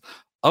 touchdowns.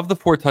 Of the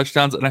 4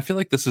 touchdowns, and I feel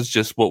like this is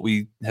just what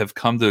we have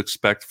come to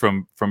expect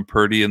from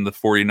Purdy and the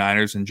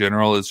 49ers in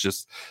general, is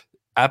just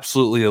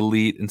absolutely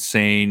elite,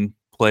 insane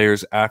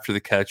players after the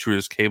catch who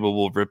is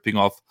capable of ripping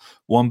off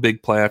one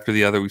big play after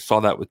the other. We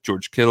saw that with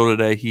George Kittle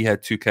today. He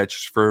had 2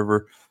 catches for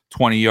over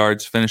 20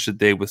 yards, finished the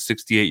day with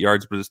 68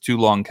 yards, but his 2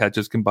 long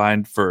catches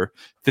combined for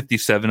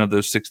 57 of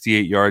those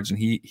 68 yards, and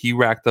he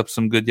racked up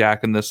some good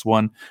yak in this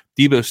one.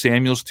 Deebo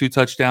Samuel's 2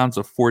 touchdowns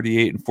of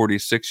 48 and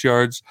 46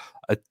 yards.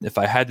 If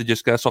I had to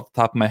just guess off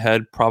the top of my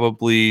head,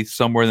 probably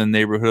somewhere in the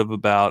neighborhood of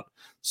about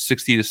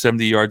 60 to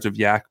 70 yards of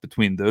yak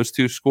between those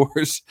 2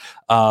 scores.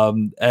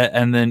 And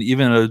then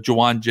even a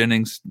Juwan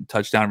Jennings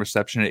touchdown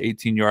reception at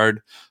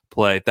 18-yard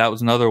play. That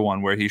was another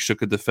one where he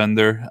shook a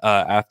defender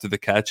after the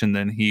catch, and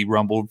then he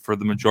rumbled for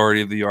the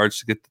majority of the yards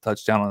to get the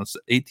touchdown on this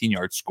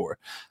 18-yard score.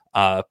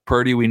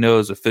 Purdy, we know,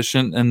 is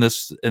efficient in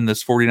this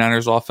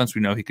 49ers offense.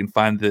 We know he can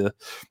find the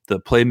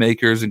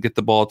playmakers and get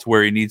the ball to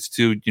where he needs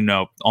to,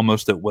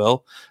 almost at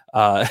will.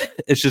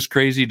 It's just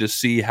crazy to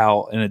see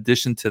how, in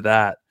addition to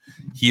that,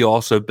 he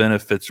also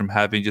benefits from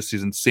having just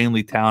these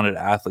insanely talented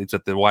athletes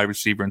at the wide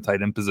receiver and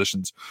tight end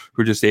positions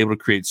who are just able to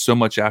create so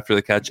much after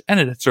the catch. And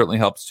it certainly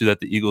helps too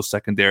that the Eagles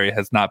secondary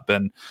has not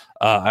been,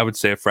 I would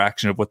say, a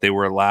fraction of what they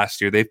were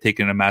last year. They've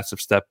taken a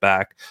massive step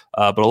back,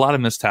 but a lot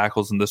of missed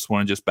tackles in this one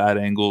and just bad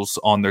angles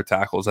on their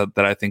tackles that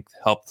I think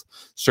helped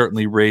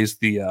certainly raise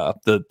the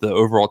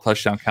overall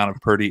touchdown count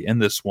of Purdy in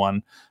this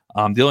one.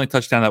 The only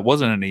touchdown that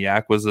wasn't in a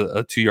yak was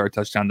a 2-yard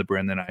touchdown to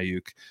Brandon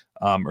Ayuk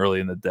early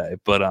in the day.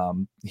 But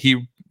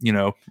he,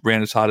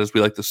 ran as hot as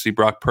we like to see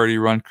Brock Purdy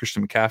run.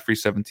 Christian McCaffrey,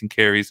 17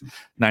 carries,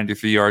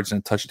 93 yards, and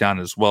a touchdown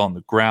as well on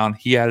the ground.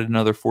 He added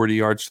another 40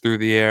 yards through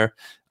the air.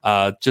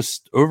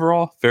 Just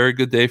overall, very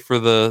good day for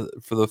the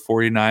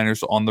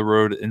 49ers on the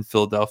road in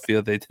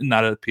Philadelphia. They did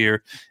not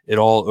appear at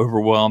all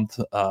overwhelmed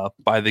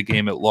by the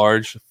game at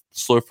large.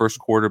 Slow first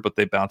quarter, but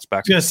they bounced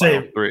back to the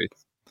final 3.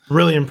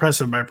 Really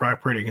impressive by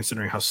Brock Purdy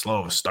considering how slow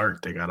of a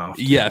start they got off.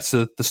 Yes,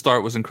 the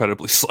start was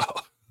incredibly slow.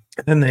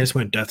 Then they just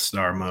went Death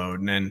Star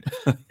mode. And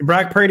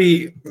Brock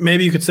Purdy,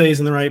 maybe you could say he's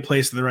in the right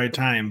place at the right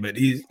time, but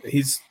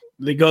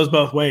it goes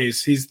both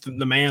ways. He's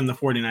the man the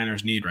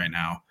 49ers need right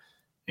now.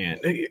 And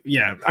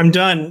yeah, I'm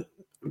done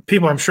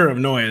people I'm sure have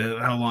no idea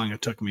how long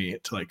it took me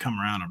to like come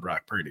around on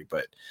Brock Purdy,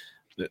 but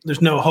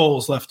there's no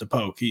holes left to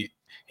poke.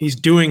 He's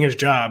doing his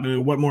job. I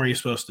mean, what more are you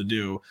supposed to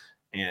do?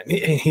 And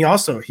he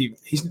also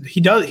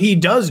he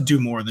does do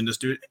more than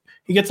just do it.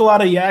 He gets a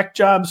lot of yak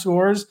job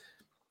scores,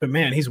 but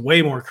man, he's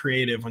way more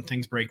creative when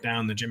things break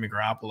down than Jimmy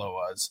Garoppolo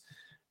was.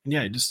 And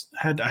yeah,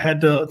 I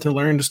had to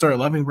learn to start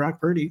loving Brock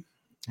Purdy,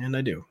 and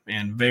I do.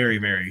 And very,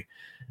 very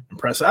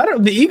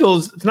impressive. The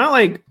Eagles, it's not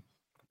like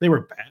they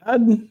were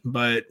bad,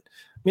 but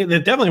I mean, they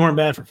definitely weren't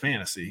bad for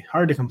fantasy.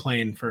 Hard to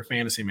complain for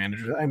fantasy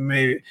managers.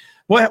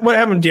 What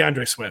happened to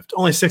DeAndre Swift?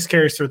 Only 6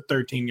 carries for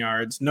 13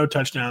 yards, no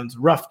touchdowns,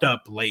 roughed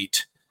up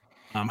late.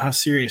 How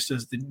serious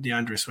does the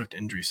DeAndre Swift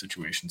injury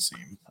situation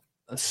seem?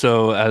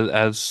 So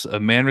as a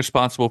man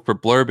responsible for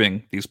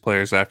blurbing these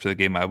players after the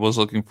game, I was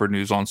looking for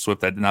news on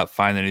Swift. I did not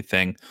find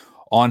anything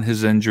on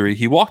his injury.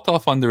 He walked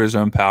off under his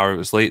own power. It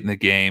was late in the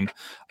game.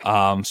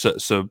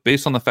 So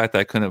based on the fact that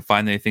I couldn't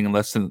find anything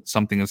unless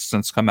something has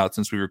since come out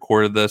since we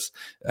recorded this,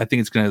 I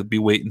think it's going to be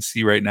wait and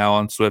see right now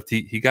on Swift.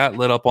 He got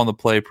lit up on the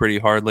play pretty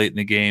hard late in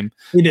the game.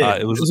 He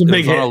did. It was a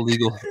big hit.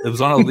 It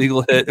was on a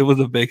legal hit. It was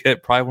a big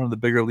hit, probably one of the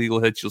bigger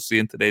legal hits you'll see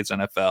in today's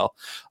NFL.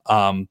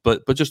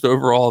 But just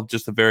overall,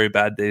 just a very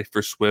bad day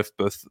for Swift,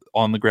 both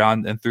on the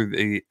ground and through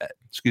the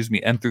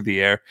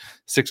air.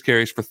 6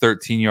 carries for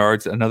 13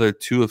 yards, another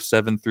 2 of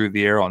 7 through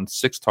the air on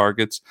 6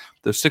 targets.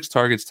 Those 6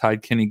 targets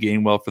tied Kenny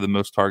Gainwell for the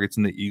most targets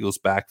in the Eagles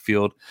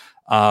backfield.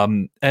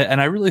 And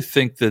I really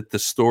think that the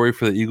story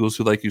for the Eagles,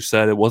 who, like you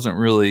said, it wasn't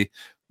really,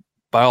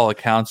 by all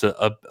accounts,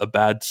 a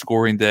bad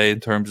scoring day in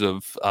terms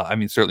of,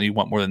 certainly you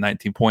want more than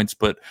 19 points,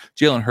 but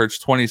Jalen Hurts,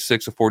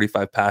 26 of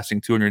 45 passing,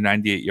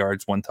 298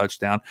 yards, 1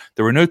 touchdown.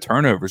 There were no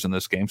turnovers in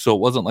this game, so it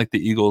wasn't like the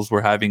Eagles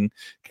were having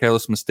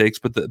careless mistakes,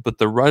 but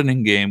the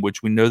running game,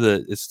 which we know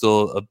that is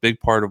still a big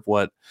part of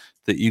what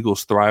the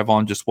Eagles thrive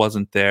on, just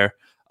wasn't there.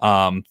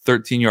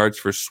 13 yards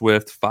for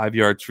Swift, 5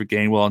 yards for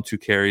Gainwell on 2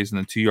 carries, and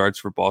then 2 yards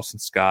for Boston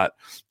Scott.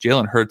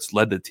 Jalen Hurts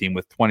led the team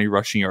with 20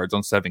 rushing yards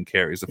on 7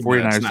 carries. The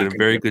 49ers did a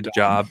very good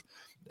job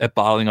at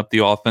bottling up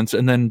the offense.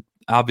 And then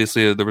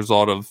obviously the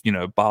result of,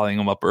 bottling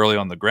them up early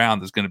on the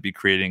ground is going to be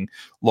creating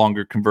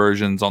longer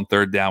conversions on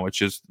 3rd down,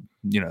 which is,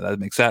 that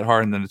makes that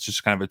hard. And then it's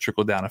just kind of a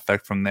trickle down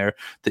effect from there.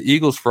 The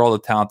Eagles, for all the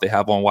talent they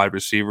have on wide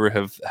receiver,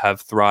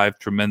 have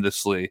thrived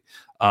tremendously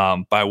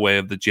by way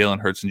of the Jalen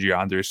Hurts and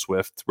DeAndre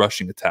Swift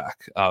rushing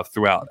attack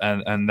throughout.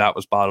 And that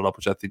was bottled up,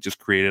 which I think just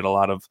created a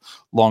lot of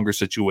longer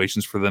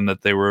situations for them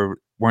that they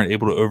weren't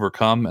able to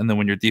overcome. And then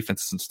when your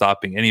defense isn't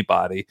stopping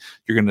anybody,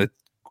 you're going to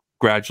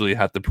gradually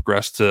have to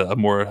progress to a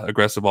more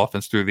aggressive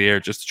offense through the air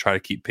just to try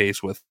to keep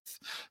pace with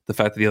the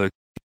fact that the other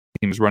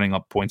team is running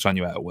up points on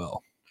you at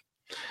will.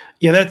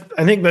 Yeah,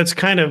 I think that's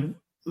kind of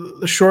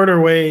the shorter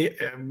way.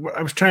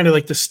 I was trying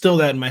to distill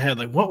that in my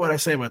head. What would I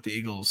say about the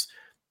Eagles'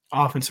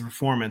 offensive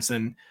performance?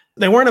 And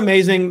they weren't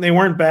amazing. They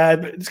weren't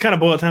bad, but it's kind of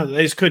boiled down to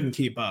they just couldn't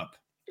keep up.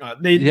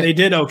 They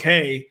did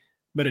okay,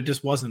 but it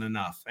just wasn't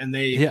enough. And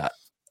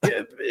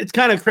it's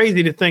kind of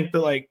crazy to think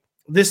that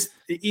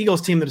the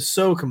Eagles team that is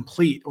so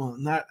complete. Well,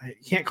 you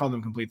can't call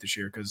them complete this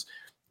year because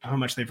how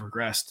much they've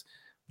regressed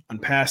on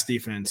pass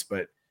defense,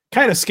 but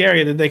kind of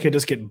scary that they could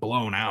just get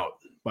blown out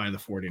by the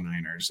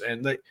 49ers.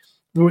 And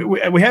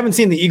we haven't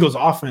seen the Eagles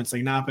offense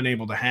not been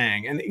able to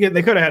hang, and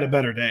they could have had a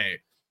better day.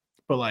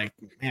 But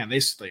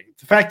the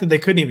fact that they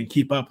couldn't even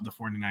keep up with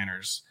the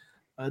 49ers,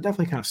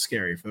 definitely kind of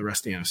scary for the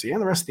rest of the NFC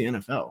and the rest of the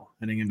NFL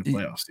heading into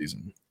playoff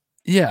season.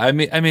 Yeah, I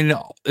mean,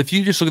 if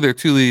you just look at their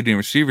 2 leading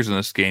receivers in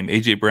this game,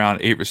 A.J. Brown,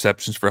 8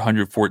 receptions for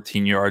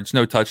 114 yards,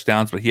 no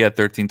touchdowns, but he had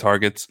 13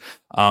 targets,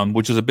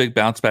 which was a big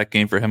bounce back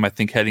game for him. I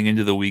think heading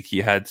into the week,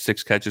 he had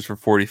 6 catches for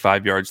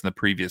 45 yards in the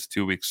previous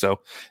 2 weeks. So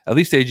at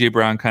least A.J.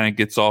 Brown kind of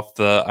gets off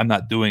the I'm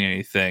not doing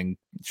anything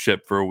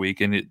ship for a week,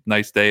 and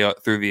nice day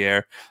through the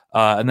air.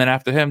 And then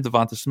after him,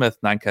 Devonta Smith,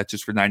 9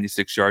 catches for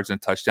 96 yards and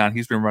a touchdown.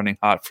 He's been running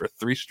hot for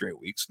 3 straight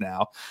weeks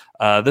now.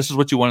 This is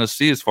what you want to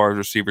see as far as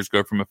receivers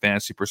go from a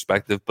fantasy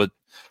perspective, but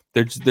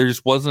there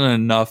just wasn't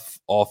enough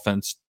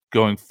offense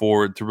going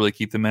forward to really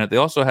keep them in it. They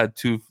also had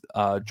 2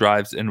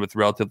 drives in with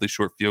relatively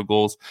short field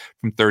goals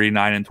from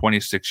 39 and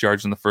 26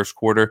 yards in the first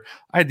quarter.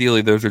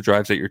 Ideally, those are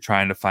drives that you're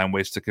trying to find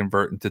ways to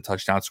convert into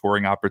touchdown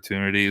scoring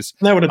opportunities.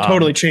 That would have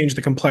totally changed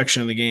the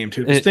complexion of the game,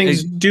 too.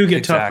 Things do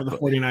get tough for the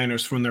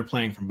 49ers when they're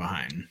playing from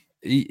behind.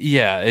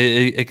 Yeah,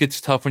 it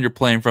gets tough when you're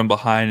playing from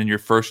behind in your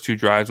first 2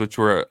 drives, which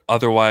were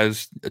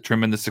otherwise a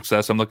tremendous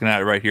success. I'm looking at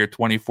it right here,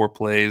 24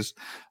 plays,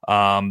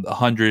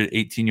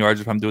 118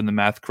 yards if I'm doing the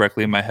math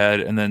correctly in my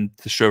head. And then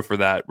to show for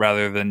that,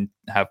 rather than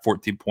have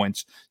 14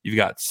 points, you've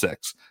got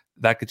 6.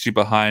 That gets you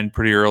behind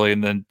pretty early.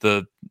 And then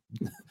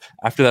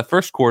after that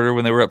first quarter,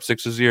 when they were up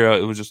 6-0,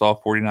 it was just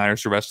all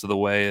 49ers the rest of the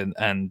way.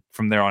 And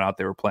from there on out,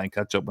 they were playing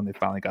catch up when they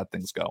finally got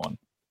things going.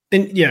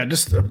 And yeah,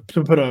 just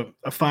to put a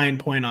fine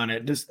point on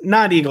it, just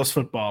not Eagles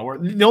football. Where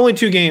the only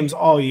 2 games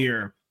all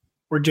year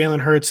where Jalen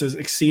Hurts has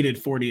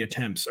exceeded 40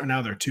 attempts are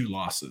now their 2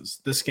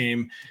 losses. This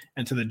game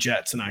and to the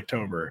Jets in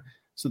October.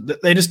 So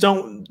they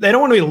don't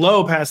want to be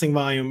low passing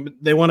volume.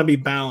 They want to be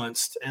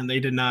balanced, and they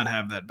did not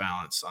have that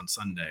balance on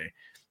Sunday.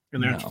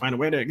 And they have to find a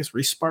way to, I guess,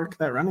 re-spark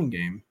that running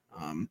game.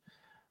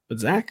 But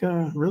Zach,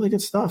 really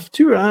good stuff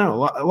too. I don't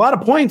know, a lot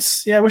of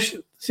points. Yeah,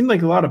 it seemed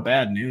like a lot of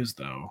bad news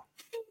though.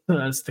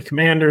 It's the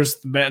Commanders.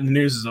 The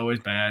news is always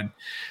bad,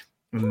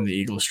 and then the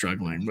Eagles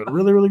struggling. But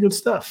really, really good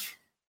stuff.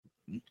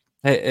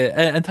 Hey,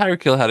 and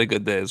Tyreek Hill had a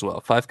good day as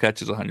well. 5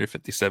 catches,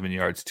 157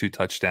 yards, 2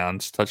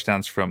 touchdowns.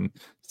 Touchdowns from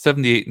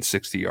 78 and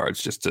 60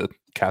 yards just to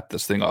cap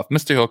this thing off.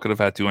 Mr. Hill could have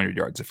had 200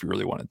 yards if he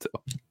really wanted to.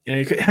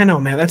 Yeah, I know,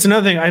 man. That's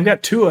another thing. I've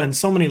got Tua in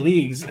so many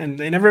leagues, and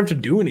they never have to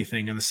do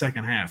anything in the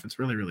second half. It's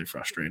really, really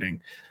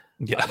frustrating.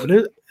 Yeah, but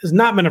it has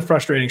not been a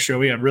frustrating show.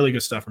 We had really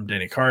good stuff from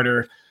Danny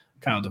Carter,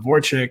 Kyle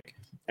Dvorchak,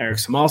 Eric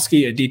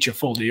Samolsky, Aditya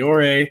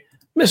Foldiore,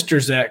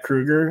 Mr. Zach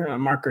Kruger.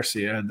 Mark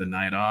Garcia had the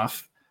night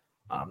off.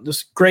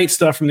 Just great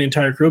stuff from the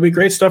entire crew. Be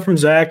great stuff from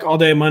Zach all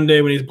day Monday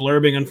when he's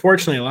blurbing.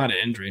 Unfortunately, a lot of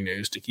injury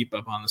news to keep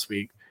up on this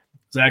week.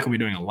 Zach will be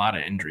doing a lot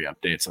of injury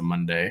updates on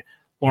Monday.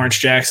 Lawrence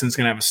Jackson's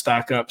going to have a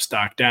stock up,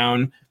 stock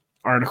down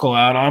article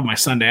out. I'll have my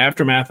Sunday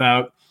Aftermath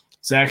out.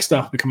 Zach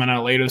stuff will be coming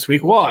out later this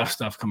week. We'll have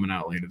stuff coming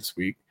out later this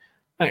week.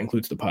 That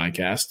includes the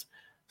podcast.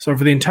 So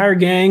for the entire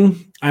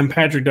gang, I'm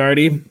Patrick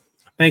Daugherty.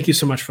 Thank you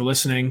so much for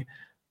listening.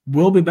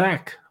 We'll be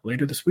back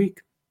later this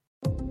week.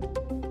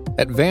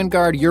 At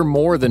Vanguard, you're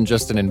more than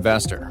just an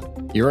investor.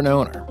 You're an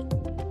owner.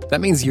 That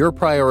means your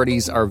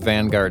priorities are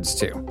Vanguard's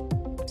too.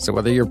 So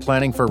whether you're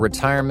planning for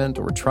retirement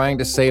or trying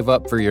to save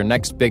up for your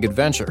next big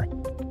adventure,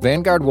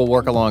 Vanguard will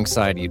work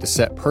alongside you to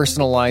set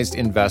personalized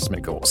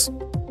investment goals.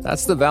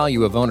 That's the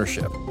value of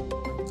ownership.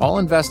 All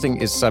investing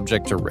is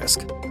subject to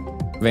risk.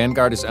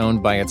 Vanguard is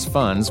owned by its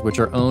funds, which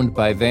are owned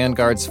by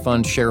Vanguard's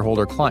fund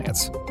shareholder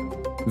clients.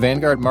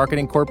 Vanguard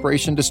Marketing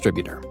Corporation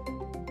Distributor.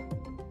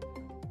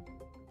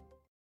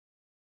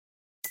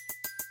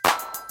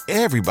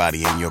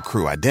 Everybody in your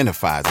crew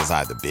identifies as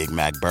either Big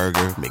Mac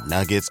Burger,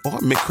 McNuggets, or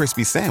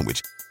McCrispy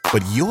Sandwich.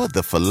 But you're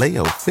the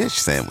Filet-O-Fish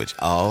Sandwich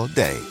all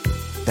day.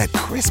 That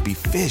crispy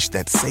fish,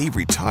 that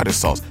savory tartar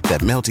sauce,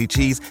 that melty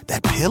cheese,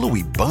 that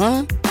pillowy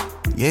bun.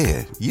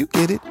 Yeah, you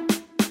get it.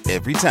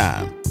 Every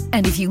time.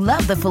 And if you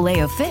love the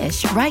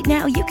Filet-O-Fish, right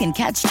now you can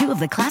catch 2 of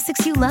the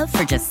classics you love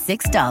for just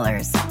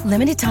 $6.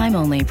 Limited time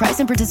only. Price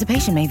and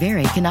participation may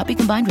vary. Cannot be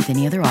combined with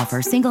any other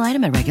offer. Single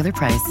item at regular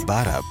price.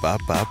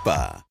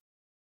 Ba-da-ba-ba-ba.